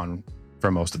then gone for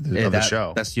most of the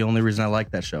show. That's the only reason I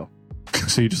like that show.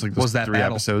 So you just like those 3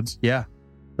 battle. episodes? Yeah.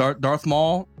 Darth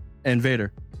Maul and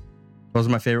Vader. Those are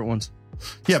my favorite ones.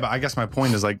 Yeah, but I guess my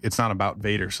point is, like, it's not about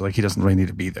Vader, so like he doesn't really need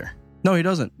to be there. No, he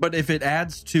doesn't. But if it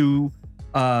adds to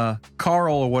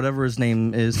Carl or whatever his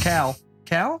name is, Cal?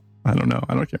 I don't know.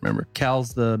 I can't remember.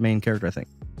 Cal's the main character, I think.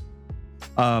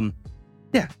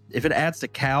 Yeah, if it adds to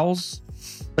Cal's,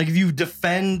 like if you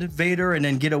defend Vader and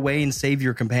then get away and save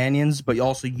your companions, but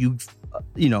also you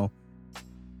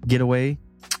get away.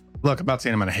 Look, I'm not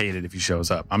saying I'm going to hate it if he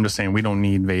shows up. I'm just saying we don't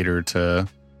need Vader to...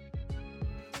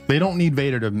 They don't need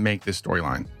Vader to make this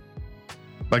storyline.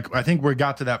 Like, I think we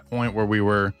got to that point where we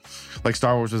were, like,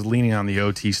 Star Wars was leaning on the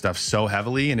OT stuff so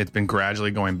heavily, and it's been gradually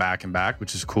going back and back,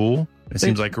 which is cool. It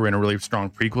seems like we're in a really strong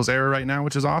prequels era right now,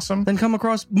 which is awesome. Then come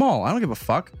across Maul. I don't give a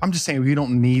fuck. I'm just saying we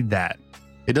don't need that.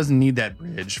 It doesn't need that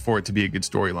bridge for it to be a good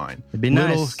storyline. It'd be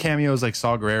Little nice. cameos like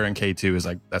Saw Gerrera and K2 is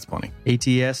like, that's plenty.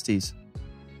 ATSTs.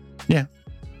 Yeah.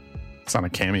 It's not a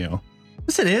cameo.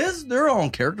 Yes, it is. They're all own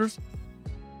characters.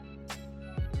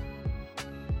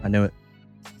 I knew it.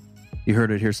 You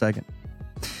heard it here second.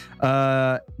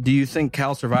 Do you think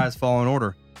Cal survives Fallen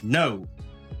Order? No.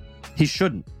 He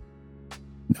shouldn't.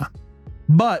 No.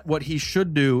 But what he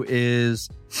should do is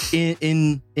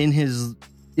in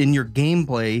your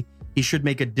gameplay, he should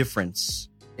make a difference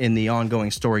in the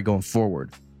ongoing story going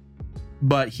forward.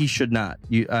 But he should not.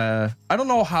 I don't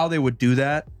know how they would do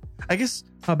that. I guess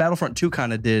Battlefront 2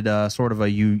 kind of did sort of a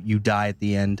you die at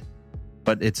the end,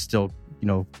 but it's still,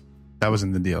 that was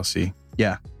in the DLC.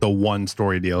 Yeah. The one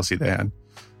story DLC they had.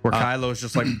 Where Kylo's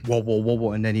just like,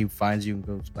 whoa, and then he finds you and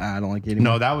goes, I don't like it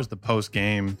anymore. No, that was the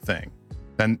post-game thing.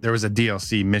 Then there was a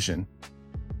DLC mission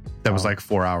that was like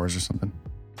 4 hours or something.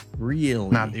 Really?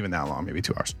 Not even that long, maybe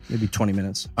 2 hours. Maybe 20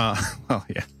 minutes. Well,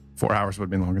 yeah. 4 hours would have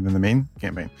been longer than the main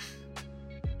campaign.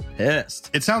 Pissed.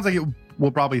 It sounds like it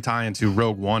will probably tie into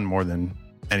Rogue One more than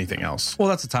anything else. Well,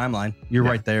 that's a timeline. You're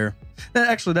right there.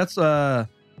 Actually, that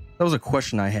was a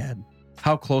question I had.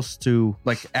 How close to,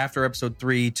 like, after episode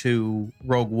 3 to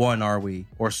Rogue One are we,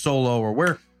 or Solo, or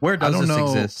where does this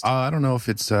exist? I don't know if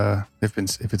it's if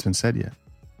it's been said yet.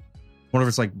 Wonder if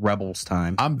it's like Rebels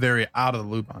time. I'm very out of the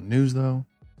loop on news though.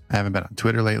 I haven't been on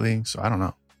Twitter lately, so I don't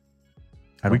know.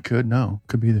 We could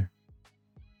be there.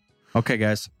 Okay,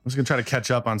 guys. I was gonna try to catch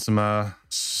up on some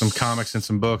comics and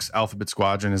some books. Alphabet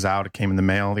Squadron is out. It came in the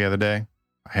mail the other day.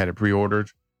 I had it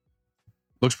pre-ordered.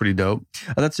 Looks pretty dope.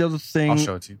 That's the other thing. I'll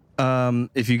show it to you.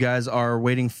 If you guys are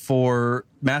waiting for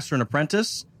Master and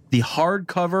Apprentice, the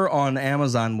hardcover on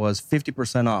Amazon was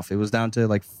 50% off. It was down to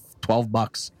like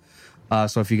 $12.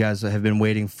 So if you guys have been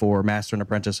waiting for Master and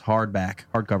Apprentice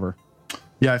hardcover.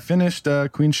 Yeah, I finished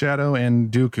Queen Shadow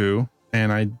and Dooku,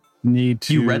 and I need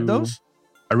to... You read those?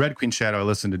 I read Queen Shadow. I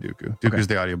listened to Dooku. Dooku's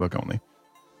the audiobook only.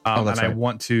 That's and right. I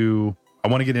want to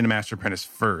get into Master Apprentice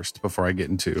first before I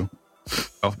get into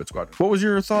Alphabet Squadron. What was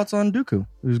your thoughts on Dooku?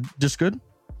 It was just good?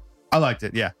 I liked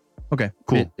it, yeah. Okay.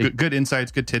 Cool. Good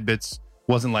insights, good tidbits.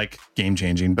 Wasn't like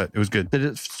game-changing, but it was good. Did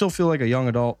it still feel like a young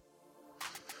adult?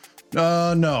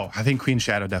 No. I think Queen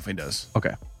Shadow definitely does.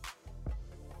 Okay.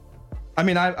 I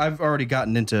mean, I've already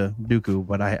gotten into Dooku,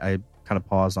 but I kind of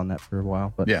paused on that for a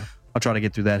while. But yeah, I'll try to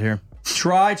get through that here.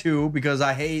 Try to, because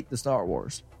I hate the Star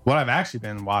Wars. What I've actually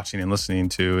been watching and listening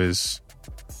to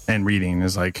and reading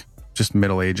is like just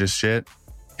Middle Ages shit,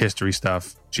 history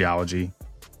stuff, geology.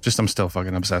 Just I'm still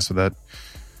fucking obsessed with that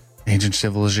ancient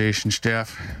civilization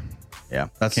stuff. Yeah,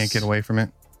 can't get away from it.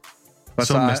 But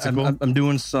so mystical. I'm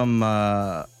doing some.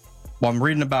 I'm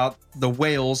reading about the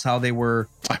whales, how they were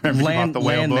land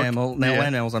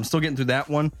mammals. I'm still getting through that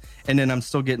one, and then I'm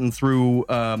still getting through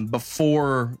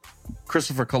before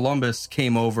Christopher Columbus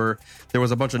came over. There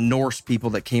was a bunch of Norse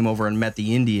people that came over and met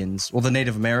the Indians, well, the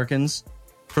Native Americans,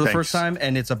 for the first time,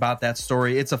 and it's about that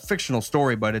story. It's a fictional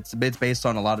story, but it's based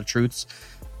on a lot of truths.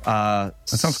 That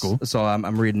sounds cool. So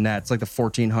I'm reading that. It's like the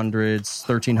 1400s,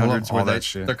 1300s,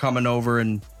 where they're coming over.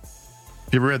 And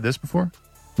you ever read this before?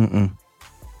 Mm-mm.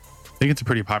 I think it's a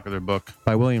pretty popular book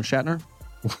by William Shatner.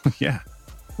 Yeah,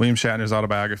 William Shatner's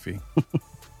autobiography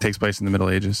takes place in the Middle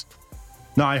Ages.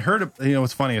 No, I heard.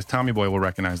 What's funny is Tommy Boy will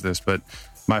recognize this, but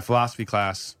my philosophy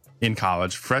class in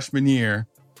college, freshman year,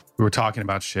 we were talking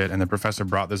about shit, and the professor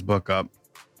brought this book up,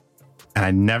 and I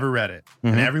never read it. Mm-hmm.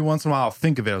 And every once in a while, I'll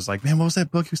think of it. I was like, man, what was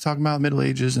that book he was talking about? Middle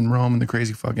Ages and Rome and the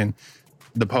crazy fucking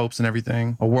the popes and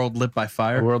everything. A World Lit by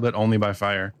Fire. A World Lit Only by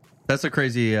Fire. That's a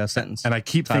crazy sentence. And I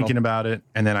keep thinking about it.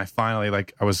 And then I finally,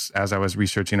 as I was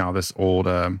researching all this old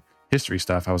history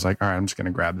stuff, I was like, all right, I'm just going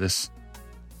to grab this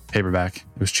paperback.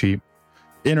 It was cheap.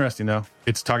 Interesting, though.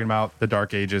 It's talking about the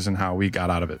Dark Ages and how we got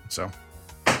out of it. So,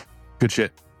 good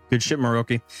shit. Good shit,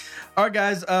 Maroki. All right,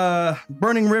 guys.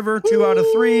 Burning River, 2 out of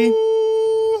 3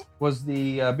 was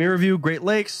the beer review. Great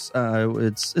Lakes.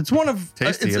 It's one of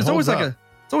tasty. It's always like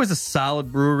it's always a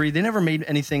solid brewery. They never made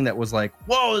anything that was like,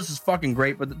 whoa, this is fucking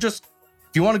great. But just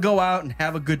if you want to go out and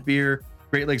have a good beer,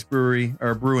 Great Lakes Brewery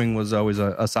or Brewing was always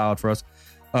a solid for us.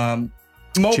 Mobar,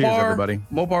 cheers, everybody.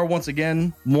 Mobar once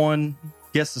again won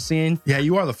Guess the Scene. Yeah,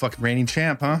 you are the fucking reigning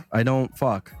champ, huh? I don't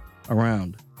fuck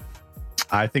around.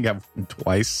 I think I've won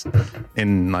twice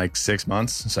in like 6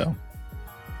 months. So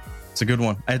it's a good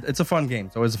one. It's a fun game.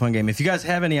 It's always a fun game. If you guys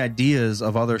have any ideas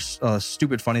of other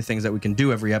stupid, funny things that we can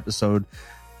do every episode,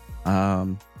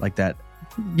 like that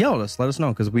yell at us. Let us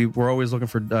know, because we're always looking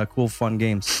for cool, fun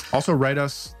games. Also, write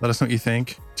us. Let us know what you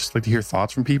think. Just like to hear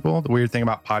thoughts from people. The weird thing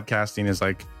about podcasting is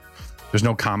like there's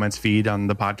no comments feed on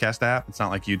the podcast app. It's not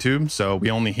like YouTube. So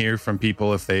we only hear from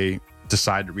people if they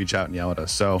decide to reach out and yell at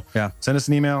us. So send us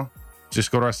an email.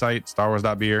 Just go to our site,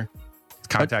 starwars.beer.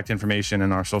 Contact information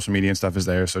and our social media and stuff is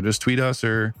there. So just tweet us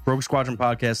or Rogue Squadron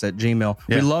Podcast at Gmail.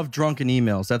 Yeah. We love drunken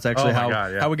emails. That's actually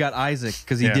how we got Isaac,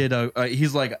 because he did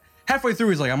he's like halfway through,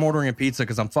 he's like, I'm ordering a pizza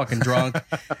because I'm fucking drunk.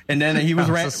 And then he was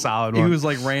a solid one. He was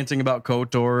like ranting about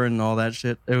KOTOR and all that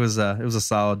shit. It was a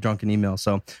solid drunken email.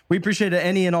 So we appreciate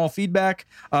any and all feedback.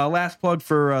 Last plug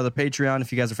for the Patreon,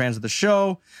 if you guys are fans of the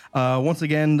show. Once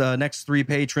again, the next 3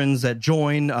 patrons that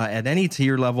join at any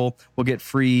tier level will get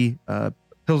free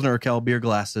Pilsner Urquell beer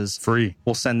glasses. Free.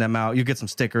 We'll send them out. You get some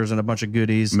stickers and a bunch of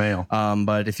goodies. Mail.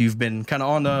 But if you've been kind of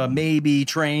on the maybe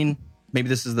train, maybe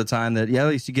this is the time that at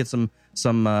least you get some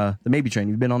the maybe train.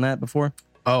 You've been on that before?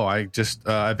 Oh, I just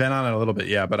I've been on it a little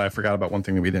bit, but I forgot about one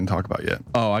thing that we didn't talk about yet.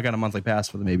 Oh, I got a monthly pass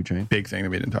for the maybe train. Big thing that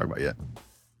we didn't talk about yet.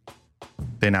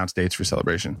 They announced dates for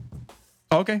Celebration.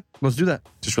 Okay, let's do that.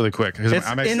 Just really quick. It's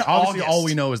in August. All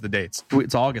we know is the dates.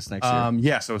 It's August next year.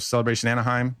 Yeah, so Celebration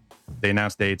Anaheim. They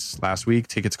announced dates last week.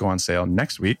 Tickets go on sale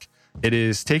next week. It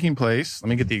is taking place. Let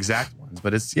me get the exact ones,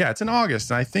 but it's in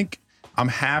August, and I think I'm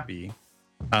happy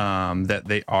that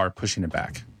they are pushing it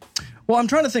back. Well, I'm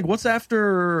trying to think what's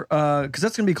after, because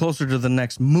that's going to be closer to the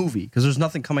next movie, because there's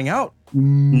nothing coming out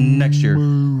next year.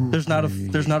 There's not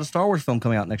a Star Wars film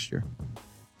coming out next year.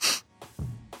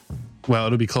 Well,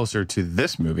 it'll be closer to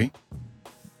this movie,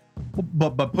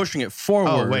 but pushing it forward.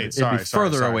 Oh wait, sorry, it'd be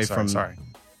further away from.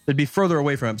 It'd be further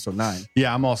away from episode 9.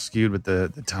 Yeah, I'm all skewed with the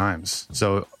times.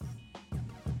 So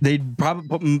they'd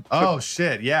probably. Oh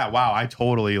shit! Yeah, wow. I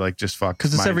totally just fucked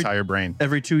my entire brain.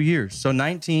 Every 2 years. So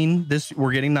 19. This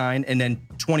we're getting 9, and then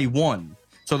 21.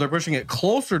 So they're pushing it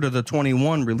closer to the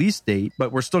 21 release date,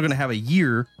 but we're still going to have a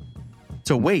year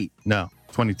to wait. No,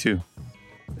 22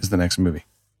 is the next movie.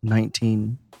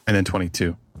 19, and then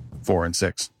 22, 4 and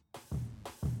 6.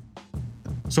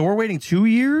 So we're waiting 2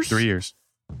 years. 3 years.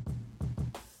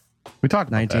 We talked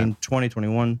about 19, that. 20,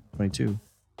 21, 22.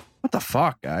 What the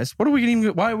fuck, guys? Why are we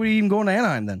even going to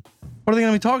Anaheim then? What are they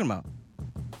going to be talking about?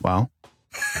 Well,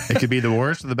 it could be the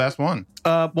worst or the best one.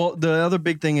 Well, the other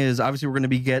big thing is obviously we're going to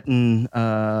be getting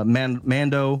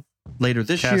Mando later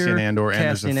this year. Cassian Andor, and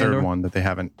there's a third one that they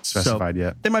haven't specified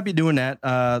yet. They might be doing that.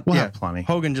 We'll have plenty.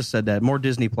 Hogan just said that. More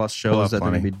Disney Plus shows that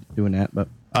they're going to be doing that. But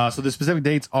so the specific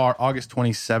dates are August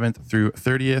 27th through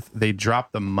 30th. They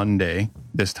dropped the Monday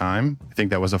this time. I think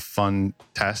that was a fun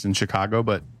test in Chicago,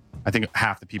 but I think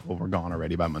half the people were gone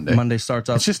already by Monday. Monday starts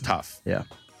up. It's just tough. Yeah.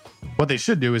 What they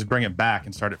should do is bring it back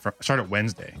and start it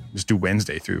Wednesday. Just do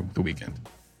Wednesday through the weekend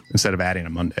instead of adding a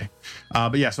Monday.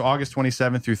 But yeah, so August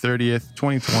 27th through 30th,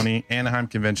 2020, Anaheim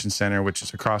Convention Center, which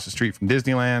is across the street from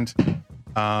Disneyland.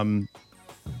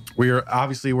 We are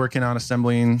obviously working on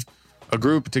assembling a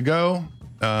group to go.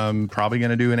 Probably going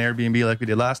to do an Airbnb like we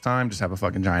did last time. Just have a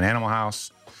fucking giant animal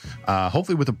house.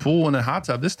 Hopefully with a pool and a hot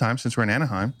tub this time since we're in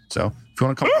Anaheim. So if you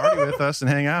want to come party with us and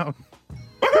hang out.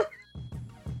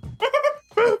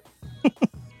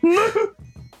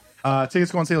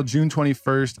 Tickets go on sale June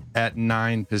 21st at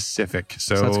 9 Pacific.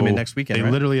 So that's going to be next weekend, They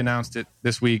right? literally announced it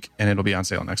this week, and it'll be on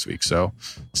sale next week. So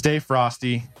stay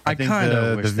frosty. I think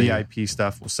the VIP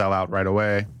stuff will sell out right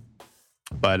away.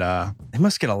 But they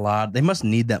must get a lot. They must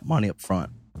need that money up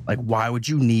front. Like, why would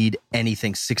you need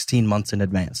anything 16 months in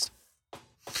advance?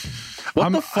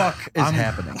 What the fuck is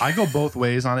happening? I go both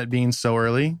ways on it being so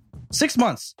early. 6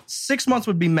 months. 6 months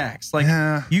would be max. Like,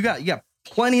 you got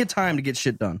plenty of time to get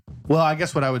shit done. Well, I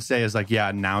guess what I would say is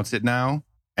announce it now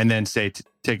and then say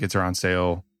tickets are on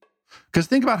sale. Because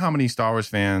think about how many Star Wars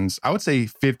fans, I would say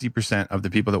 50% of the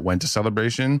people that went to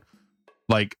Celebration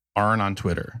aren't on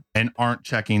Twitter and aren't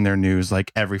checking their news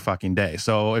every fucking day.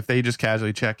 So if they just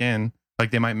casually check in,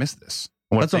 they might miss this.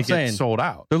 That's what I'm saying. Sold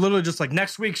out. They're literally just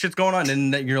next week shit's going on,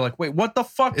 and then you're like, wait, what the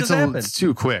fuck just happened? It's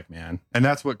too quick, man. And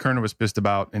that's what Kerner was pissed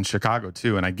about in Chicago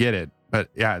too. And I get it, but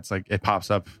yeah, it's it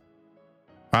pops up.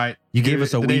 All right, you gave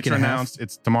us a week and a half.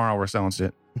 It's tomorrow. We're selling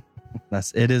shit.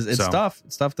 It's tough.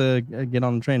 It's tough to get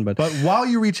on the train. But while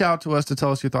you reach out to us to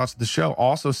tell us your thoughts of the show,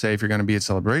 also say if you're going to be at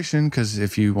Celebration, because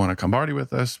if you want to come party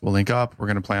with us, we'll link up. We're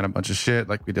going to plan a bunch of shit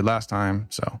like we did last time.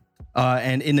 So.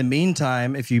 And in the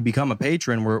meantime, if you become a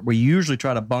patron, we usually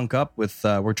try to bunk up with.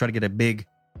 We're trying to get a big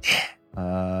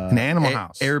an animal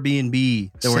house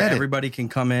Airbnb where everybody can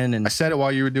come in. And I said it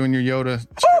while you were doing your Yoda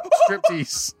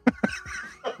striptease.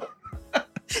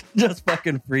 Just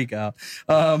fucking freak out.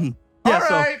 All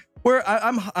right.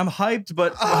 I'm hyped,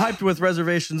 but hyped with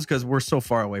reservations because we're so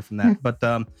far away from that. But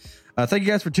thank you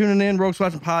guys for tuning in, Rogue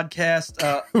Squadron Podcast.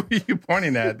 Who are you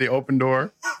pointing at? The open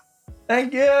door.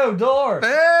 Thank you, door.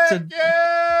 Thank you.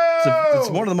 It's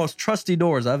one of the most trusty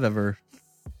doors I've ever.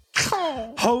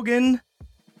 Hogan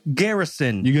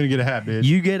Garrison. You're gonna get a hat, bitch.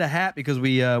 You get a hat because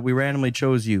we randomly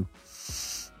chose you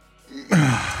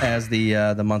as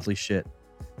the monthly shit.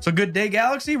 So good day,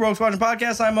 Galaxy. Rogue Squadron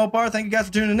Podcast. I'm Mopar. Thank you guys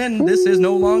for tuning in. This is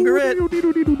no longer it.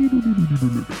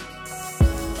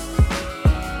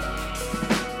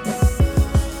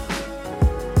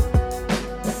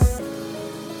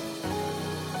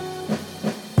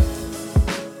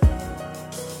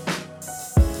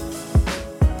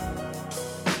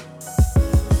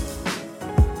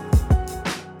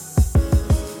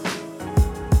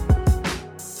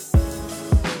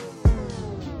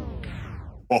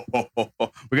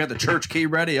 We got the church key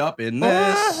ready up in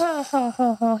this.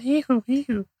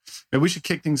 Maybe we should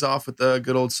kick things off with the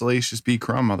good old Salacious B.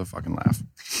 Crumb motherfucking laugh.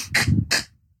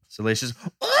 Salacious.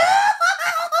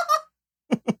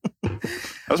 That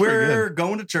was pretty We're good.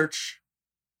 going to church.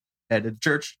 Headed to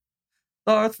church.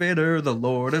 Darth Vader, the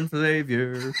Lord and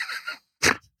Savior.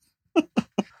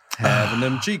 Having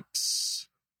them cheeks.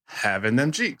 Having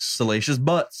them cheeks. Salacious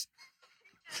butts.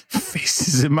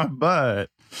 Faces in my butt.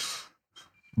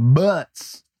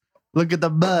 Butts. Look at the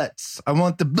butts. I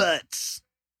want the butts.